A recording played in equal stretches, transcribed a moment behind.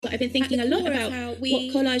I've been thinking a lot about what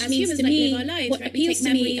collage means to me, what appeals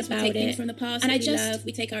to me about it, from the past, and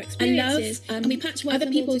we take our experiences, and we patchwork other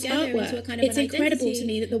people's artwork. It's incredible to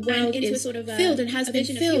me that the world is filled and has been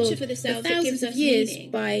filled for thousands of years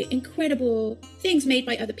by incredible things made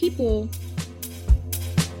by other people.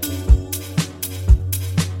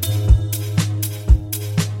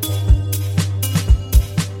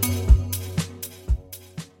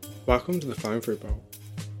 Welcome to the Flying Fruit Bowl,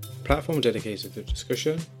 a platform dedicated to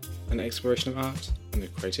discussion and exploration of art and the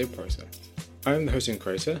creative process. I am the host and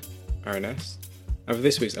creator, Aaron S., and for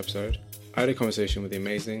this week's episode, I had a conversation with the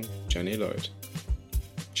amazing Jenny Lloyd.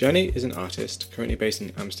 Jenny is an artist currently based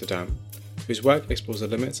in Amsterdam, whose work explores the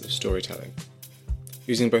limits of storytelling.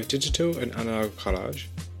 Using both digital and analog collage,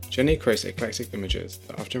 Jenny creates eclectic images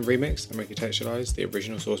that often remix and recontextualize the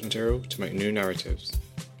original source material to make new narratives.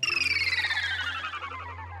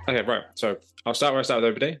 Okay, right. So I'll start where I start with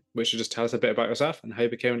everybody, which is just tell us a bit about yourself and how you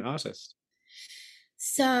became an artist.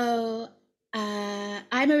 So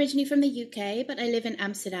I'm originally from the UK, but I live in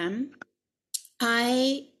Amsterdam.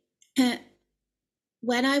 When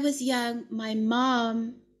I was young, my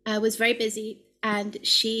mom was very busy, and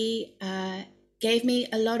she gave me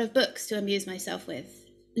a lot of books to amuse myself with.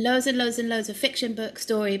 Loads and loads and loads of fiction books,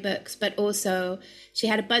 story books, but also she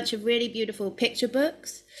had a bunch of really beautiful picture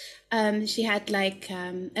books. She had like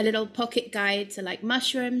a little pocket guide to like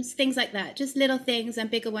mushrooms, things like that, just little things and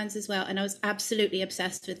bigger ones as well. And I was absolutely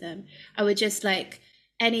obsessed with them. I would just like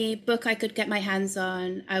any book I could get my hands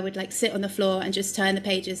on, I would like sit on the floor and just turn the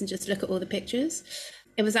pages and just look at all the pictures.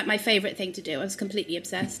 It was like my favorite thing to do. I was completely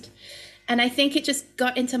obsessed. And I think it just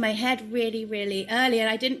got into my head really, really early. And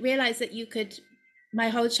I didn't realize that you could, my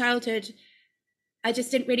whole childhood, I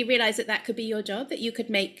just didn't really realize that that could be your job, that you could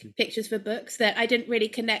make pictures for books, that I didn't really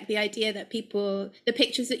connect the idea that people, the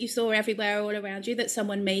pictures that you saw everywhere all around you, that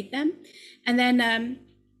someone made them. And then I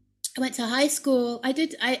went to high school. I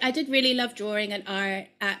did really love drawing and art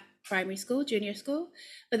at primary school, junior school.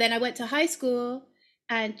 But then I went to high school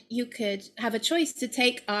and you could have a choice to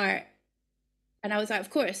take art. And I was like,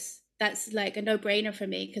 of course, that's like a no-brainer for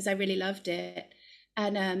me because I really loved it.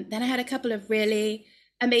 And then I had a couple of really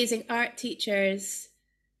amazing art teachers,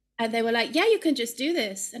 and they were like, yeah, you can just do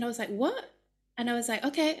this. And I was like, what? And I was like,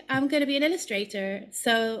 okay, I'm going to be an illustrator.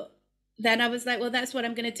 So then I was like, well, that's what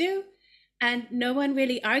I'm going to do. And no one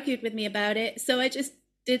really argued with me about it. So I just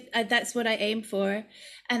did, that's what I aimed for.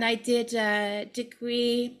 And I did a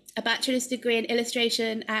bachelor's degree in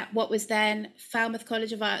illustration at what was then Falmouth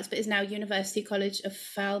College of Arts, but is now University College of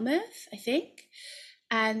Falmouth, I think.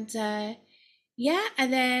 And yeah,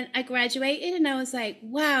 and then I graduated and I was like,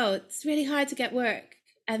 wow, it's really hard to get work.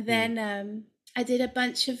 And then I did a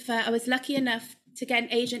bunch of, I was lucky enough to get an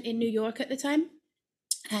agent in New York at the time.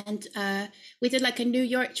 And we did like a New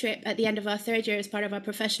York trip at the end of our third year as part of our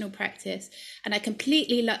professional practice. And I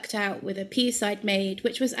completely lucked out with a piece I'd made,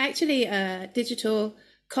 which was actually a digital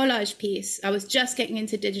collage piece. I was just getting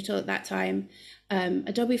into digital at that time.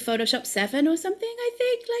 Adobe Photoshop 7 or something, I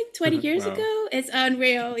think, like 20 years Wow. ago. It's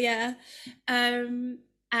unreal, yeah.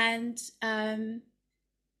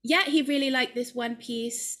 Yeah, he really liked this one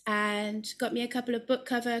piece and got me a couple of book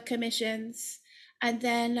cover commissions. And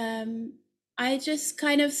then I just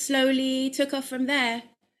kind of slowly took off from there.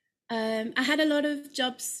 I had a lot of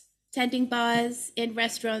jobs tending bars, in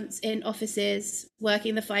restaurants, in offices,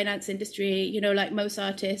 working the finance industry, you know, like most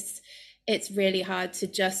artists. It's really hard to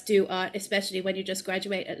just do art, especially when you just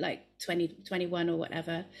graduate at like 20, 21 or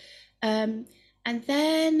whatever. And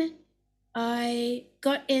then I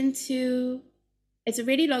got into, it's a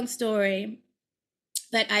really long story,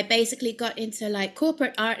 but I basically got into like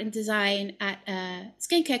corporate art and design at a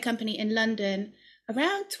skincare company in London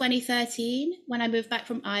around 2013 when I moved back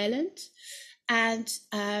from Ireland. And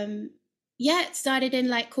yeah, it started in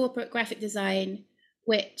like corporate graphic design,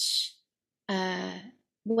 which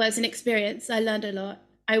was an experience. I learned a lot.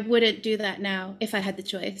 I wouldn't do that now if I had the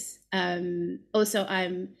choice. Also,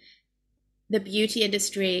 the beauty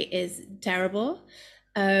industry is terrible.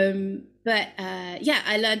 But yeah,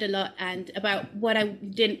 I learned a lot and about what I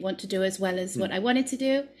didn't want to do as well as what I wanted to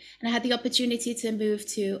do. And I had the opportunity to move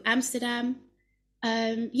to Amsterdam.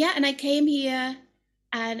 Yeah, and I came here.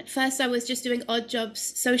 And first I was just doing odd jobs,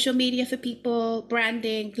 social media for people,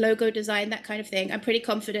 branding, logo design, that kind of thing. I'm pretty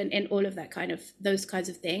confident in all of those kinds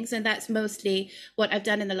of things. And that's mostly what I've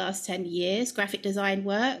done in the last 10 years, graphic design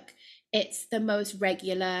work. It's the most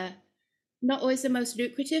regular, not always the most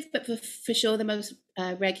lucrative, but for sure the most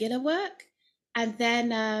regular work. And then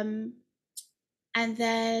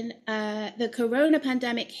the Corona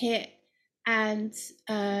pandemic hit. And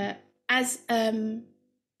as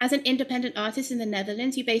as an independent artist in the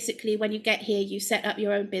Netherlands, you basically, when you get here, you set up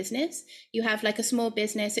your own business. You have like a small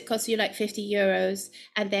business. It costs you like €50,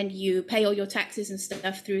 and then you pay all your taxes and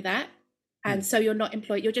stuff through that. And so you're not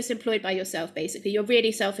employed. You're just employed by yourself, basically. You're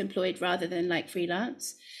really self-employed rather than like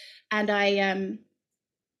freelance. And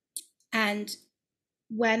and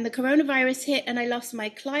when the coronavirus hit and I lost my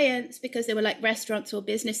clients because they were like restaurants or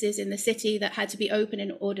businesses in the city that had to be open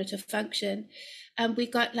in order to function, we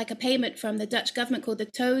got like a payment from the Dutch government called the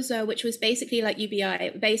TOZO, which was basically like UBI.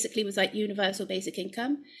 It basically was like universal basic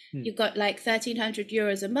income. You got like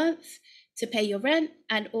 €1,300 a month to pay your rent,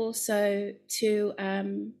 and also to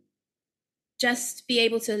just be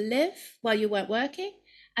able to live while you weren't working.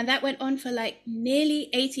 And that went on for like nearly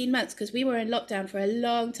 18 months because we were in lockdown for a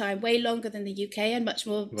long time, way longer than the UK, and much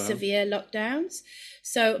more severe lockdowns.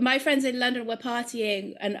 So my friends in London were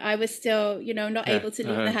partying and I was still, not able to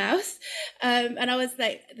leave the house. And I was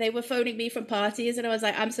like, they were phoning me from parties and I was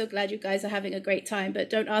like, I'm so glad you guys are having a great time, but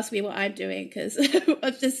don't ask me what I'm doing because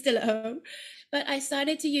I'm just still at home. But I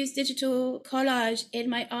started to use digital collage in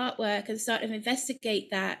my artwork and start to investigate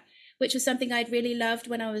that, which was something I'd really loved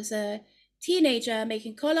when I was a teenager,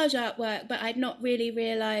 making collage artwork, but I'd not really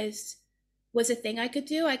realized was a thing I could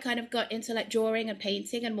do. I kind of got into like drawing and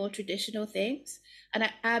painting and more traditional things, and I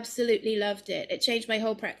absolutely loved it. It changed my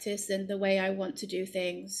whole practice and the way I want to do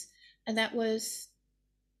things. And that was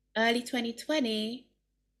early 2020.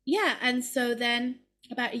 Yeah, and so then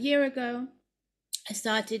about a year ago, I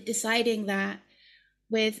started deciding that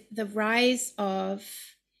with the rise of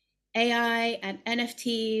AI and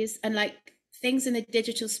NFTs and like things in the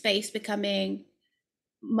digital space becoming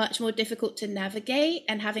much more difficult to navigate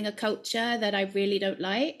and having a culture that I really don't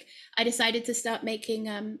like, I decided to start making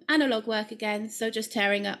analog work again. So just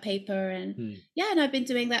tearing up paper and and I've been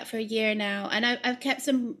doing that for a year now. And I've kept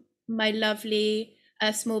some my lovely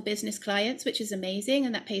small business clients, which is amazing,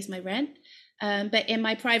 and that pays my rent. But in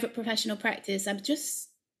my private professional practice, I'm just,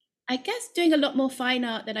 I guess, doing a lot more fine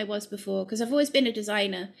art than I was before, because I've always been a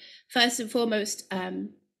designer. First and foremost,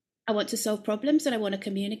 I want to solve problems and I want to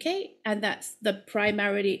communicate. And that's the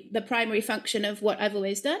primary function of what I've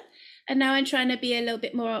always done. And now I'm trying to be a little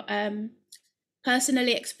bit more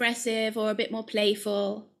personally expressive or a bit more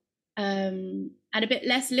playful and a bit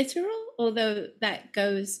less literal, although that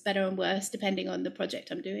goes better and worse depending on the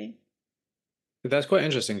project I'm doing. That's quite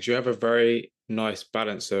interesting because you have a very nice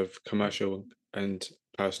balance of commercial and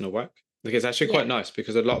personal work. Like it's actually quite nice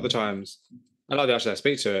because a lot of the times, a lot of the artists I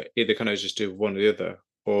speak to either kind of just do one or the other,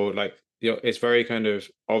 or like it's very kind of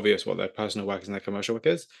obvious what their personal work is and their commercial work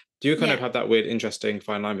is. Do you kind of have that weird, interesting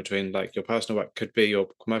fine line between like your personal work could be your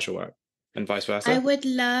commercial work and vice versa? I would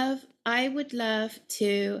love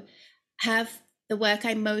to have the work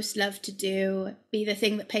I most love to do be the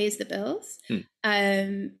thing that pays the bills.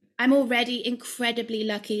 I'm already incredibly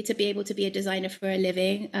lucky to be able to be a designer for a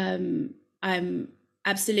living. I'm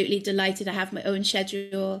absolutely delighted to have my own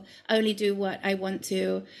schedule, only do what I want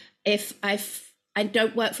to. If I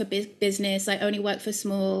don't work for business, I only work for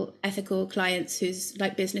small ethical clients whose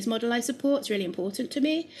like business model I support. It's really important to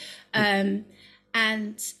me.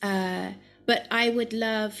 But I would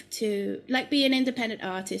love to like be an independent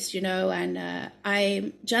artist, and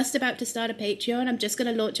I'm just about to start a Patreon. I'm just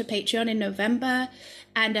going to launch a Patreon in November.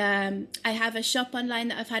 And I have a shop online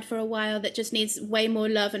that I've had for a while that just needs way more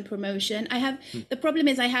love and promotion. The problem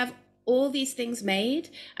is I have all these things made.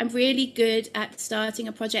 I'm really good at starting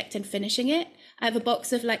a project and finishing it. I have a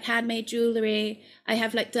box of like handmade jewelry. I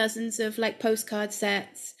have like dozens of like postcard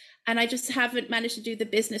sets. And I just haven't managed to do the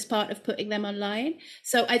business part of putting them online.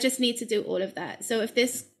 So I just need to do all of that. So if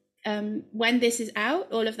this, when this is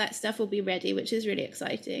out, all of that stuff will be ready, which is really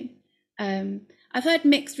exciting. I've heard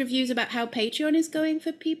mixed reviews about how Patreon is going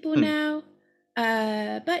for people now.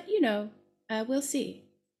 But, we'll see.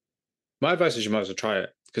 My advice is you might as well try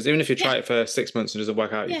it. Because even if you try it for 6 months and it doesn't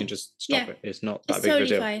work out, you can just stop it. It's not that big of a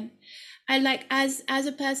deal. Fine. I like, as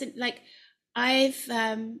a person, like I've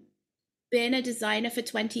been a designer for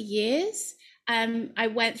 20 years. I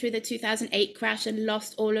went through the 2008 crash and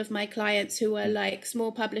lost all of my clients who were like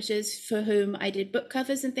small publishers for whom I did book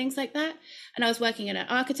covers and things like that. And I was working in an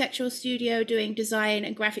architectural studio doing design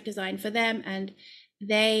and graphic design for them. And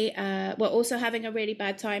they were also having a really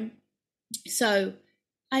bad time. So,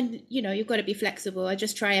 and you've got to be flexible. I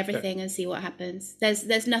just try everything and see what happens.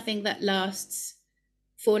 There's nothing that lasts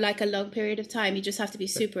for like a long period of time. You just have to be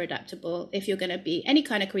super adaptable if you're going to be any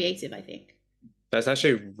kind of creative, I think. That's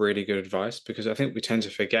actually really good advice, because I think we tend to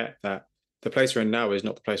forget that the place we're in now is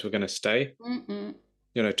not the place we're going to stay.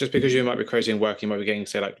 Just because you might be creating work, you might be getting,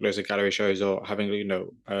 say, like loads of gallery shows or having,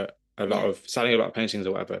 a lot of selling a lot of paintings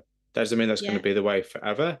or whatever. That doesn't mean that's going to be the way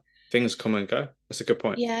forever. things come and go. That's a good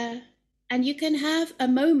point. Yeah. And you can have a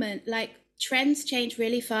moment like trends change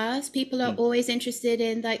really fast. People are Mm. always interested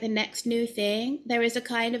in like the next new thing. There is a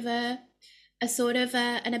kind of a sort of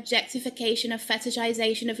an objectification of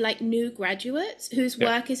fetishization of like new graduates whose Yeah,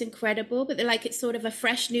 work is incredible, but they're like it's sort of a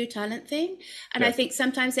fresh new talent thing. And I yeah, think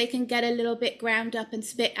sometimes they can get a little bit ground up and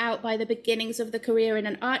spit out by the beginnings of the career in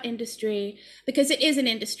an art industry because it is an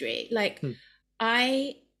industry. Like mm.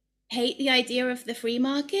 I hate the idea of the free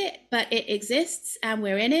market, but it exists and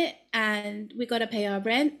we're in it and we got to pay our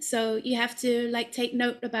rent. So you have to like take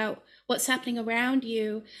note about what's happening around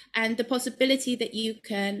you and the possibility that you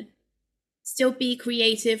can still be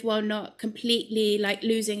creative while not completely like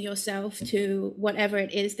losing yourself to whatever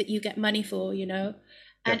it is that you get money for, you know?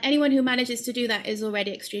 Yeah, And anyone who manages to do that is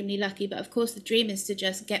already extremely lucky. But of course, the dream is to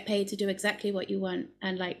just get paid to do exactly what you want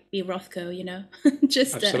and like be Rothko, you know,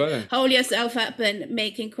 just absolutely. hold yourself up and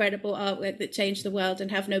make incredible artwork that change the world and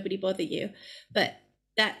have nobody bother you. But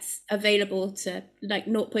that's available to like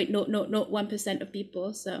 0.0001% of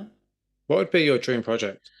people. So What would be your dream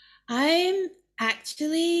project? I'm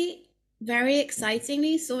actually very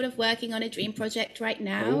excitingly sort of working on a dream project right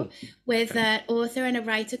now Oh, with okay. an author and a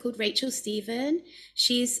writer called Rachel Stephen.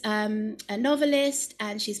 She's a novelist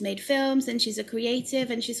and she's made films and she's a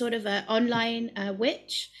creative and she's sort of an online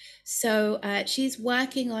witch. So she's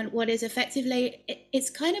working on what is effectively,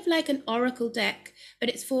 it's kind of like an oracle deck, but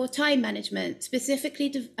it's for time management,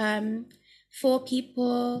 specifically for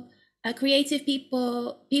people, creative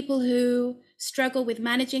people, people who struggle with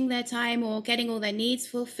managing their time or getting all their needs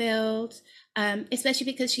fulfilled, especially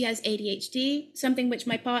because she has ADHD, something which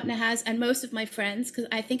my partner has and most of my friends, because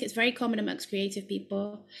I think it's very common amongst creative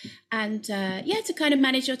people. And yeah, to kind of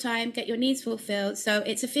manage your time, get your needs fulfilled. So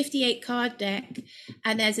it's a 58 card deck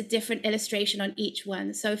and there's a different illustration on each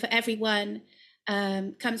one. So for every one,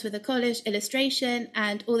 comes with a collage illustration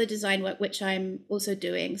and all the design work, which I'm also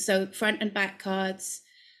doing. So front and back cards.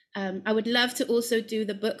 I would love to also do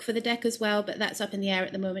the book for the deck as well, but that's up in the air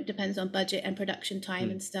at the moment. Depends on budget and production time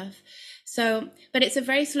Mm. and stuff. So, but it's a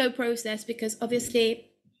very slow process because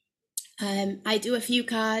obviously I do a few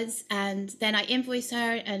cards and then I invoice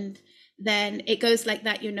her and then it goes like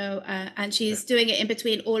that, you know, and Yeah. she's doing it in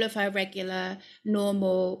between all of her regular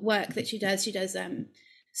normal work that she does. She does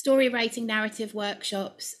story writing, narrative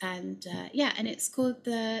workshops, and yeah, and it's called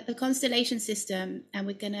the Constellation System, and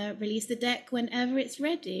we're gonna release the deck whenever it's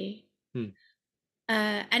ready. Mm.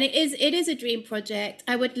 And it is a dream project.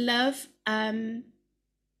 I would love.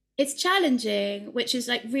 It's challenging, which is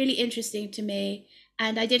like really interesting to me.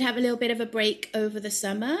 And I did have a little bit of a break over the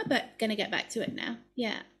summer, but gonna get back to it now.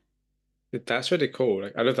 Yeah, That's really cool.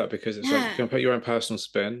 Like, I love that because it's like you yeah. can put your own personal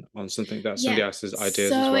spin on something that's somebody Yeah, else's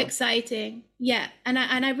ideas as so well. exciting. Yeah, and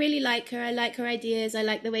I really like her. I like her ideas. I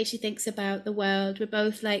like the way she thinks about the world. We're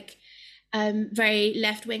both like very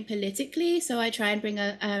left wing politically, so I try and bring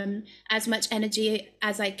as much energy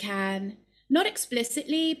as I can, not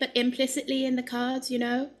explicitly but implicitly in the cards, you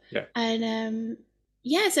know. Yeah. And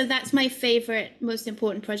yeah, so that's my favorite, most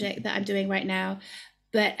important project that I'm doing right now.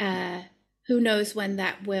 But who knows when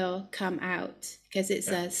that will come out because it's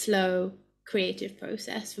Yeah. a slow creative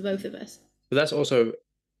process for both of us. But that's also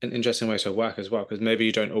an interesting way to work as well, because maybe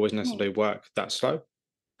you don't always necessarily work that slow.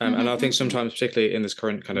 And I think Mm-hmm. sometimes, particularly in this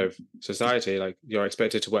current kind of society, like you're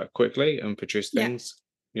expected to work quickly and produce Yeah, things,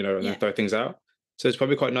 you know, and then yeah, throw things out. So it's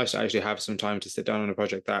probably quite nice to actually have some time to sit down on a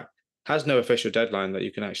project that has no official deadline that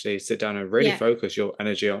you can actually sit down and really yeah. focus your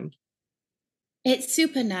energy on. It's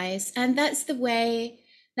super nice. And that's the way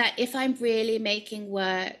that if I'm really making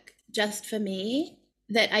work just for me,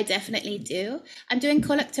 that I definitely do. I'm doing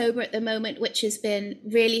October at the moment, which has been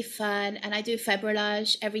really fun. And I do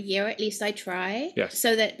Febrilage every year, at least I try. Yes.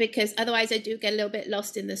 So that because otherwise I do get a little bit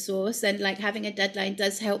lost in the source. And like having a deadline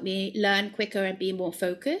does help me learn quicker and be more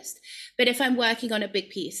focused. But if I'm working on a big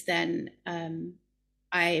piece, then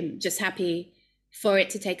I'm just happy for it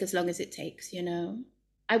to take as long as it takes, you know?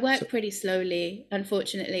 I So, work pretty slowly,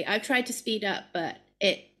 unfortunately. I've tried to speed up, but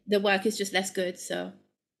the work is just less good. So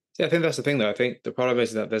yeah, I think that's the thing, though. I think the problem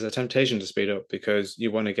is that there's a temptation to speed up because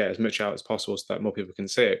you want to get as much out as possible so that more people can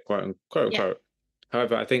see it, quote yeah, unquote.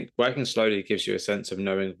 However, I think working slowly gives you a sense of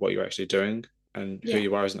knowing what you're actually doing and who yeah,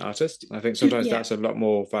 you are as an artist. And I think sometimes yeah, that's a lot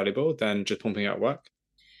more valuable than just pumping out work.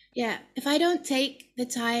 yeah. If I don't take the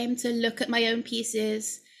time to look at my own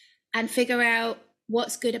pieces and figure out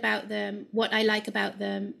what's good about them, what I like about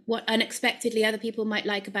them, what unexpectedly other people might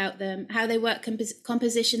like about them, how they work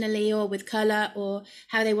compositionally or with color, or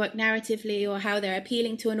how they work narratively, or how they're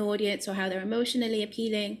appealing to an audience, or how they're emotionally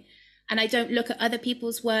appealing, and I don't look at other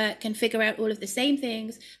people's work and figure out all of the same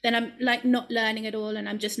things, then I'm like not learning at all, and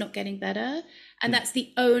I'm just not getting better. And that's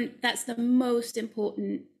the most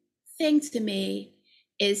important thing to me,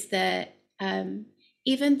 is that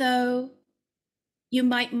even though you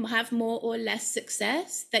might have more or less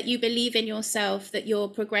success, that you believe in yourself, that you're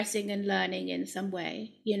progressing and learning in some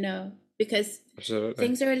way, because Absolutely.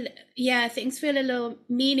 things feel a little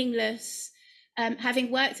meaningless. Having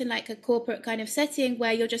worked in like a corporate kind of setting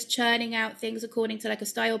where you're just churning out things according to like a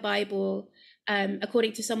style Bible,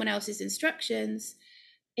 according to someone else's instructions,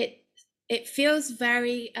 it feels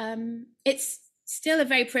very, it's still a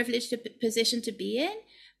very privileged position to be in,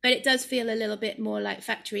 but it does feel a little bit more like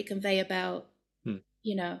factory conveyor belt,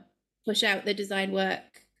 push out the design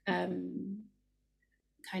work kind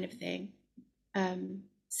of thing.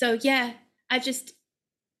 So yeah, I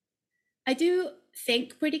do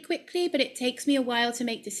think pretty quickly, but it takes me a while to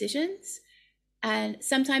make decisions. And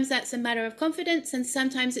sometimes that's a matter of confidence, and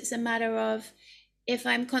sometimes it's a matter of, if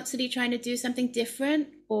I'm constantly trying to do something different,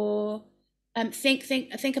 or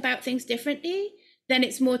think about things differently, then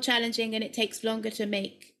it's more challenging and it takes longer to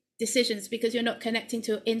make decisions, because you're not connecting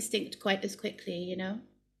to instinct quite as quickly,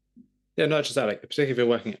 Yeah, not just that, like particularly if you're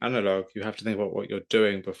working analog, you have to think about what you're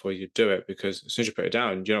doing before you do it, because as soon as you put it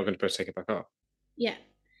down, you're not going to be able to take it back up. Yeah.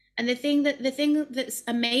 And the thing that's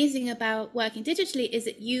amazing about working digitally is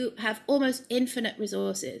that you have almost infinite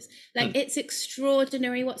resources. Like it's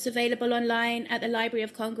extraordinary what's available online at the Library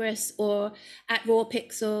of Congress or at Raw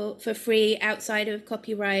Pixel for free outside of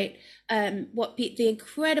copyright. The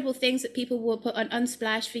incredible things that people will put on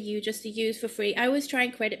Unsplash for you just to use for free. I always try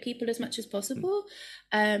and credit people as much as possible.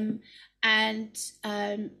 And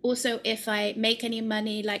also, if I make any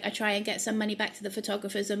money, like I try and get some money back to the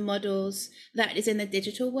photographers and models that is in the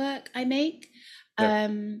digital work I make.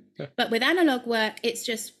 But with analog work, it's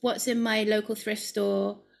just what's in my local thrift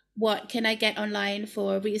store. What can I get online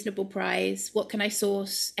for a reasonable price? What can I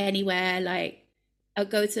source anywhere? Like I'll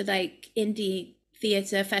go to like indie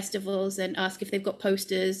theater festivals and ask if they've got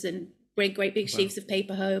posters, and bring great big sheets of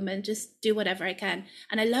paper home, and just do whatever I can.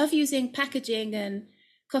 And I love using packaging and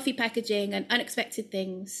coffee packaging and unexpected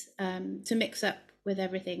things to mix up with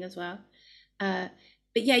everything as well. But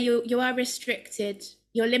yeah, you are restricted.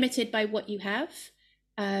 You're limited by what you have.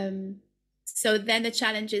 So then the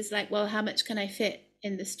challenge is like, well, how much can I fit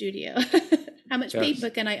in the studio? How much paper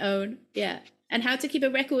can I own? Yeah. And how to keep a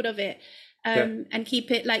record of it, and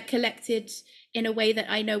keep it like collected in a way that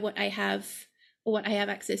I know what I have or what I have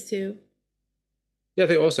access to. Yeah, I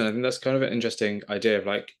think that's kind of an interesting idea of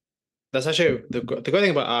like, that's actually the great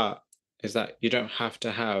thing about art, is that you don't have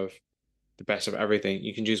to have the best of everything.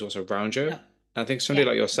 You can use what's around you. No. And I think somebody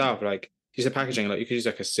like yourself, like use the packaging, like you could use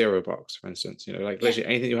like a cereal box, for instance, like literally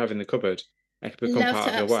anything you have in the cupboard, it could become part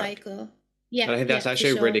of your work. Yeah. And I think that's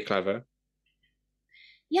actually really clever.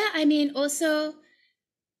 Yeah, I mean, also,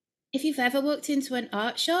 if you've ever walked into an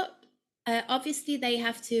art shop, obviously they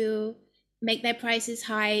have to make their prices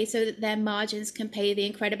high so that their margins can pay the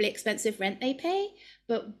incredibly expensive rent they pay.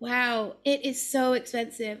 But wow, it is so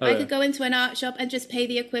expensive. I could go into an art shop and just pay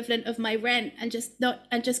the equivalent of my rent and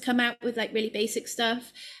just come out with like really basic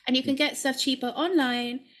stuff. And you can get stuff cheaper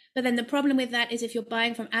online. But then the problem with that is if you're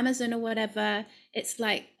buying from Amazon or whatever, it's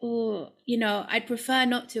like, I'd prefer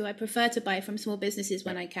not to. I prefer to buy from small businesses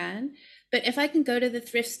when I can. But if I can go to the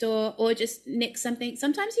thrift store or just nick something,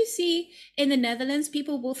 sometimes you see in the Netherlands,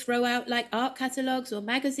 people will throw out like art catalogs or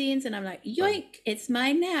magazines. And I'm like, yoink, it's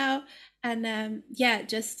mine now. And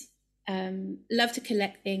just love to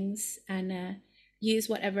collect things and use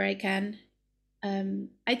whatever I can.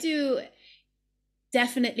 I do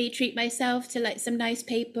definitely treat myself to like some nice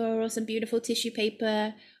paper or some beautiful tissue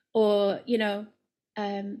paper, or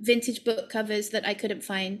vintage book covers that I couldn't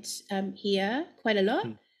find here quite a lot.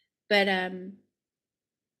 But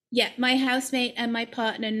my housemate and my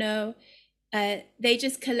partner know. They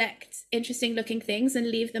just collect interesting looking things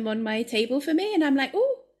and leave them on my table for me, and I'm like,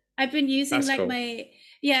 oh, I've been using That's cool.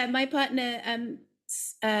 my partner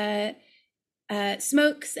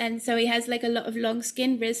smokes, and so he has like a lot of long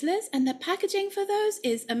skin Rizzlers, and the packaging for those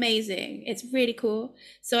is amazing. It's really cool.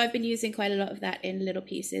 So I've been using quite a lot of that in little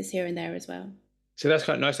pieces here and there as well. So that's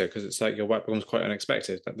quite nice though, because it's like your work becomes quite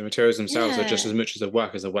unexpected. Like the materials themselves are just as much as the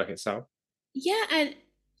work itself. Yeah, and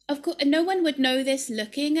of course, no one would know this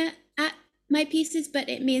looking at my pieces, but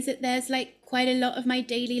it means that there's like quite a lot of my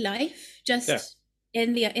daily life just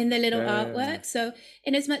in the little artwork. So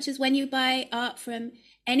in as much as when you buy art from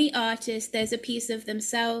any artist, there's a piece of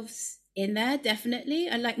themselves in there, definitely,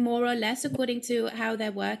 and like more or less according to how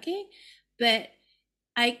they're working. But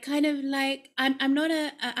I kind of like, I'm not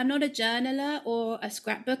a journaler or a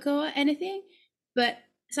scrapbooker or anything, but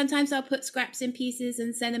sometimes I'll put scraps in pieces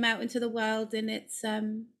and send them out into the world, and it's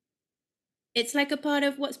like a part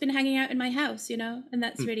of what's been hanging out in my house, and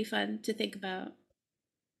that's really fun to think about.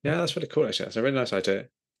 Yeah, that's really cool. Actually, that's a really nice idea.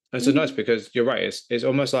 And so nice Mm. because you're right. It's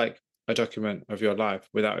almost like a document of your life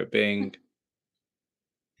without it being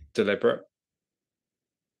deliberate.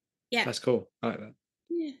 Yeah. That's cool. I like that.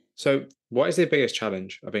 Yeah. So, what is the biggest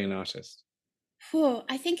challenge of being an artist?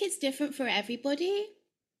 I think it's different for everybody.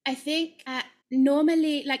 I think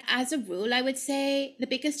normally, like as a rule, I would say the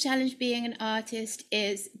biggest challenge being an artist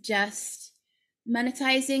is just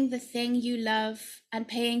monetizing the thing you love and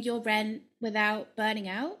paying your rent without burning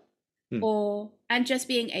out, and just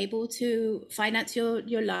being able to finance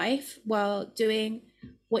your life while doing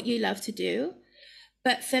what you love to do.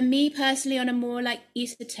 But for me personally, on a more like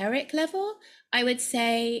esoteric level, I would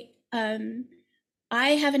say I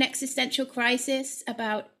have an existential crisis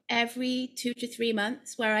about every 2 to 3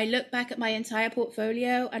 months where I look back at my entire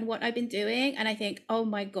portfolio and what I've been doing, and I think, oh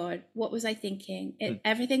my God, what was I thinking?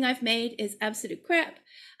 Everything I've made is absolute crap.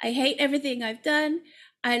 I hate everything I've done.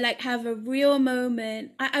 I like have a real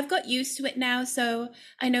moment. I've got used to it now, so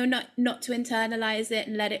I know not to internalize it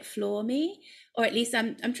and let it floor me, or at least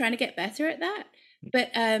I'm trying to get better at that.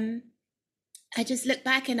 But I just look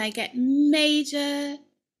back and I get major,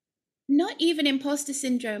 not even imposter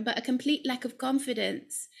syndrome, but a complete lack of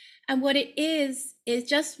confidence. And what it is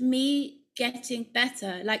just me getting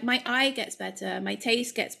better. Like my eye gets better, my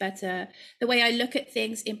taste gets better, the way I look at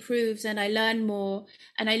things improves, and I learn more.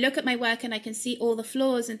 And I look at my work and I can see all the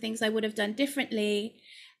flaws and things I would have done differently.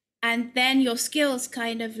 And then your skills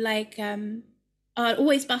kind of like are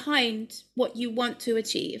always behind what you want to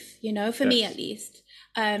achieve, for me at least.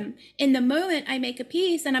 In the moment I make a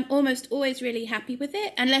piece and I'm almost always really happy with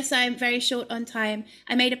it, unless I'm very short on time.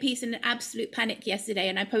 I made a piece in an absolute panic yesterday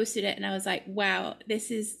and I posted it and I was like, wow,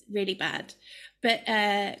 this is really bad. But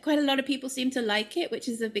quite a lot of people seem to like it, which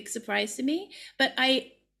is a big surprise to me. But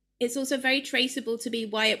it's also very traceable to me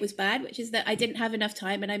why it was bad, which is that I didn't have enough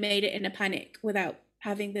time and I made it in a panic without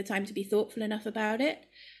having the time to be thoughtful enough about it.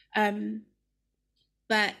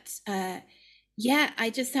 Yeah,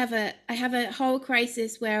 I have a whole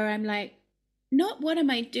crisis where I'm like, not what am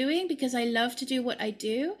I doing, because I love to do what I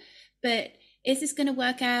do, but is this going to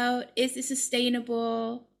work out? Is this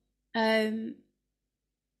sustainable? Am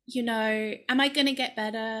I going to get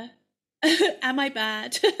better? Am I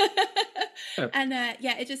bad? And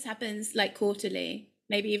it just happens like quarterly,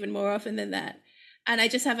 maybe even more often than that. And I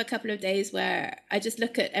just have a couple of days where I just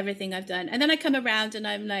look at everything I've done, and then I come around and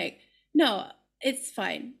I'm like, no, it's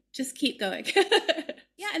fine. Just keep going.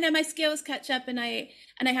 Yeah, and then my skills catch up, and I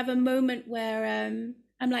have a moment where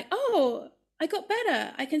I'm like, oh, I got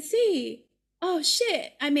better. I can see. Oh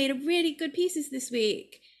shit, I made a really good pieces this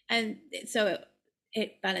week, and so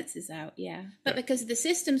it balances out. Yeah, but because of the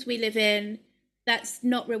systems we live in, that's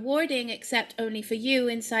not rewarding except only for you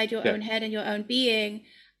inside your own head and your own being.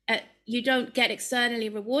 You don't get externally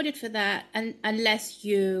rewarded for that, unless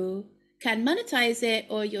you can monetize it,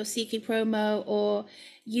 or you're seeking promo, or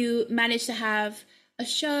you manage to have a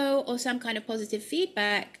show or some kind of positive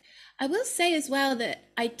feedback. I will say as well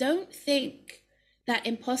that I don't think that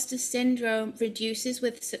imposter syndrome reduces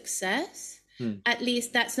with success. At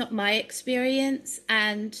least that's not my experience.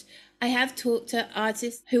 And I have talked to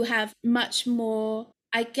artists who have much more,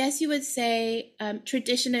 I guess you would say,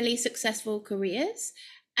 traditionally successful careers.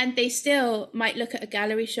 And they still might look at a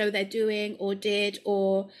gallery show they're doing or did,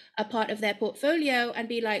 or a part of their portfolio, and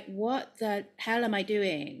be like, what the hell am I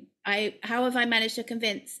doing? How have I managed to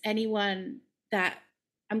convince anyone that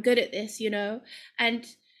I'm good at this, And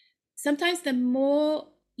sometimes the more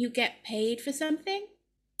you get paid for something,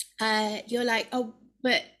 you're like, oh,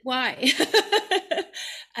 but why?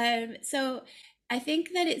 So I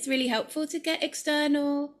think that it's really helpful to get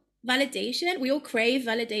external validation. We all crave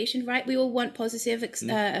validation, right? We all want positive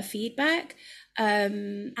feedback.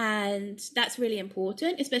 And that's really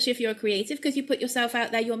important, especially if you're a creative, because you put yourself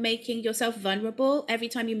out there, you're making yourself vulnerable every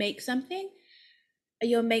time you make something.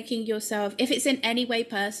 You're making yourself, if it's in any way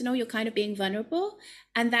personal, you're kind of being vulnerable.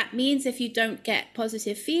 And that means if you don't get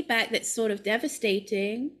positive feedback, that's sort of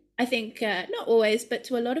devastating. I think not always, but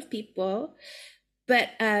to a lot of people. But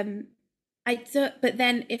but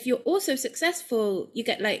then if you're also successful, you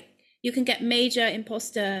can get major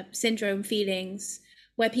imposter syndrome feelings,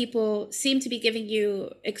 where people seem to be giving you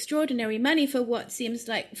extraordinary money for what seems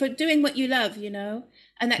like, for doing what you love, and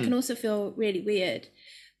that can also feel really weird.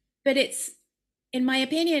 But in my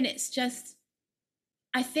opinion, it's just,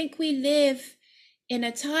 I think we live in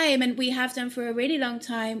a time, and we have done for a really long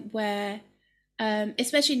time, where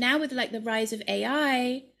especially now with like the rise of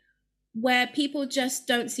AI, where people just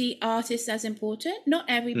don't see artists as important. Not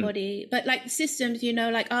everybody, but like systems,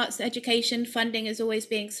 like arts education funding is always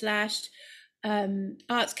being slashed.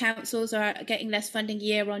 Arts councils are getting less funding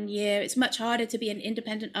year on year. It's much harder to be an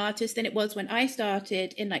independent artist than it was when I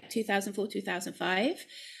started in like 2004, 2005.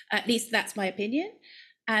 At least that's my opinion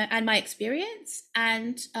and my experience.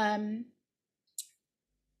 And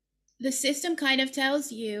the system kind of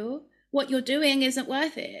tells you what you're doing isn't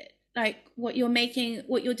worth it. Like what you're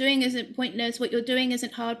doing isn't pointless. What you're doing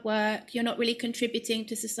isn't hard work. You're not really contributing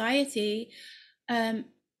to society. And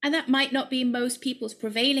that might not be most people's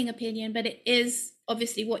prevailing opinion, but it is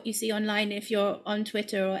obviously what you see online if you're on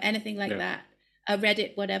Twitter or anything like that,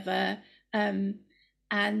 Reddit, whatever. And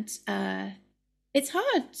it's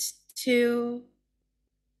hard to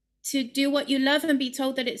do what you love and be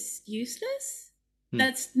told that it's useless.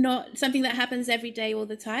 That's not something that happens every day all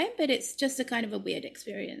the time, but it's just a kind of a weird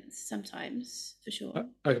experience sometimes, for sure.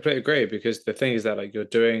 I completely agree, because the thing is that like you're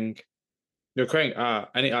creating art.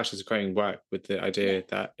 Any artist is creating work with the idea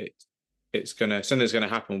that something's gonna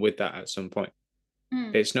happen with that at some point.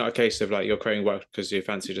 It's not a case of like you're creating work because you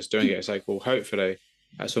fancy just doing it. It's like, well, hopefully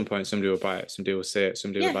at some point somebody will buy it, somebody will see it,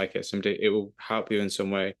 somebody will like it, it will help you in some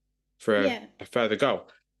way for a further goal.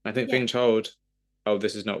 I think being told, oh,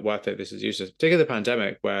 this is not worth it, this is useless, particularly the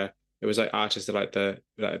pandemic, where it was like artists are like there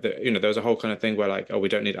was a whole kind of thing where like, oh, we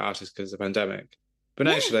don't need artists because of the pandemic. But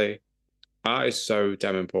actually, art is so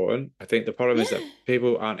damn important. I think the problem is that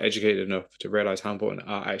people aren't educated enough to realize how important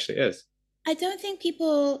art actually is. I don't think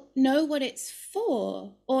people know what it's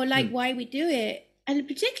for or like why we do it. And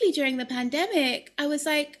particularly during the pandemic, I was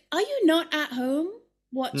like, are you not at home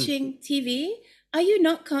watching TV? Are you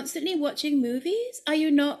not constantly watching movies? Are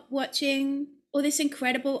you not watching all this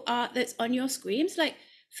incredible art that's on your screens? Like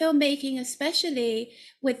filmmaking, especially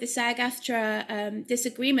with the SAG-AFTRA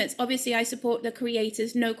disagreements. Obviously, I support the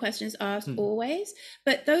creators, no questions asked, always.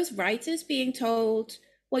 But those writers being told,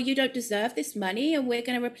 well, you don't deserve this money and we're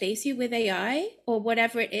going to replace you with AI or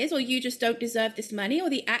whatever it is, or you just don't deserve this money, or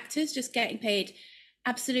the actors just getting paid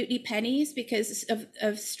absolutely pennies because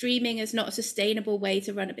of streaming is not a sustainable way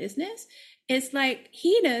to run a business. It's like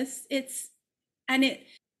heinous.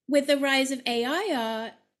 With the rise of AI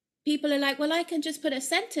art, people are like, well, I can just put a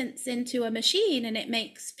sentence into a machine and it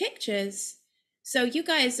makes pictures. So you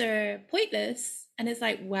guys are pointless. And it's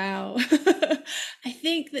like, wow. I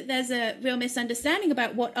think that there's a real misunderstanding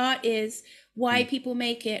about what art is, why people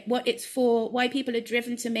make it, what it's for, why people are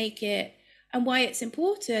driven to make it, and why it's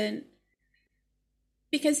important.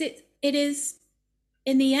 Because it is,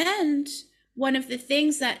 in the end, one of the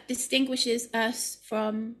things that distinguishes us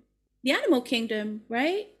from the animal kingdom,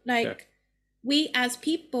 right? Like we as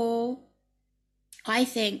people, I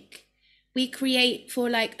think we create for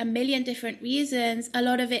like a million different reasons. A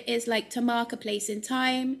lot of it is like to mark a place in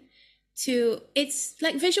time, it's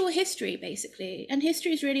like visual history basically. And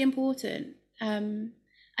history is really important. And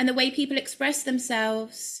the way people express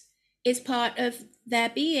themselves is part of their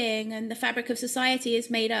being, and the fabric of society is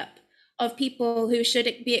made up of people who should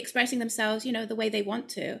be expressing themselves, the way they want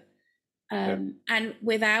to. And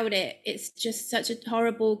without it, it's just such a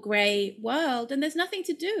horrible gray world, and there's nothing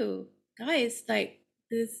to do, guys. Like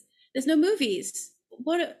there's no movies.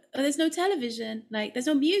 There's no television. Like there's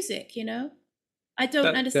no music. I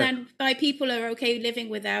don't understand why people are okay living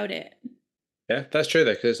without it. Yeah, that's true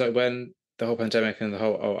though, because it's like when the whole pandemic and the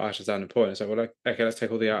whole art is down important. It's like, well, okay, let's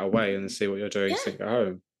take all the art away and see what you're doing sitting at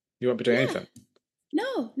home. You won't be doing anything.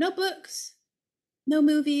 No books, no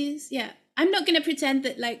movies. Yeah. I'm not going to pretend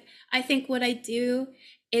that like I think what I do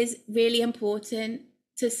is really important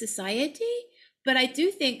to society, but I do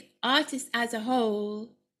think artists as a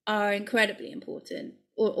whole are incredibly important,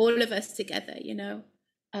 or all of us together,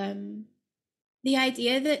 the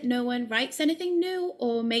idea that no one writes anything new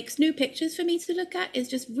or makes new pictures for me to look at is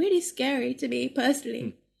just really scary to me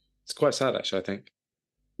personally. It's quite sad, actually, I think.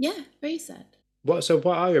 Yeah, very sad. What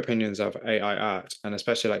are your opinions of AI art, and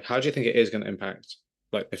especially like how do you think it is going to impact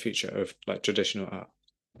like the future of like traditional art?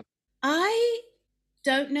 I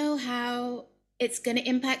don't know how it's going to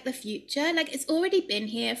impact the future. Like it's already been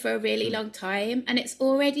here for a really long time, and it's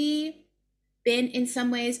already been in some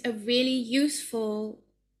ways a really useful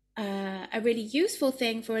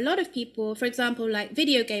thing for a lot of people. For example, like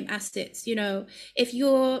video game assets. If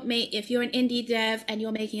you're an indie dev and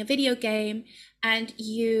you're making a video game and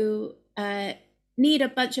you need a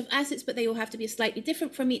bunch of assets, but they all have to be slightly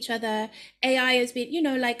different from each other. AI has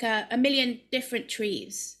been, like a million different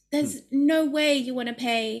trees. There's no way you want to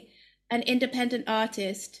pay an independent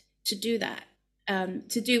artist to do that,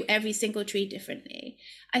 to do every single tree differently.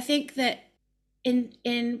 I think that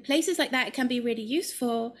in places like that, it can be really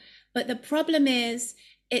useful. But the problem is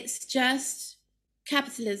it's just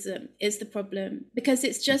capitalism is the problem, because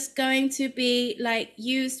it's just going to be like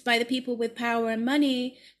used by the people with power and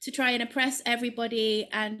money to try and oppress everybody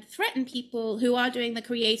and threaten people who are doing the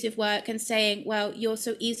creative work and saying, well, you're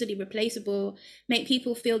so easily replaceable, make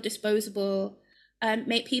people feel disposable,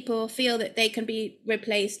 make people feel that they can be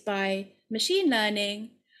replaced by machine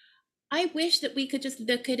learning. I wish that we could just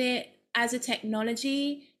look at it as a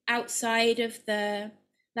technology outside of the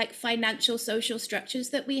like financial social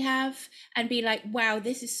structures that we have and be like, wow,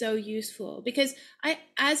 this is so useful. Because I,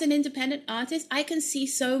 as an independent artist, I can see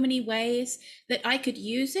so many ways that I could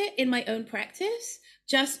use it in my own practice,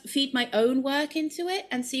 just feed my own work into it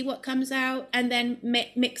and see what comes out and then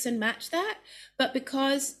mix and match that. But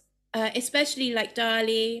because especially like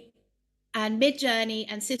DALL-E and Midjourney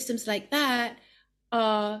and systems like that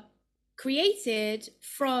are created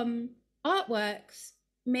from artworks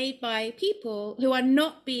made by people who are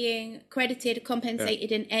not being credited,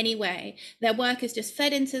 compensated in any way. Their work is just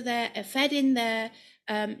fed in there.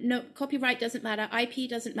 No copyright doesn't matter, IP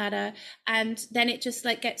doesn't matter, and then it just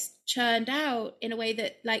like gets churned out in a way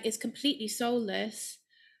that like is completely soulless.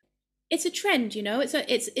 It's a trend, you know.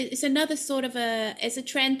 It's another sort of it's a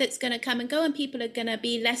trend that's going to come and go, and people are going to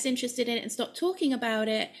be less interested in it and stop talking about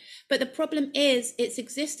it. But the problem is its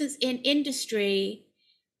existence in industry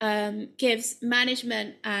gives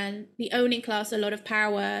management and the owning class a lot of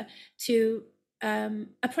power to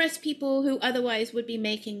oppress people who otherwise would be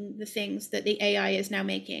making the things that the AI is now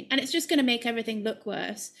making. And it's just going to make everything look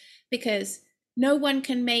worse, because no one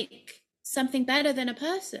can make something better than a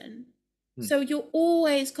person. So you're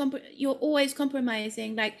always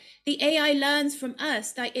compromising. Like the AI learns from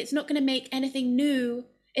us. Like it's not going to make anything new.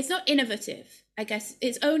 It's not innovative. I guess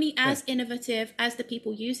it's only as innovative as the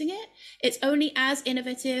people using it. It's only as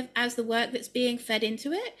innovative as the work that's being fed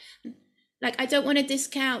into it. Like I don't want to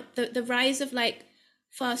discount the rise of like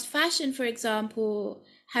fast fashion, for example,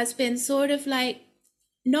 has been sort of like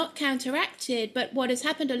not counteracted, but what has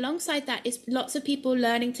happened alongside that is lots of people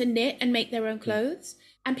learning to knit and make their own clothes.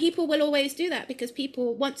 And people will always do that because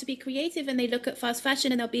people want to be creative, and they look at fast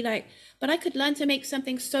fashion and they'll be like, but I could learn to make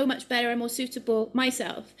something so much better and more suitable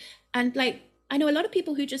myself. And like, I know a lot of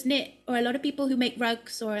people who just knit, or a lot of people who make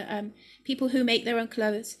rugs, or people who make their own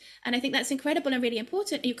clothes. And I think that's incredible and really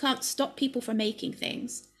important. You can't stop people from making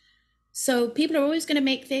things. So people are always going to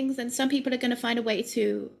make things, and some people are going to find a way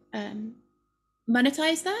to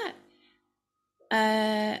monetize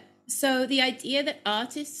that. So the idea that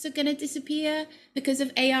artists are going to disappear because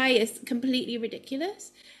of AI is completely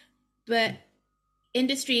ridiculous. But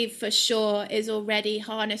industry for sure is already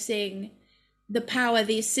harnessing the power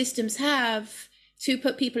these systems have to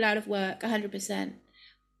put people out of work 100%.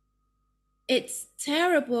 It's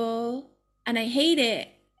terrible and I hate it.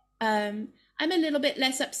 I'm a little bit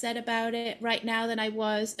less upset about it right now than I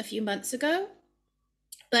was a few months ago.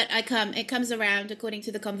 But it comes around according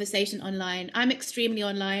to the conversation online. I'm extremely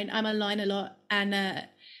online. I'm online a lot. And I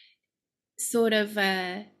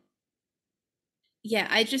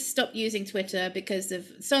just stopped using Twitter because of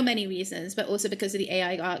so many reasons, but also because of the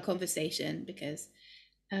AI art conversation.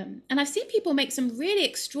 And I've seen people make some really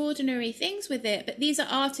extraordinary things with it, but these are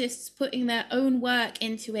artists putting their own work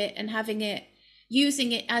into it and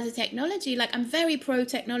using it as a technology. Like I'm very pro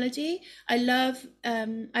technology. I love,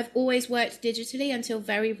 I've always worked digitally until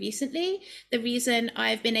very recently. The reason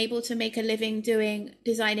I've been able to make a living doing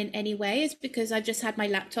design in any way is because I've just had my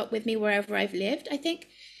laptop with me wherever I've lived. I think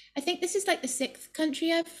this is like the 6th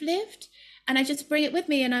country I've lived, and I just bring it with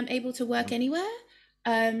me and I'm able to work anywhere.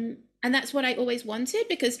 And that's what I always wanted,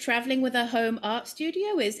 because traveling with a home art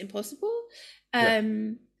studio is impossible.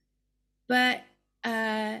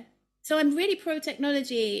 So I'm really pro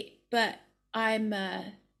technology, but I'm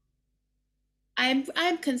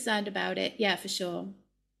concerned about it. Yeah, for sure.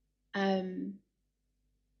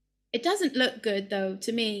 It doesn't look good though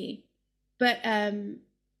to me, but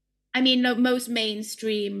I mean, most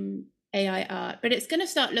mainstream AI art, but it's going to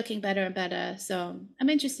start looking better and better. So I'm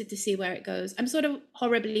interested to see where it goes. I'm sort of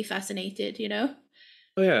horribly fascinated, you know?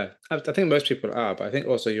 Oh yeah, I think most people are, but I think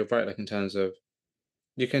also you're right, like in terms of,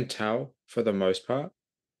 you can tell for the most part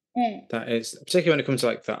that it's, particularly when it comes to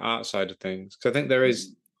like the art side of things, because I think there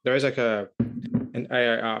is like an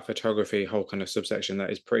AI art photography whole kind of subsection that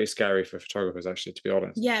is pretty scary for photographers, actually, to be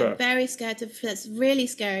honest. Yeah, very scared. That's really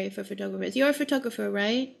scary for photographers. You're a photographer,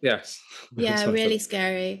 right? Yes. Yeah, really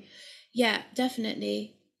scary. Yeah,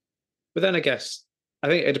 definitely. But then I guess, I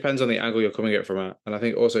think it depends on the angle you're coming at it from it. And I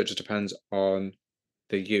think also it just depends on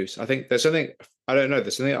the use. I think there's something, I don't know,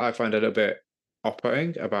 there's something I find a little bit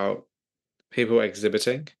off-putting about people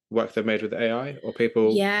exhibiting work they've made with AI, or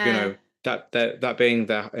people, you know, that being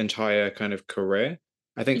their entire kind of career.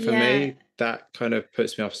 I think for Yeah, me, that kind of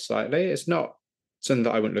puts me off slightly. It's not something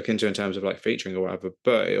that I wouldn't look into in terms of like featuring or whatever,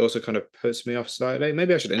 but it also kind of puts me off slightly.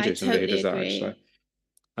 Maybe I should I interview somebody who totally does that actually. agree.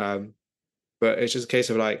 Um, but it's just a case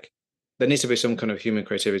of like there needs to be some kind of human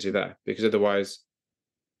creativity there because otherwise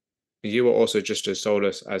you are also just as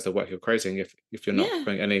soulless as the work you're creating if you're not Yeah,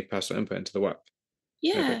 putting any personal input into the work.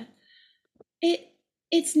 I think. yeah. It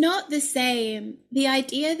it's not the same. The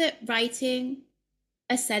idea that writing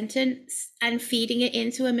a sentence and feeding it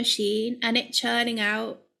into a machine and it churning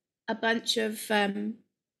out a bunch of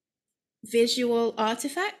visual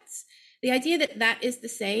artifacts, the idea that that is the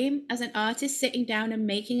same as an artist sitting down and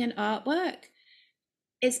making an artwork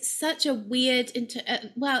is such a weird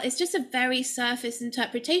well, it's just a very surface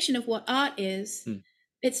interpretation of what art is. Mm.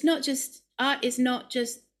 It's not just art is not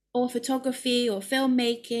just or photography or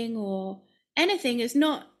filmmaking or anything is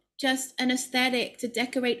not just an aesthetic to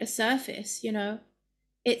decorate a surface, you know.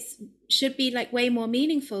 It's should be like way more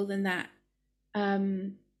meaningful than that.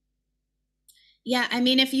 um yeah, I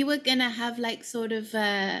mean, if you were gonna have like sort of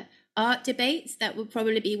art debates, that would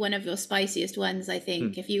probably be one of your spiciest ones, I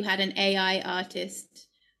think. Mm. If you had an AI artist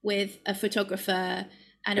with a photographer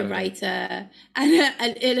and a Definitely. writer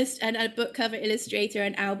and a book cover illustrator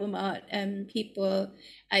and album art, people,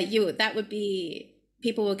 you that would be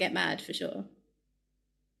people will get mad for sure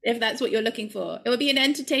if that's what you're looking for. It would be an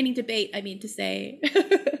entertaining debate. I mean to say.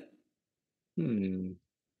 Hmm.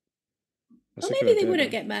 Or That's a maybe good they idea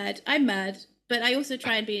wouldn't though. get mad. I'm mad, but I also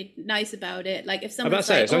try and be nice about it. Like if I'm about to someone's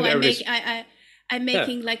say, like, as long "Oh, as everybody's I'm yeah.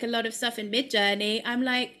 making like a lot of stuff in Midjourney," I'm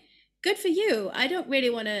like, "Good for you. I don't really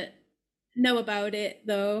want to know about it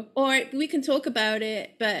though, or we can talk about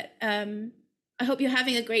it. But I hope you're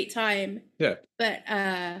having a great time. Yeah. But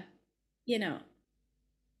you know,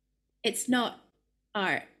 it's not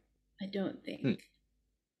art. I don't Hmm. think.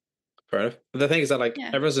 Fair enough. But the thing is that like Yeah,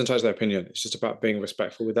 everyone's entitled to their opinion. It's just about being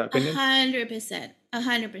respectful with that opinion. 100%,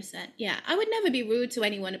 100%. Yeah, I would never be rude to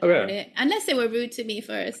anyone Oh about yeah. it unless they were rude to me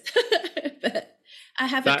first. But I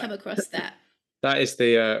haven't come That across that. that is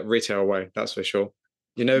the retail way, that's for sure.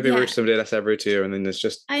 You never be rude Yeah, to somebody unless they're rude to you, and then there's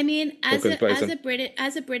just I mean, all guns blazing.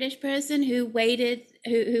 As a British person who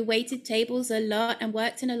waited tables a lot and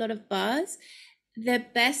worked in a lot of bars, the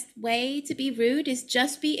best way to be rude is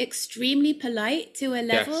just be extremely polite to a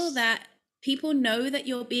level Yes. that people know that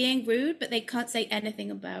you're being rude, but they can't say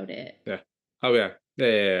anything about it. Yeah. Oh yeah.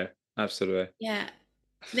 Yeah. Absolutely. Yeah,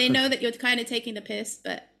 they know that you're kind of taking the piss,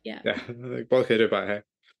 but yeah. Yeah. What can I do about it here?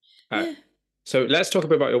 All right. Yeah, So let's talk a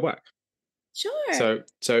bit about your work. sure.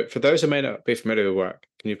 So for those who may not be familiar with work,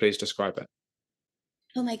 can you please describe it?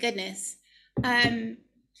 Oh my goodness. Um,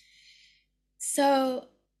 so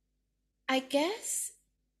I guess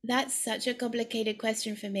that's such a complicated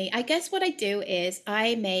question for me. I guess what I do is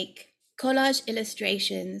I make collage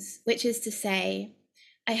illustrations, which is to say,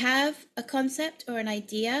 I have a concept or an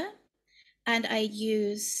idea, and I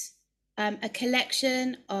use a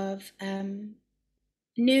collection of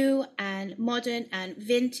new and modern and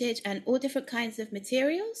vintage and all different kinds of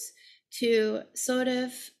materials to sort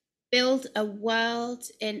of build a world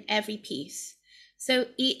in every piece. So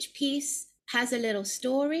each piece has a little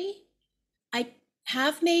story. I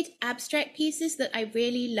have made abstract pieces that I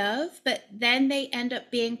really love, but then they end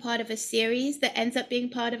up being part of a series that ends up being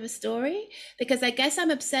part of a story because I guess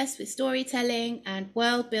I'm obsessed with storytelling and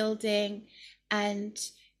world building and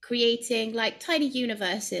creating like tiny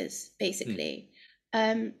universes, Hmm. basically.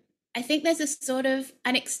 Um, I think there's a sort of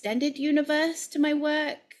an extended universe to my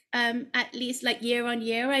work. At least like year on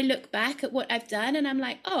year, I look back at what I've done and I'm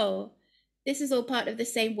like, oh, this is all part of the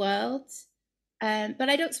same world. But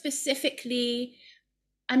I don't specifically,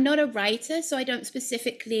 I'm not a writer, so I don't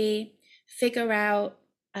specifically figure out,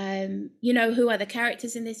 who are the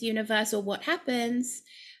characters in this universe or what happens.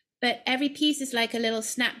 But every piece is like a little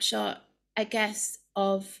snapshot, I guess,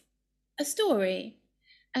 of a story.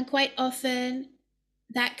 And quite often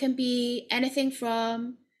that can be anything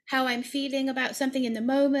from how I'm feeling about something in the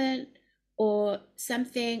moment or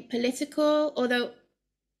something political, although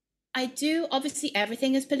I do. Obviously,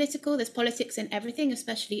 everything is political. There's politics in everything,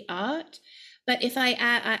 especially art. But if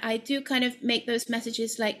I do kind of make those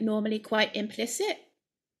messages like normally quite implicit.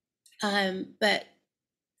 But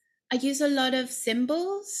I use a lot of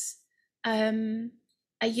symbols. Um,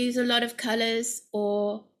 I use a lot of colors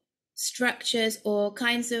or structures or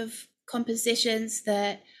kinds of compositions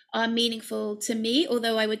that are meaningful to me,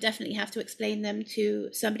 although I would definitely have to explain them to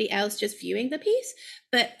somebody else just viewing the piece.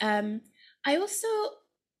 But I also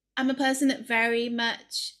I'm a person that very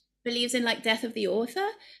much believes in like death of the author.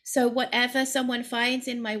 So whatever someone finds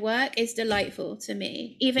in my work is delightful to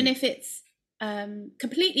me, even Hmm. if it's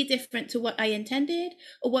completely different to what I intended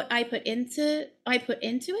or what I put into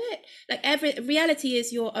it. Like every reality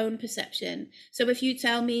is your own perception. So if you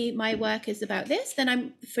tell me my work is about this, then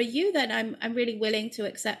I'm really willing to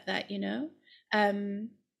accept that, you know. And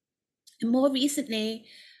more recently,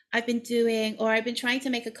 I've been trying to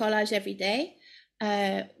make a collage every day,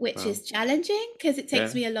 which is challenging because it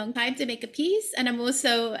takes me a long time to make a piece. And I'm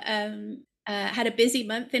also had a busy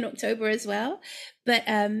month in October as well. But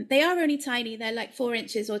they are only tiny. They're like 4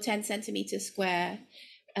 inches or 10 centimeters square.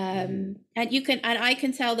 And I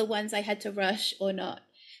can tell the ones I had to rush or not.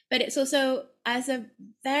 But it's also, as a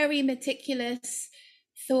very meticulous,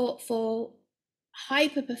 thoughtful,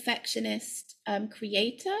 hyper perfectionist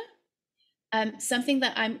creator, something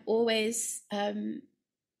that I'm always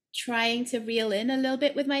trying to reel in a little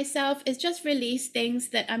bit with myself is just release things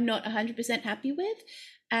that I'm not 100% happy with,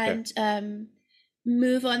 and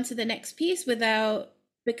move on to the next piece without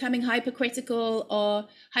becoming hypercritical or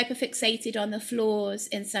hyperfixated on the flaws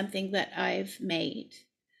in something that I've made.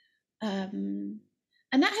 And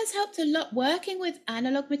that has helped a lot. Working with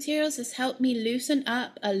analog materials has helped me loosen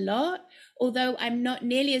up a lot, although I'm not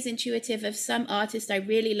nearly as intuitive as some artists I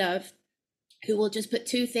really love who will just put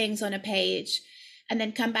 2 things on a page and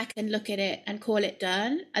then come back and look at it and call it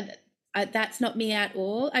done. That's not me at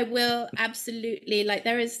all. I will absolutely, like,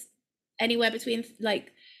 there is anywhere between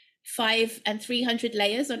like 500 and 300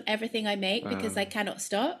 layers on everything I make because I cannot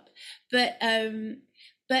stop. But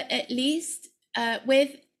at least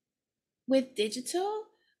with digital,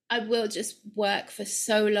 I will just work for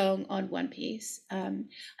so long on one piece. I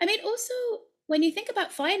mean, also when you think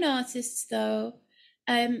about fine artists, though,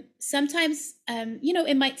 sometimes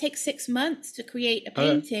it might take 6 months to create a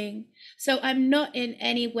painting. So I'm not in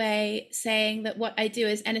any way saying that what I do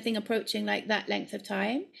is anything approaching like that length of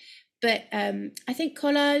time. But I think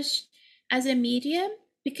collage as a medium,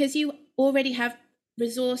 because you already have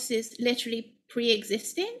resources literally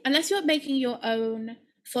pre-existing, unless you're making your own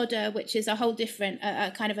fodder, which is a whole different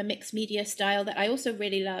kind of a mixed media style that I also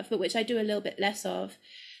really love, but which I do a little bit less of.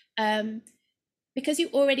 Because you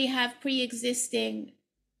already have pre-existing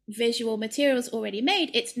visual materials already made,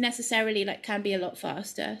 it's necessarily like can be a lot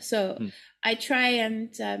faster. So I try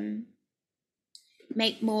and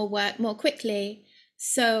make more work more quickly.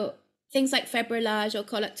 So things like Febrillage or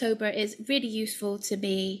Collectober is really useful to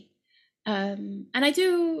me. And I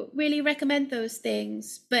do really recommend those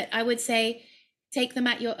things, but I would say take them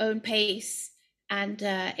at your own pace. And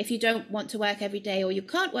if you don't want to work every day or you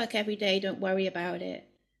can't work every day, don't worry about it.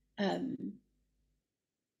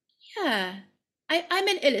 I'm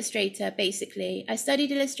an illustrator, basically. I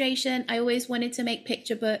studied illustration. I always wanted to make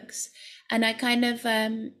picture books. And I kind of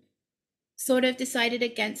sort of decided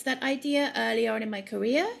against that idea early on in my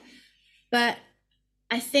career. But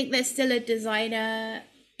I think there's still a designer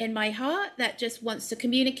in my heart that just wants to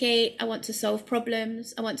communicate. I want to solve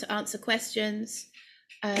problems. I want to answer questions.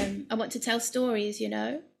 I want to tell stories, you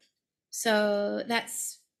know? So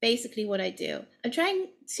that's basically what I do. I'm trying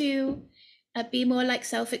to be more like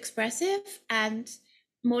self-expressive and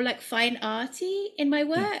more like fine arty in my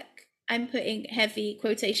work. I'm putting heavy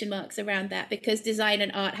quotation marks around that because design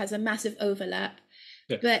and art has a massive overlap.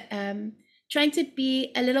 But trying to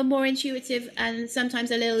be a little more intuitive and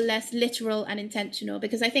sometimes a little less literal and intentional,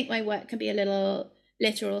 because I think my work can be a little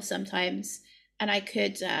literal sometimes, and I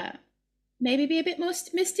could maybe be a bit more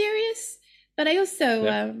mysterious. But I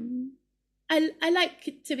also I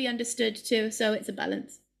like to be understood too, so it's a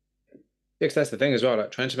balance. Because that's the thing as well, like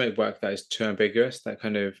trying to make work that is too ambiguous, that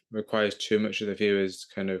kind of requires too much of the viewer's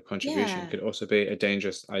kind of contribution could also be a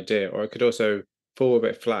dangerous idea, or it could also fall a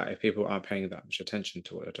bit flat if people aren't paying that much attention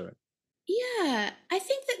to what they're doing. Yeah, I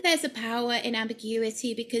think that there's a power in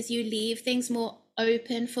ambiguity because you leave things more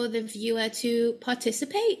open for the viewer to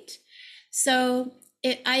participate. So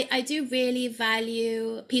I do really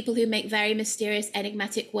value people who make very mysterious,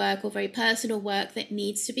 enigmatic work or very personal work that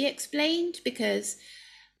needs to be explained,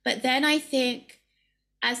 but then I think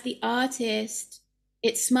as the artist,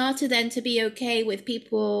 it's smarter then to be okay with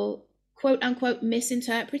people, quote unquote,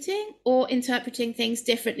 misinterpreting or interpreting things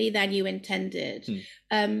differently than you intended.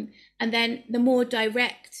 And then the more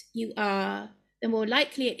direct you are, the more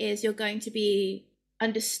likely it is you're going to be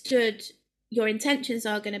understood. Your intentions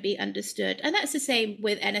are going to be understood. And that's the same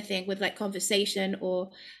with anything, with like conversation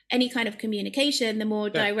or any kind of communication. The more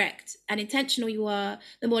direct and intentional you are,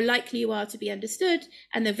 the more likely you are to be understood.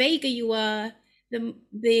 And the vaguer you are,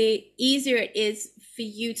 the easier it is for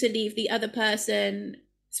you to leave the other person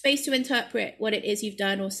space to interpret what it is you've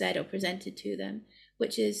done or said or presented to them,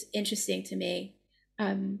 which is interesting to me.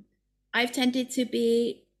 I've tended to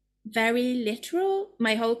be very literal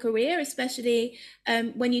my whole career, especially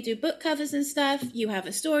when you do book covers and stuff. You have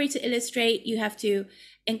a story to illustrate. You have to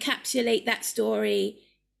encapsulate that story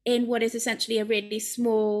in what is essentially a really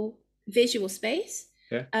small visual space.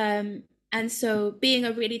 Yeah. And so being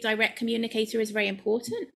a really direct communicator is very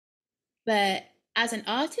important. But as an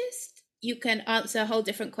artist, you can answer whole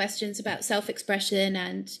different questions about self-expression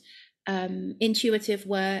and intuitive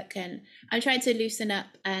work. And I'm trying to loosen up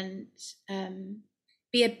and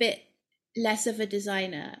be a bit less of a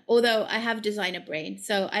designer, although I have designer brain,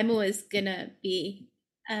 so I'm always gonna be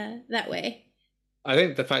that way. I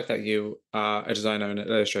think the fact that you are a designer and an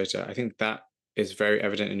illustrator, I think that is very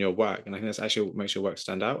evident in your work, and I think that's actually what makes your work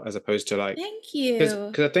stand out, as opposed to like, Thank because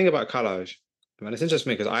you. the thing about collage, and it's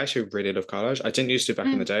interesting because I actually really love collage. I didn't used to back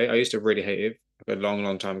in the day. I used to really hate it like a long,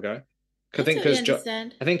 long time ago. I I think totally because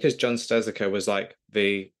understand. I think because John Steziker was like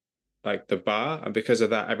the bar, and because of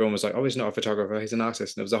that, everyone was like, "Oh, he's not a photographer; he's an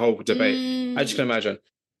artist." And there was a whole debate. I just can imagine.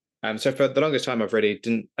 So for the longest time, I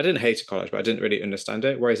didn't hate collage, but I didn't really understand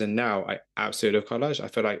it. Whereas in now, I absolutely love collage. I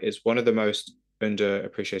feel like it's one of the most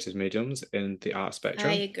underappreciated mediums in the art I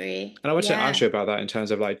spectrum. agree. And I wanted to ask Yeah. you about that in terms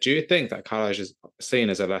of like, do you think that collage is seen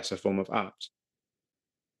as a lesser form of art?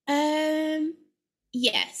 Um.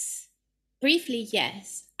 Yes. Briefly,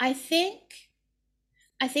 yes. I think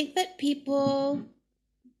that people.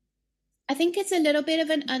 I think it's a little bit of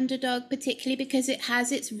an underdog, particularly because it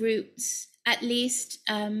has its roots, at least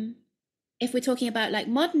if we're talking about like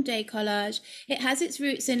modern day collage, it has its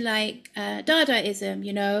roots in like Dadaism,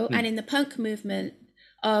 and in the punk movement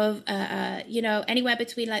of, anywhere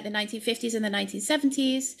between like the 1950s and the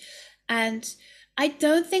 1970s. And I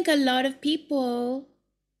don't think a lot of people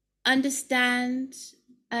understand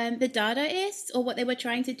the Dadaists or what they were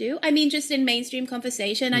trying to do. I mean, just in mainstream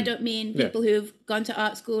conversation, I don't mean Yeah. people who've gone to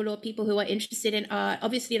art school or people who are interested in art.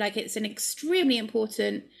 Obviously, like it's an extremely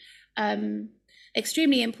important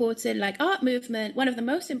like art movement, one of the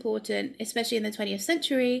most important, especially in the 20th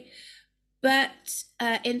century. But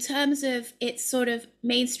in terms of its sort of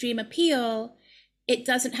mainstream appeal, it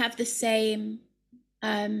doesn't have the same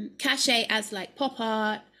cachet as like pop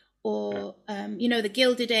art or the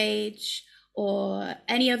Gilded Age or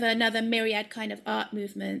any of another myriad kind of art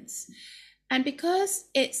movements. And because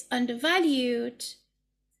it's undervalued,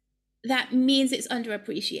 that means it's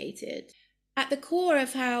underappreciated. At the core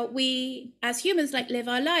of how we as humans like live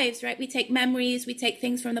our lives, right? We take memories, we take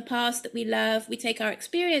things from the past that we love, we take our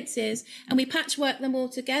experiences and we patchwork them all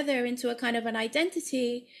together into a kind of an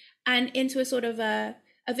identity and into a sort of a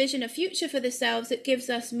vision of future for the selves that gives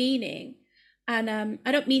us meaning. And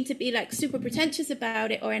I don't mean to be like super pretentious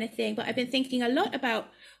about it or anything, but I've been thinking a lot about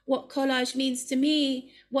what collage means to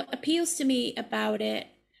me, what appeals to me about it.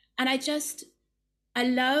 And I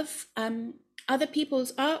love other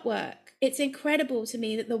people's artwork. It's incredible to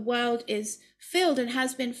me that the world is filled and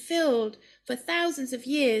has been filled for thousands of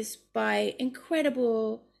years by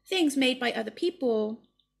incredible things made by other people.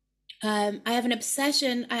 I have an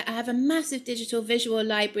obsession. I have a massive digital visual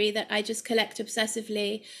library that I just collect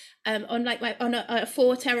obsessively on like on a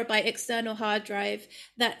 4 terabyte external hard drive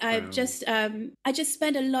that I've just I just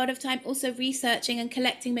spend a lot of time also researching and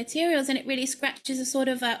collecting materials, and it really scratches a sort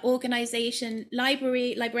of organization,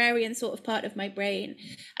 librarian sort of part of my brain.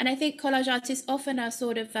 And I think collage artists often are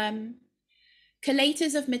sort of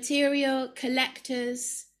collators of material,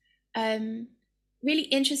 collectors, really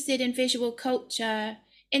interested in visual culture,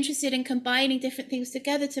 interested in combining different things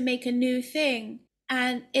together to make a new thing.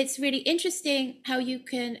 And it's really interesting how you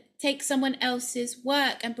can take someone else's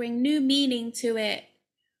work and bring new meaning to it,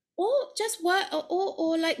 or just work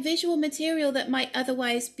or like visual material that might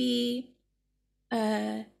otherwise be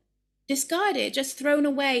discarded, just thrown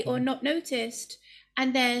away or not noticed.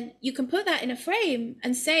 And then you can put that in a frame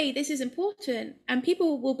and say, this is important. And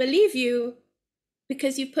people will believe you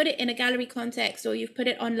because you've put it in a gallery context or you've put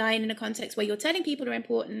it online in a context where you're telling people are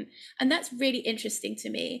important. And that's really interesting to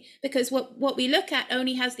me because what we look at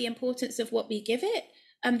only has the importance of what we give it,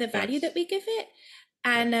 the value that we give it.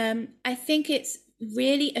 And I think it's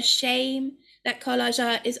really a shame that collage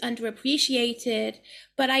art is underappreciated.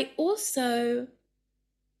 But I also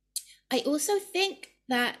think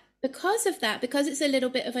that because of that, because it's a little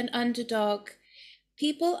bit of an underdog,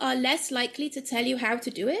 people are less likely to tell you how to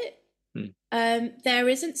do it. There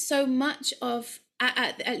isn't so much of,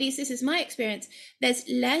 at least this is my experience, there's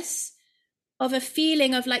less of a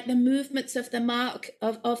feeling of like the movements of the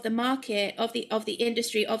of the market, of the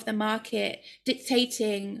industry, of the market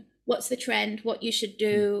dictating what's the trend, what you should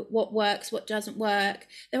do, what works, what doesn't work.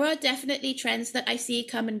 There are definitely trends that I see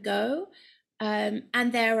come and go.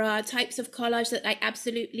 And there are types of collage that I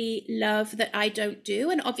absolutely love that I don't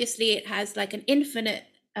do. And obviously it has like an infinite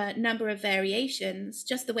number of variations,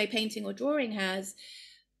 just the way painting or drawing has.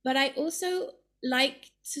 But I also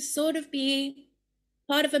like to sort of be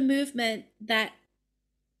part of a movement that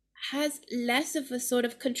has less of a sort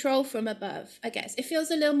of control from above, I guess. It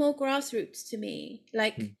feels a little more grassroots to me.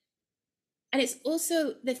 Like, and it's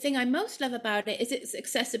also the thing I most love about it is its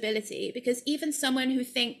accessibility, because even someone who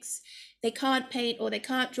thinks they can't paint or they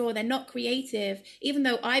can't draw, they're not creative, even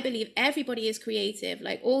though I believe everybody is creative,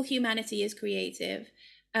 like all humanity is creative,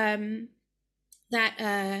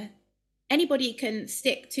 that anybody can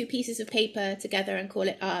stick two pieces of paper together and call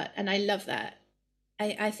it art. And I love that.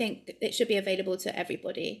 I think it should be available to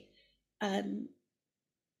everybody. And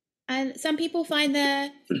some people find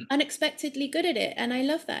they're unexpectedly good at it. And I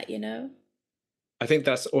love that, you know? I think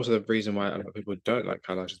that's also the reason why a lot of people don't like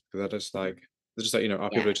collages, because they're just like, people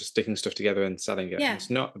Yeah. are just sticking stuff together and selling it. And Yeah. it's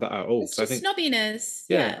not that at all. It's So I just think, snobbiness.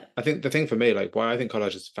 yeah, I think the thing for me, like why I think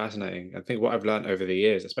collage is fascinating, I think what I've learned over the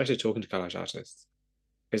years, especially talking to collage artists,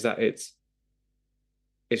 is that it's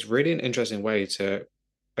really an interesting way to,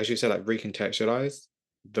 as you said, like recontextualize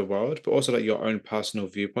the world, but also like your own personal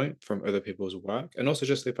viewpoint from other people's work. And also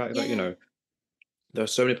just the fact that, Yeah. there are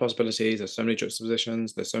so many possibilities, there's so many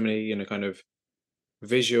juxtapositions, there's so many, kind of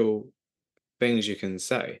visual things you can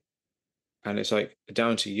say. And it's like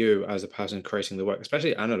down to you as a person creating the work,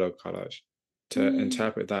 especially analog collage, to Mm.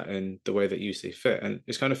 interpret that in the way that you see fit. And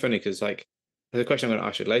it's kind of funny because like there's a question I'm going to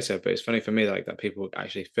ask you later, but it's funny for me like that people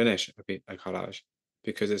actually finish a collage,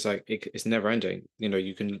 because it's like it's never ending.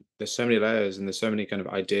 There's so many layers and there's so many kind of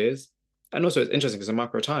ideas. And also it's interesting because a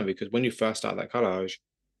marker of time, because when you first start that collage,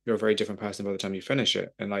 you're a very different person by the time you finish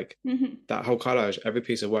it. And like Mm-hmm. that whole collage, every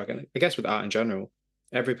piece of work, and I guess with art in general,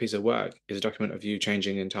 every piece of work is a document of you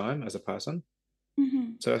changing in time as a person.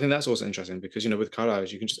 Mm-hmm. So I think that's also interesting because, with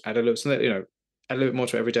collage, you can just add a little something, add a little bit more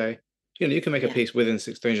to it every day. You can make a Yeah. piece within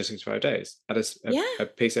 365 days, add Yeah. a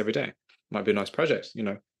piece every day. Might be a nice project.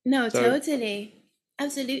 No, So totally.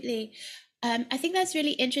 Absolutely. I think that's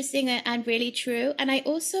really interesting and really true. And I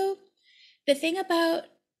also, the thing about,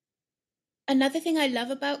 another thing I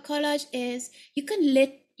love about collage is you can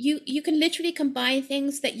literally combine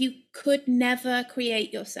things that you could never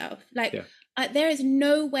create yourself. Like yeah, there is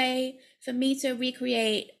no way for me to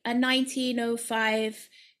recreate a 1905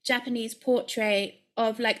 Japanese portrait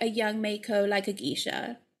of like a young Mako, like a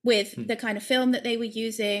geisha, with Hmm. the kind of film that they were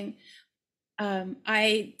using.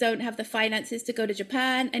 I don't have the finances to go to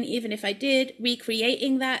Japan, and even if I did,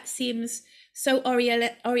 recreating that seems so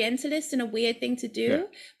orientalist and a weird thing to do. yeah,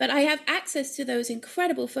 But I have access to those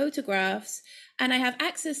incredible photographs, and I have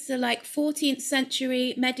access to like 14th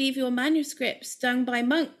century medieval manuscripts done by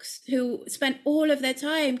monks who spent all of their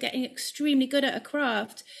time getting extremely good at a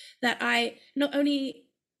craft that I not only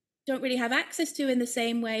don't really have access to in the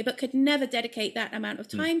same way, but could never dedicate that amount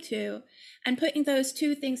of hmm. time to. And putting those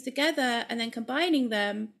two things together and then combining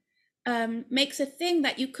them makes a thing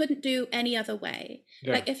that you couldn't do any other way.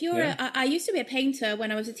 Yeah, Like if you're, yeah. I used to be a painter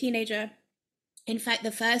when I was a teenager. In fact,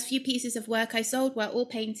 the first few pieces of work I sold were all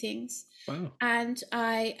paintings. Wow. And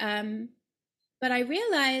but I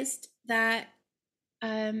realized that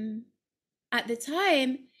at the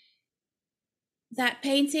time, that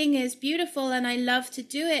painting is beautiful and I love to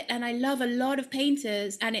do it. And I love a lot of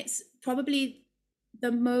painters. And it's probably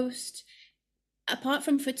the most, apart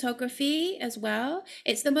from photography as well,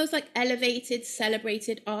 it's the most like elevated,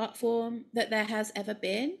 celebrated art form that there has ever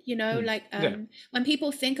been. Hmm. Like Yeah, when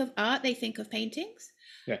people think of art, they think of paintings.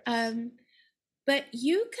 yes. Um, but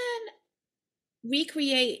you can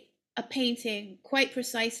recreate a painting quite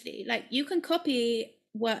precisely. Like you can copy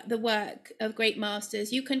the work of great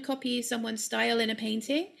masters. You can copy someone's style in a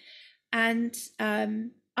painting, and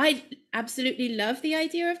I absolutely love the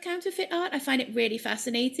idea of counterfeit art. I find it really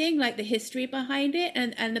fascinating, like the history behind it,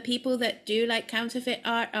 and the people that do like counterfeit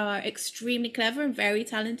art are extremely clever and very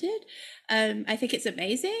talented. I think it's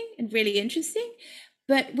amazing and really interesting.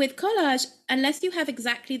 But with collage, unless you have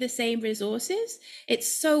exactly the same resources,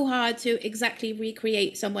 it's so hard to exactly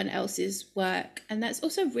recreate someone else's work. And that's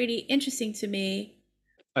also really interesting to me.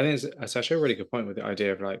 I think it's actually a really good point with the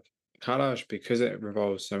idea of like collage, because it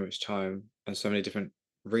revolves so much time and so many different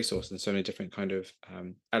resources and so many different kind of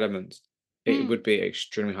elements. It Mm. would be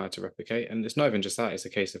extremely hard to replicate. And it's not even just that; it's a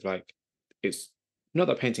case of like it's not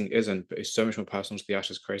that painting isn't, but it's so much more personal to the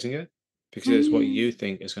artist creating it, because it's what Mm. you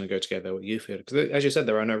think is going to go together, what you feel. Because as you said,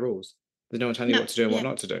 there are no rules. There's no one telling you No, what to do and what yeah,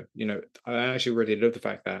 not to do. I actually really love the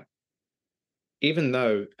fact that even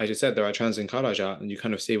though, as you said, there are trends in collage art, and you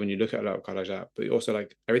kind of see when you look at a lot of collage art, but also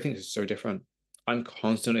like everything is so different. I'm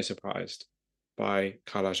constantly surprised by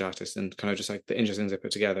collage artists and kind of just like the interesting things they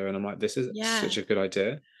put together, and I'm like, this is yeah. such a good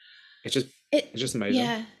idea. It's just, It, it's just amazing.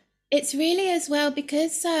 yeah. It's really as well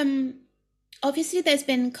because obviously there's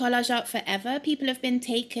been collage art forever. People have been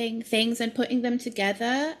taking things and putting them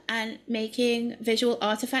together and making visual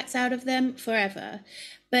artifacts out of them forever.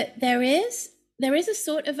 But there is a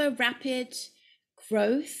sort of a rapid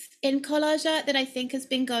growth in collage art that I think has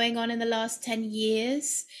been going on in the last 10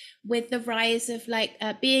 years with the rise of like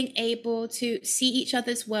being able to see each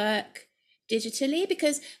other's work digitally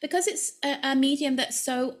because it's a medium that's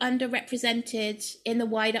so underrepresented in the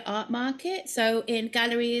wider art market, so in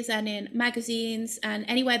galleries and in magazines and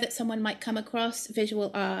anywhere that someone might come across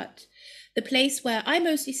visual art. The place where I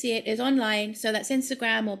mostly see it is online, so that's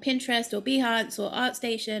Instagram or Pinterest or Behance or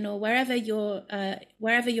ArtStation or wherever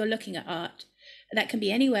you're looking at art. That can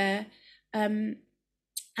be anywhere, and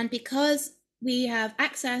because we have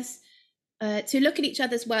access to look at each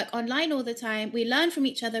other's work online all the time, we learn from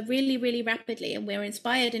each other really, really rapidly, and we're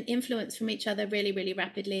inspired and influenced from each other really, really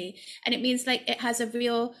rapidly. And it means like it has a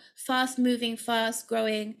real fast moving, fast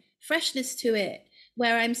growing freshness to it,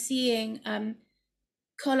 where I'm seeing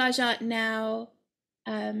collage art now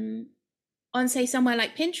on, say, somewhere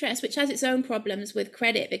like Pinterest, which has its own problems with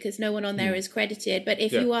credit because no one on there is credited. But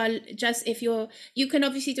if you can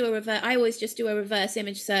obviously do a reverse. I always just do a reverse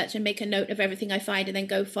image search and make a note of everything I find and then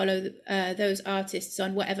go follow those artists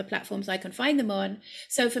on whatever platforms I can find them on.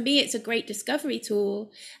 So for me, it's a great discovery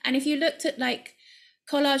tool. And if you looked at like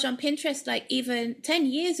collage on Pinterest, like even 10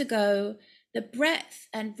 years ago, the breadth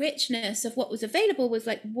and richness of what was available was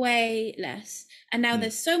like way less. And now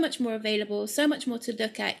there's so much more available, so much more to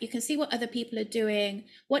look at. You can see what other people are doing,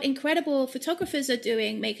 what incredible photographers are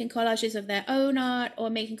doing, making collages of their own art or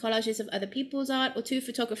making collages of other people's art, or two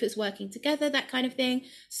photographers working together, that kind of thing.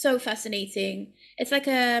 So fascinating. It's like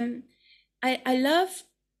I love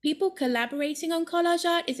people collaborating on collage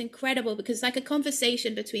art is incredible because it's like a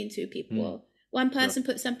conversation between two people. One person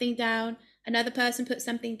puts something down, another person puts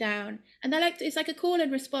something down, and it's like a call and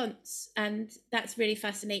response, and that's really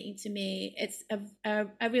fascinating to me. It's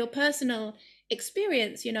a real personal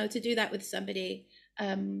experience, to do that with somebody,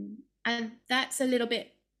 and that's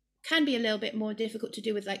can be a little bit more difficult to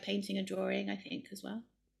do with like painting and drawing, I think, as well.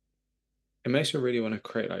 It makes me really want to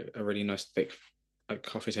create like a really nice thick like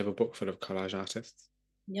coffee table book full of collage artists.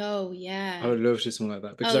 Oh I yeah. would love to do something like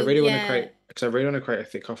that because Oh yeah. I really want to create a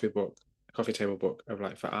thick coffee table book of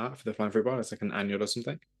like for art for the Flying Fruit Bar. It's like an annual or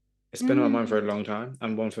something. It's been on my mind for a long time,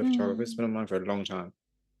 and one for photography. It's Mm. been on my mind for a long time.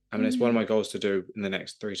 I mean, it's one of my Mm. goals to do in the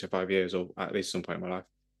next 3 to 5 years, or at least some point in my life.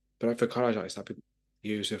 But like for college artists, that'd be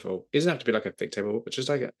beautiful. It doesn't have to be like a thick table book, but just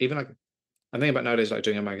like even like I'm thinking about nowadays, like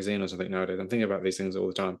doing a magazine or something nowadays. I'm thinking about these things all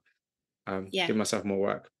the time. Yeah. Giving myself more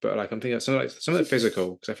work, but like I'm thinking of something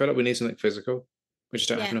physical because I feel like we need something physical. We just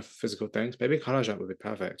don't have Yeah. enough physical things. Maybe collage art would be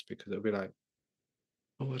perfect because it would be like,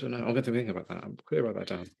 oh, I don't know. I'm going to think about that. I'm clear about that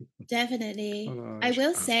down. Definitely. I Collage will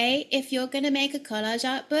art. say, if you're going to make a collage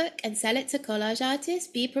art book and sell it to collage artists,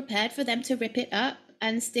 be prepared for them to rip it up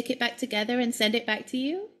and stick it back together and send it back to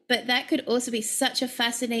you. But that could also be such a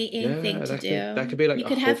fascinating thing Yeah, to that do. could be like You a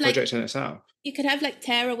could whole have like project in itself. you could have like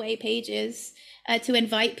tearaway pages to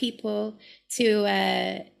invite people to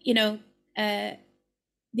uh,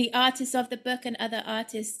 the artists of the book and other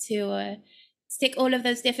artists to stick all of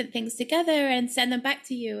those different things together and send them back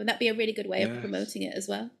to you. And that'd be a really good way of Yes, promoting it as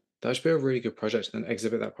well. that should be a really good project and then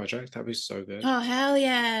exhibit that project. That'd be so good. Oh, hell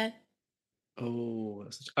yeah. Oh,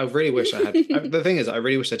 I really wish I had. The thing is, I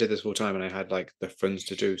really wish I did this full time and I had like the funds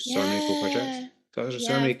to do so many cool projects. Yeah. So there's just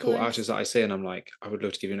so Yeah, many of cool course. artists that I see, and I'm like, I would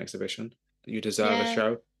love to give you an exhibition. You deserve a Yeah.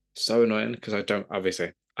 show. So annoying because I don't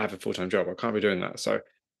obviously I have a full time job. I can't be doing that. So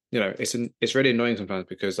it's really annoying sometimes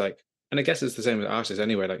because like, and I guess it's the same with artists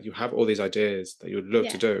anyway. Like you have all these ideas that you would love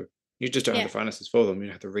to Yeah. do, you just don't have the Yeah. finances for them. You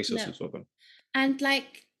don't have the No. resources for them. And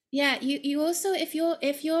like, yeah, you also, if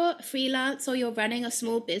you're freelance or you're running a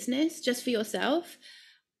small business just for yourself,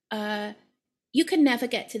 uh you can never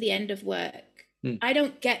get to the end of work. Mm. I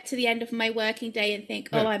don't get to the end of my working day and think,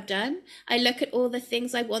 oh, Yeah, I'm done. I look at all the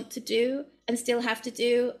things I want to do and still have to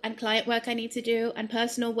do, and client work I need to do, and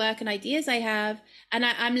personal work and ideas I have, and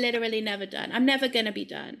I'm literally never done. I'm never gonna be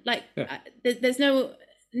done. Like, yeah, there's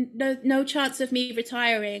no chance of me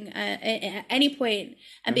retiring at any point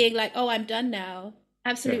and yeah, being like, oh, I'm done now.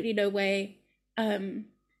 yeah. Absolutely no way. Um,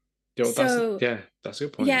 That's so that's a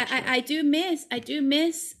good point yeah, actually. I do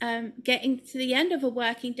miss getting to the end of a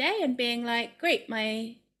working day and being like, great,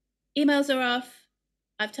 my emails are off.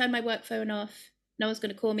 I've turned my work phone off. No one's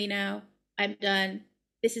going to call me now. I'm done.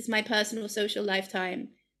 This is my personal social lifetime.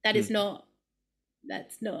 That is Mm. not.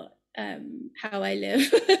 That's not how I live.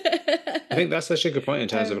 I think that's such a good point in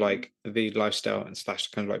terms of um, like the lifestyle and slash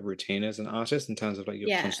kind of like routine as an artist in terms of like you're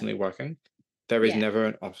yeah, constantly working. there is Yeah. never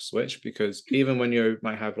an off switch, because even when you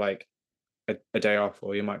might have like a day off,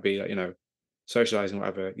 or you might be like, socializing,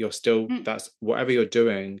 whatever, you're still, Mm. that's whatever you're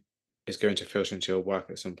doing is going to filter into your work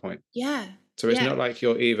at some point. Yeah. So it's Yeah. not like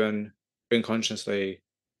you're even unconsciously,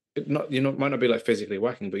 might not be like physically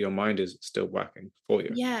working, but your mind is still working for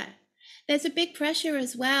you. Yeah. There's a big pressure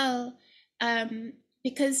as well,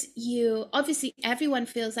 because you obviously everyone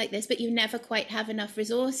feels like this, but you never quite have enough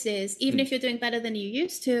resources, even Mm. if you're doing better than you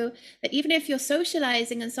used to. That even if you're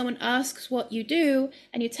socializing and someone asks what you do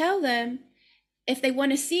and you tell them, if they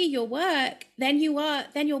want to see your work, then you're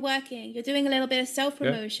working. You're doing a little bit of self Yeah,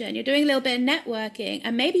 promotion. You're doing a little bit of networking,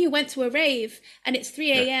 and maybe you went to a rave and it's 3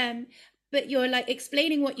 yeah, a.m. But you're like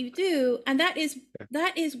explaining what you do, and that is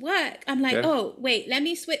work. I'm like, yeah, oh wait, let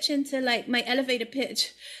me switch into like my elevator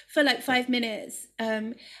pitch for like 5 minutes,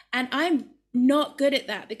 and I'm not good at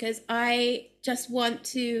that because I just want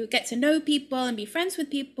to get to know people and be friends with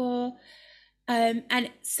people. And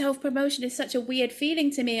self promotion is such a weird feeling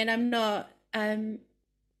to me, and I'm not. I'm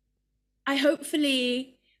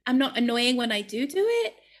not annoying when I do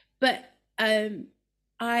it, but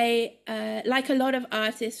I like a lot of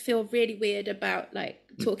artists feel really weird about like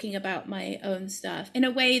talking about my own stuff in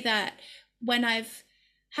a way that when I've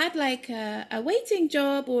had like a waiting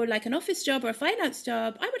job or like an office job or a finance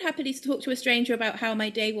job, I would happily talk to a stranger about how my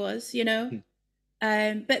day was, you know.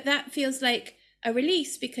 Mm. But that feels like a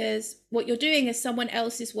release because what you're doing is someone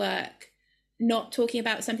else's work, not talking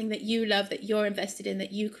about something that you love, that you're invested in,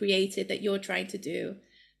 that you created, that you're trying to do.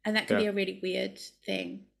 And that can yeah, be a really weird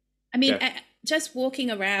thing. I mean, yeah. just walking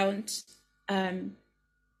around,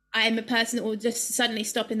 I'm a person that will just suddenly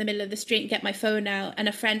stop in the middle of the street and get my phone out, and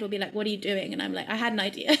a friend will be like, "What are you doing?" And I'm like, "I had an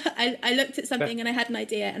idea. I looked at Yeah, something and I had an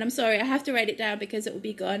idea, and I'm sorry, I have to write it down because it will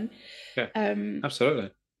be gone." yeah, Um,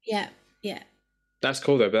 absolutely. yeah, yeah, That's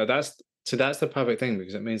cool though, but that's the perfect thing,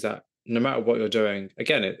 because it means that no matter what you're doing,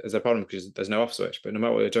 again, there's a problem because there's no off switch, but no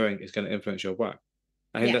matter what you're doing, it's going to influence your work.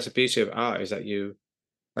 I think yeah, that's the beauty of art, is that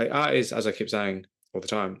art is, as I keep saying all the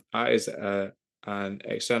time, art is an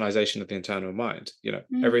externalization of the internal mind.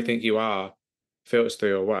 Everything mm, you are filters through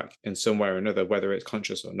your work in some way or another, whether it's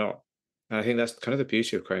conscious or not. And I think that's kind of the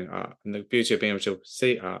beauty of creating art, and the beauty of being able to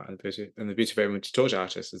see art, and the beauty of being able to talk to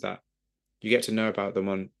artists, is that you get to know about them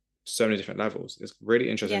on so many different levels. It's really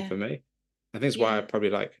interesting yeah, for me. I think it's why I yeah, probably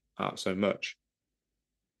like art so much,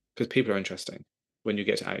 because people are interesting when you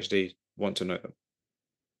get to actually want to know them.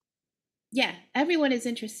 yeah. Everyone is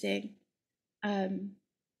interesting. Um,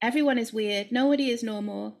 Everyone is weird. Nobody is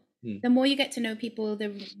normal. Hmm. The more you get to know people,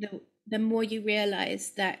 the more you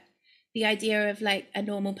realize that the idea of like a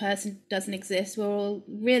normal person doesn't exist. We're all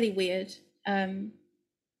really weird. And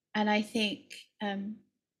I think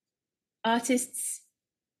artists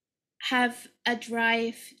have a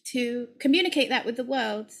drive to communicate that with the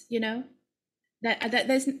world, you know? That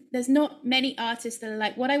there's not many artists that are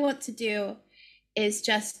like, what I want to do is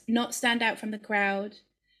just not stand out from the crowd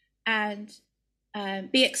and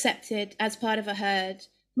be accepted as part of a herd.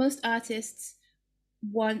 Most artists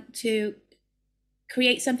want to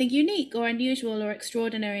create something unique or unusual or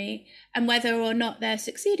extraordinary, and whether or not they're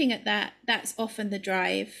succeeding at that, that's often the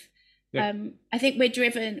drive. Yeah. I think we're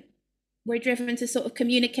driven to sort of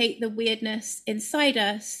communicate the weirdness inside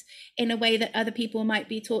us in a way that other people might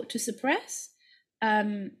be taught to suppress. I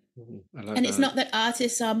like And it's that. not that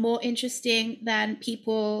artists are more interesting than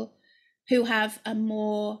people who have a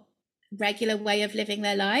more regular way of living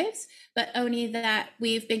their lives, but only that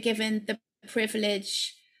we've been given the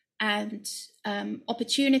privilege and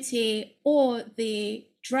opportunity or the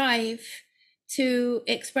drive to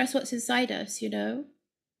express what's inside us, you know?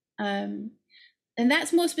 Um, and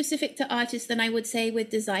that's more specific to artists than I would say with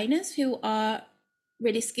designers who are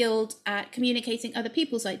really skilled at communicating other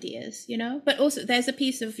people's ideas, you know? But also there's a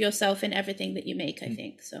piece of yourself in everything that you make, I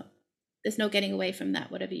think. So there's no getting away from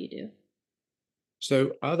that, whatever you do.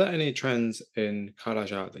 So, are there any trends in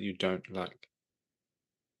collage art that you don't like?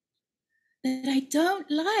 That I don't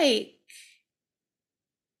like.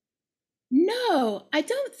 No, I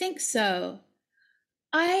don't think so.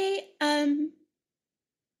 I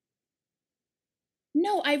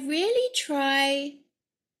no, I really try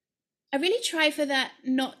for that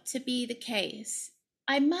not to be the case.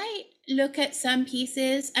 I might look at some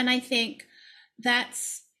pieces and I think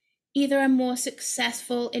that's either a more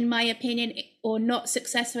successful, in my opinion, or not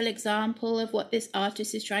successful example of what this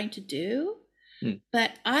artist is trying to do. Hmm.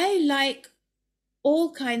 But I like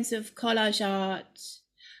all kinds of collage art.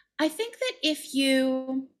 I think that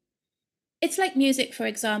it's like music, for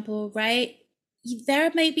example, right? There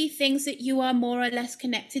may be things that you are more or less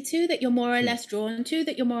connected to, that you're more or Hmm. less drawn to,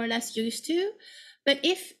 that you're more or less used to. But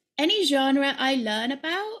if any genre I learn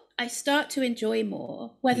about, I start to enjoy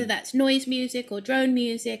more, whether that's noise music or drone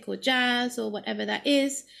music or jazz or whatever that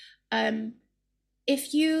is.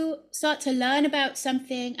 If you start to learn about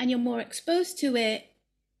something and you're more exposed to it,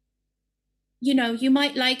 you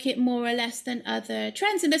might like it more or less than other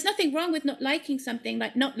trends. And there's nothing wrong with not liking something.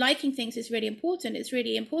 Like, not liking things is really important. It's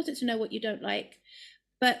really important to know what you don't like.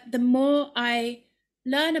 But the more I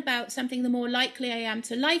learn about something, the more likely I am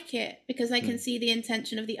to like it, because I can see the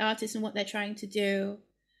intention of the artist and what they're trying to do.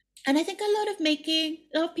 And I think a lot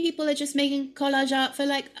of people are just making collage art for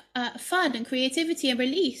like fun and creativity and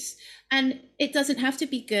release. And it doesn't have to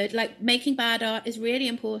be good. Like, making bad art is really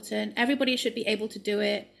important. Everybody should be able to do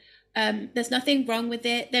it. There's nothing wrong with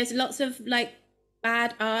it. There's lots of like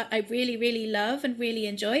bad art I really, really love and really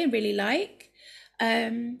enjoy and really like.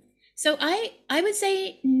 So I would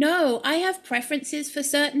say no. I have preferences for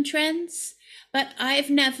certain trends, but I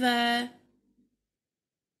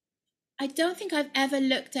don't think I've ever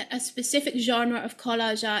looked at a specific genre of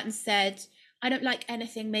collage art and said, I don't like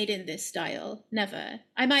anything made in this style. Never.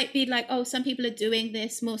 I might be like, oh, some people are doing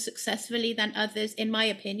this more successfully than others, in my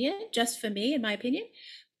opinion, just for me, in my opinion.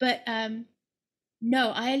 But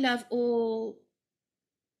no, I love all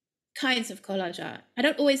kinds of collage art. I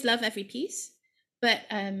don't always love every piece, but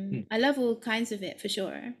I love all kinds of it for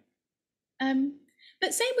sure.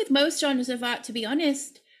 But same with most genres of art, to be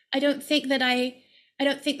honest. I don't think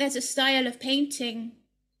there's a style of painting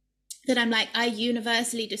that I'm like, I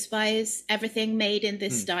universally despise everything made in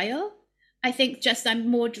this style. I think just I'm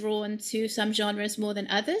more drawn to some genres more than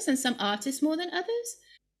others and some artists more than others.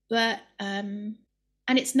 But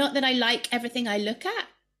and it's not that I like everything I look at,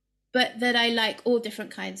 but that I like all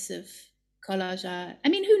different kinds of collage art. I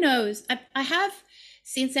mean, who knows? I have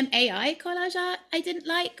seen some AI collage art I didn't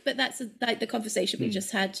like, but that's like the conversation we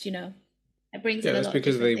just had, It brings in a that's lot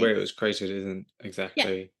because of the way things. it was created isn't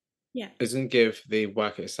exactly, Yeah. doesn't give the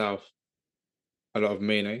work itself a lot of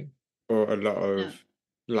meaning or a lot No. of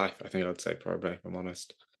life, I think I'd say, probably, if I'm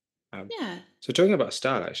honest. Yeah. So talking about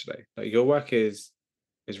style, actually, like your work is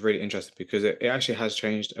really interesting because it actually has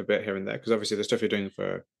changed a bit here and there. Because obviously the stuff you're doing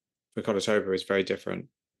for Colortober is very different.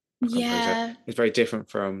 I can't probably say it. Yeah. It's very different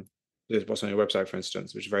from what's on your website, for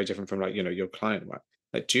instance, which is very different from like your client work.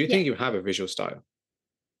 Like, do you Yeah. think you have a visual style?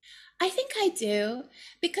 I think I do,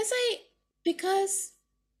 because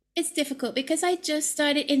it's difficult, because I just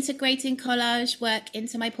started integrating collage work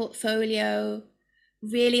into my portfolio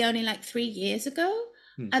really only like 3 years ago.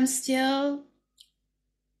 I'm still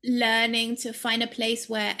learning to find a place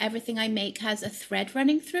where everything I make has a thread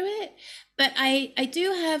running through it. But I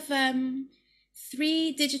do have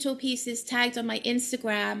 3 digital pieces tagged on my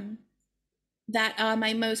Instagram that are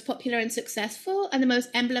my most popular and successful and the most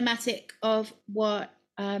emblematic of what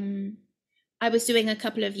I was doing a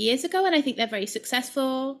couple of years ago. And I think they're very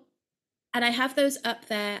successful. And I have those up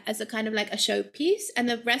there as a kind of like a showpiece. And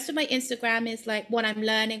the rest of my Instagram is like what I'm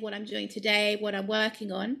learning, what I'm doing today, what I'm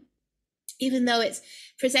working on, even though it's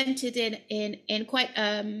presented in quite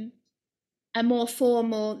a more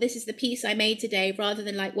formal, this is the piece I made today, rather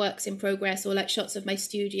than like works in progress or like shots of my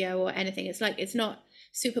studio or anything. It's like, it's not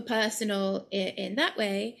super personal in that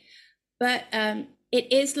way, but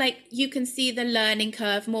it is like you can see the learning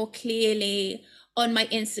curve more clearly on my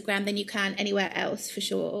Instagram than you can anywhere else, for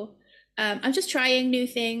sure. I'm just trying new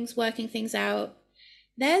things, working things out.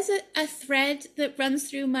 There's a thread that runs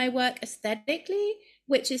through my work aesthetically,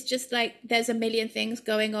 which is just like there's a million things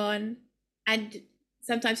going on and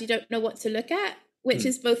sometimes you don't know what to look at, which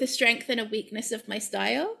is both a strength and a weakness of my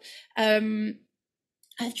style.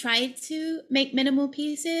 I've tried to make minimal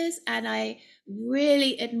pieces, and I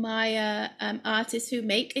really admire artists who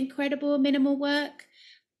make incredible minimal work,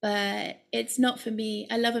 but it's not for me.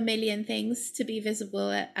 I love a million things to be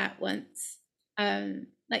visible at once.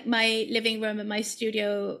 Like, my living room and my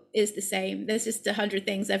studio is the same. There's just 100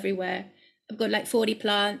 things everywhere. I've got like 40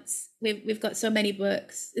 plants. We've got so many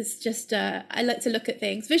books. It's just I like to look at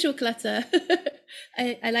things. Visual clutter.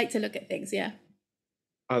 I like to look at things. Yeah.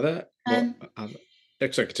 Are there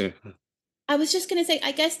sorry, continue. I was just going to say,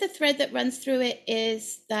 I guess the thread that runs through it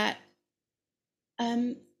is that,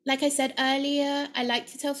 like I said earlier, I like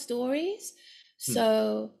to tell stories.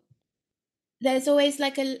 So there's always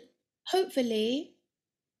like hopefully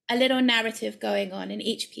a little narrative going on in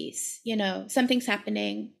each piece. Something's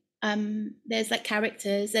happening. There's like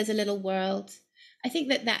characters, there's a little world. I think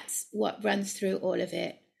that that's what runs through all of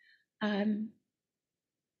it.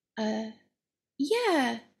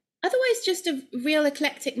 Yeah. Otherwise, just a real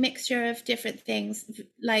eclectic mixture of different things,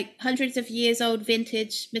 like hundreds of years old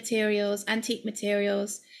vintage materials, antique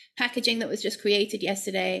materials, packaging that was just created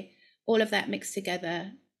yesterday, all of that mixed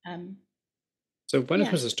together. So when it Yeah.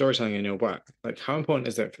 comes to storytelling in your work, like how important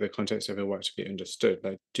is it for the context of your work to be understood?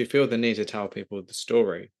 Like, do you feel the need to tell people the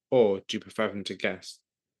story, or do you prefer them to guess?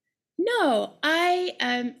 No,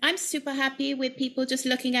 I'm super happy with people just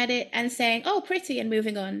looking at it and saying, "Oh, pretty," and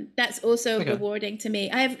moving on. That's also Okay. rewarding to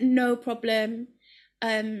me. I have no problem.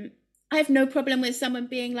 Um, I have no problem with someone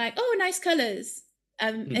being like, "Oh, nice colors."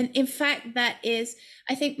 Mm, And in fact, that is,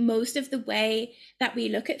 I think, most of the way that we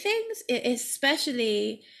look at things,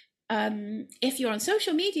 especially if you're on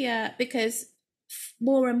social media, because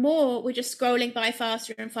more and more we're just scrolling by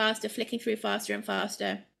faster and faster, flicking through faster and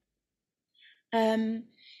faster. Um,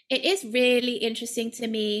 it is really interesting to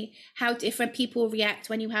me how different people react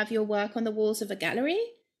when you have your work on the walls of a gallery.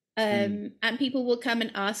 mm, And people will come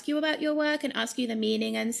and ask you about your work and ask you the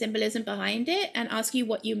meaning and symbolism behind it and ask you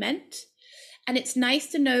what you meant. And it's nice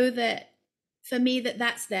to know that for me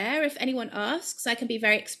that's there. If anyone asks, I can be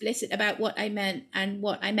very explicit about what I meant and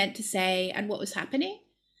what I meant to say and what was happening.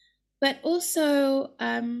 But also,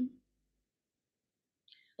 I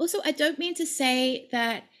don't mean to say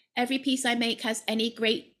that every piece I make has any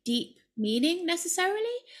great deep meaning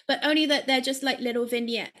necessarily, but only that they're just like little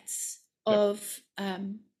vignettes yeah. of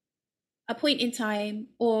a point in time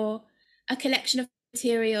or a collection of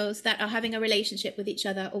materials that are having a relationship with each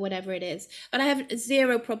other or whatever it is. But I have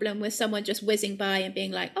zero problem with someone just whizzing by and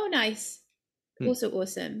being like, "Oh, nice, Mm. also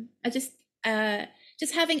awesome."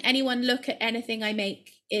 Just having anyone look at anything I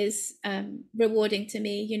make is rewarding to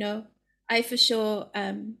me. I for sure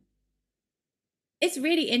it's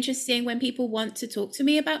really interesting when people want to talk to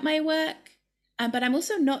me about my work, but I'm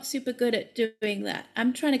also not super good at doing that.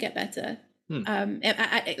 I'm trying to get better, Mm.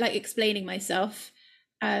 like explaining myself.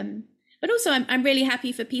 Um, but also, I'm really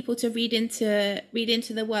happy for people to read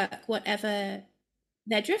into the work, whatever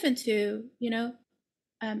they're driven to.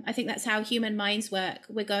 I think that's how human minds work.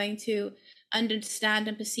 We're going to understand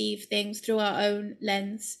and perceive things through our own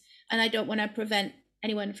lens, and I don't want to prevent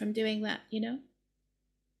anyone from doing that.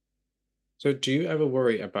 So do you ever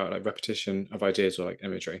worry about like repetition of ideas or like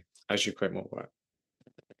imagery as you create more work?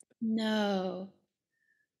 No.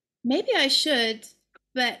 Maybe I should,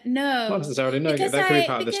 but Not no, necessarily. No, because that could be I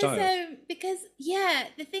part of the style. because yeah,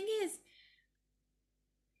 the thing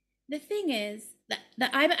is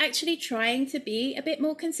that I'm actually trying to be a bit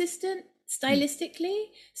more consistent Mm. stylistically.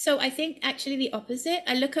 So I think actually the opposite.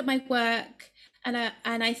 I look at my work and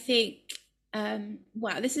I think,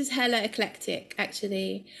 wow, this is hella eclectic.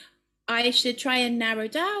 Actually, I should try and narrow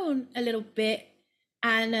down a little bit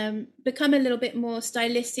and become a little bit more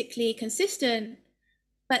stylistically consistent.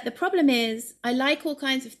 But the problem is, I like all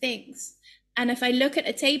kinds of things. And if I look at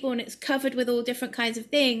a table and it's covered with all different kinds of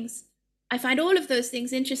things, I find all of those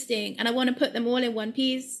things interesting and I want to put them all in one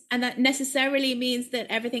piece. And that necessarily means that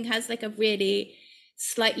everything has like a really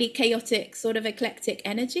slightly chaotic, sort of eclectic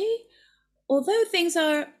energy. Although things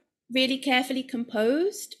are really carefully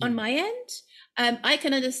composed on Mm. my end, I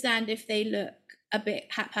can understand if they look a bit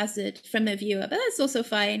haphazard from the viewer, but that's also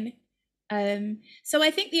fine. So I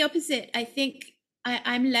think the opposite. I think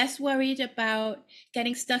I'm less worried about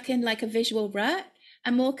getting stuck in like a visual rut.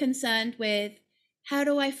 I'm more concerned with how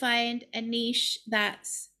do I find a niche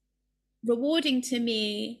that's rewarding to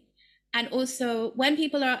me. And also, when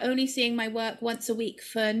people are only seeing my work once a week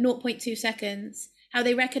for zero point 0.2 seconds, how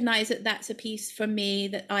they recognize that that's a piece from me,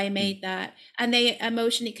 that I Mm. made that, and they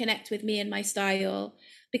emotionally connect with me and my style.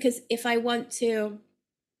 Because if I want to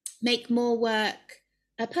make more work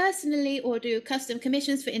personally or do custom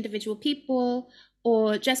commissions for individual people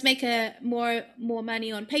or just make a more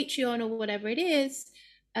money on Patreon or whatever it is,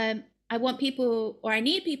 I want people or I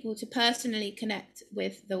need people to personally connect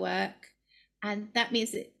with the work, and that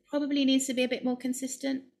means it probably needs to be a bit more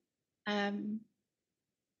consistent. um,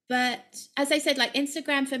 but as I said, like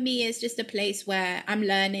Instagram for me is just a place where I'm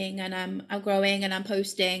learning and I'm growing and I'm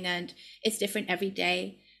posting, and it's different every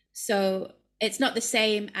day. So it's not the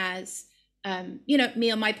same as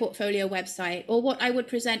me on my portfolio website or what I would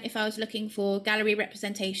present if I was looking for gallery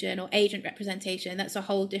representation or agent representation. That's a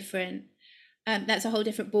whole different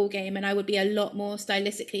ball game, and I would be a lot more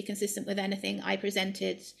stylistically consistent with anything I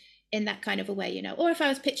presented in that kind of a way. Or if I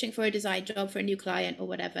was pitching for a design job for a new client or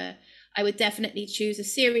whatever, I would definitely choose a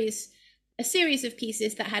series of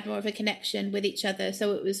pieces that had more of a connection with each other,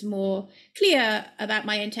 so it was more clear about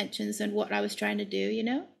my intentions and what I was trying to do.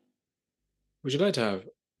 Would you like to have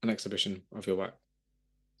an exhibition of your work?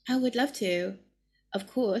 I would love to, of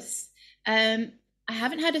course. Um, I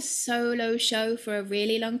haven't had a solo show for a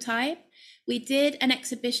really long time. We did an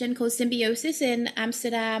exhibition called Symbiosis in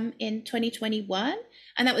Amsterdam in 2021,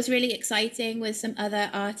 and that was really exciting with some other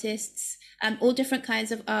artists, all different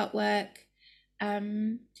kinds of artwork.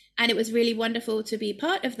 And it was really wonderful to be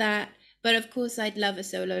part of that. But of course, I'd love a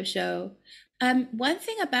solo show. One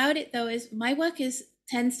thing about it though is my work is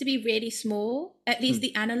tends to be really small, at least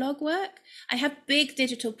the analog work. I have big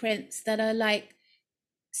digital prints that are like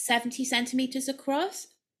 70 centimeters across.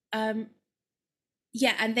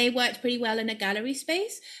 Yeah, and they worked pretty well in a gallery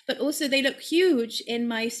space, but also they look huge in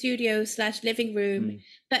my studio slash living room.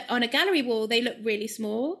 But on a gallery wall, they look really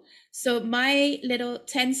small. So my little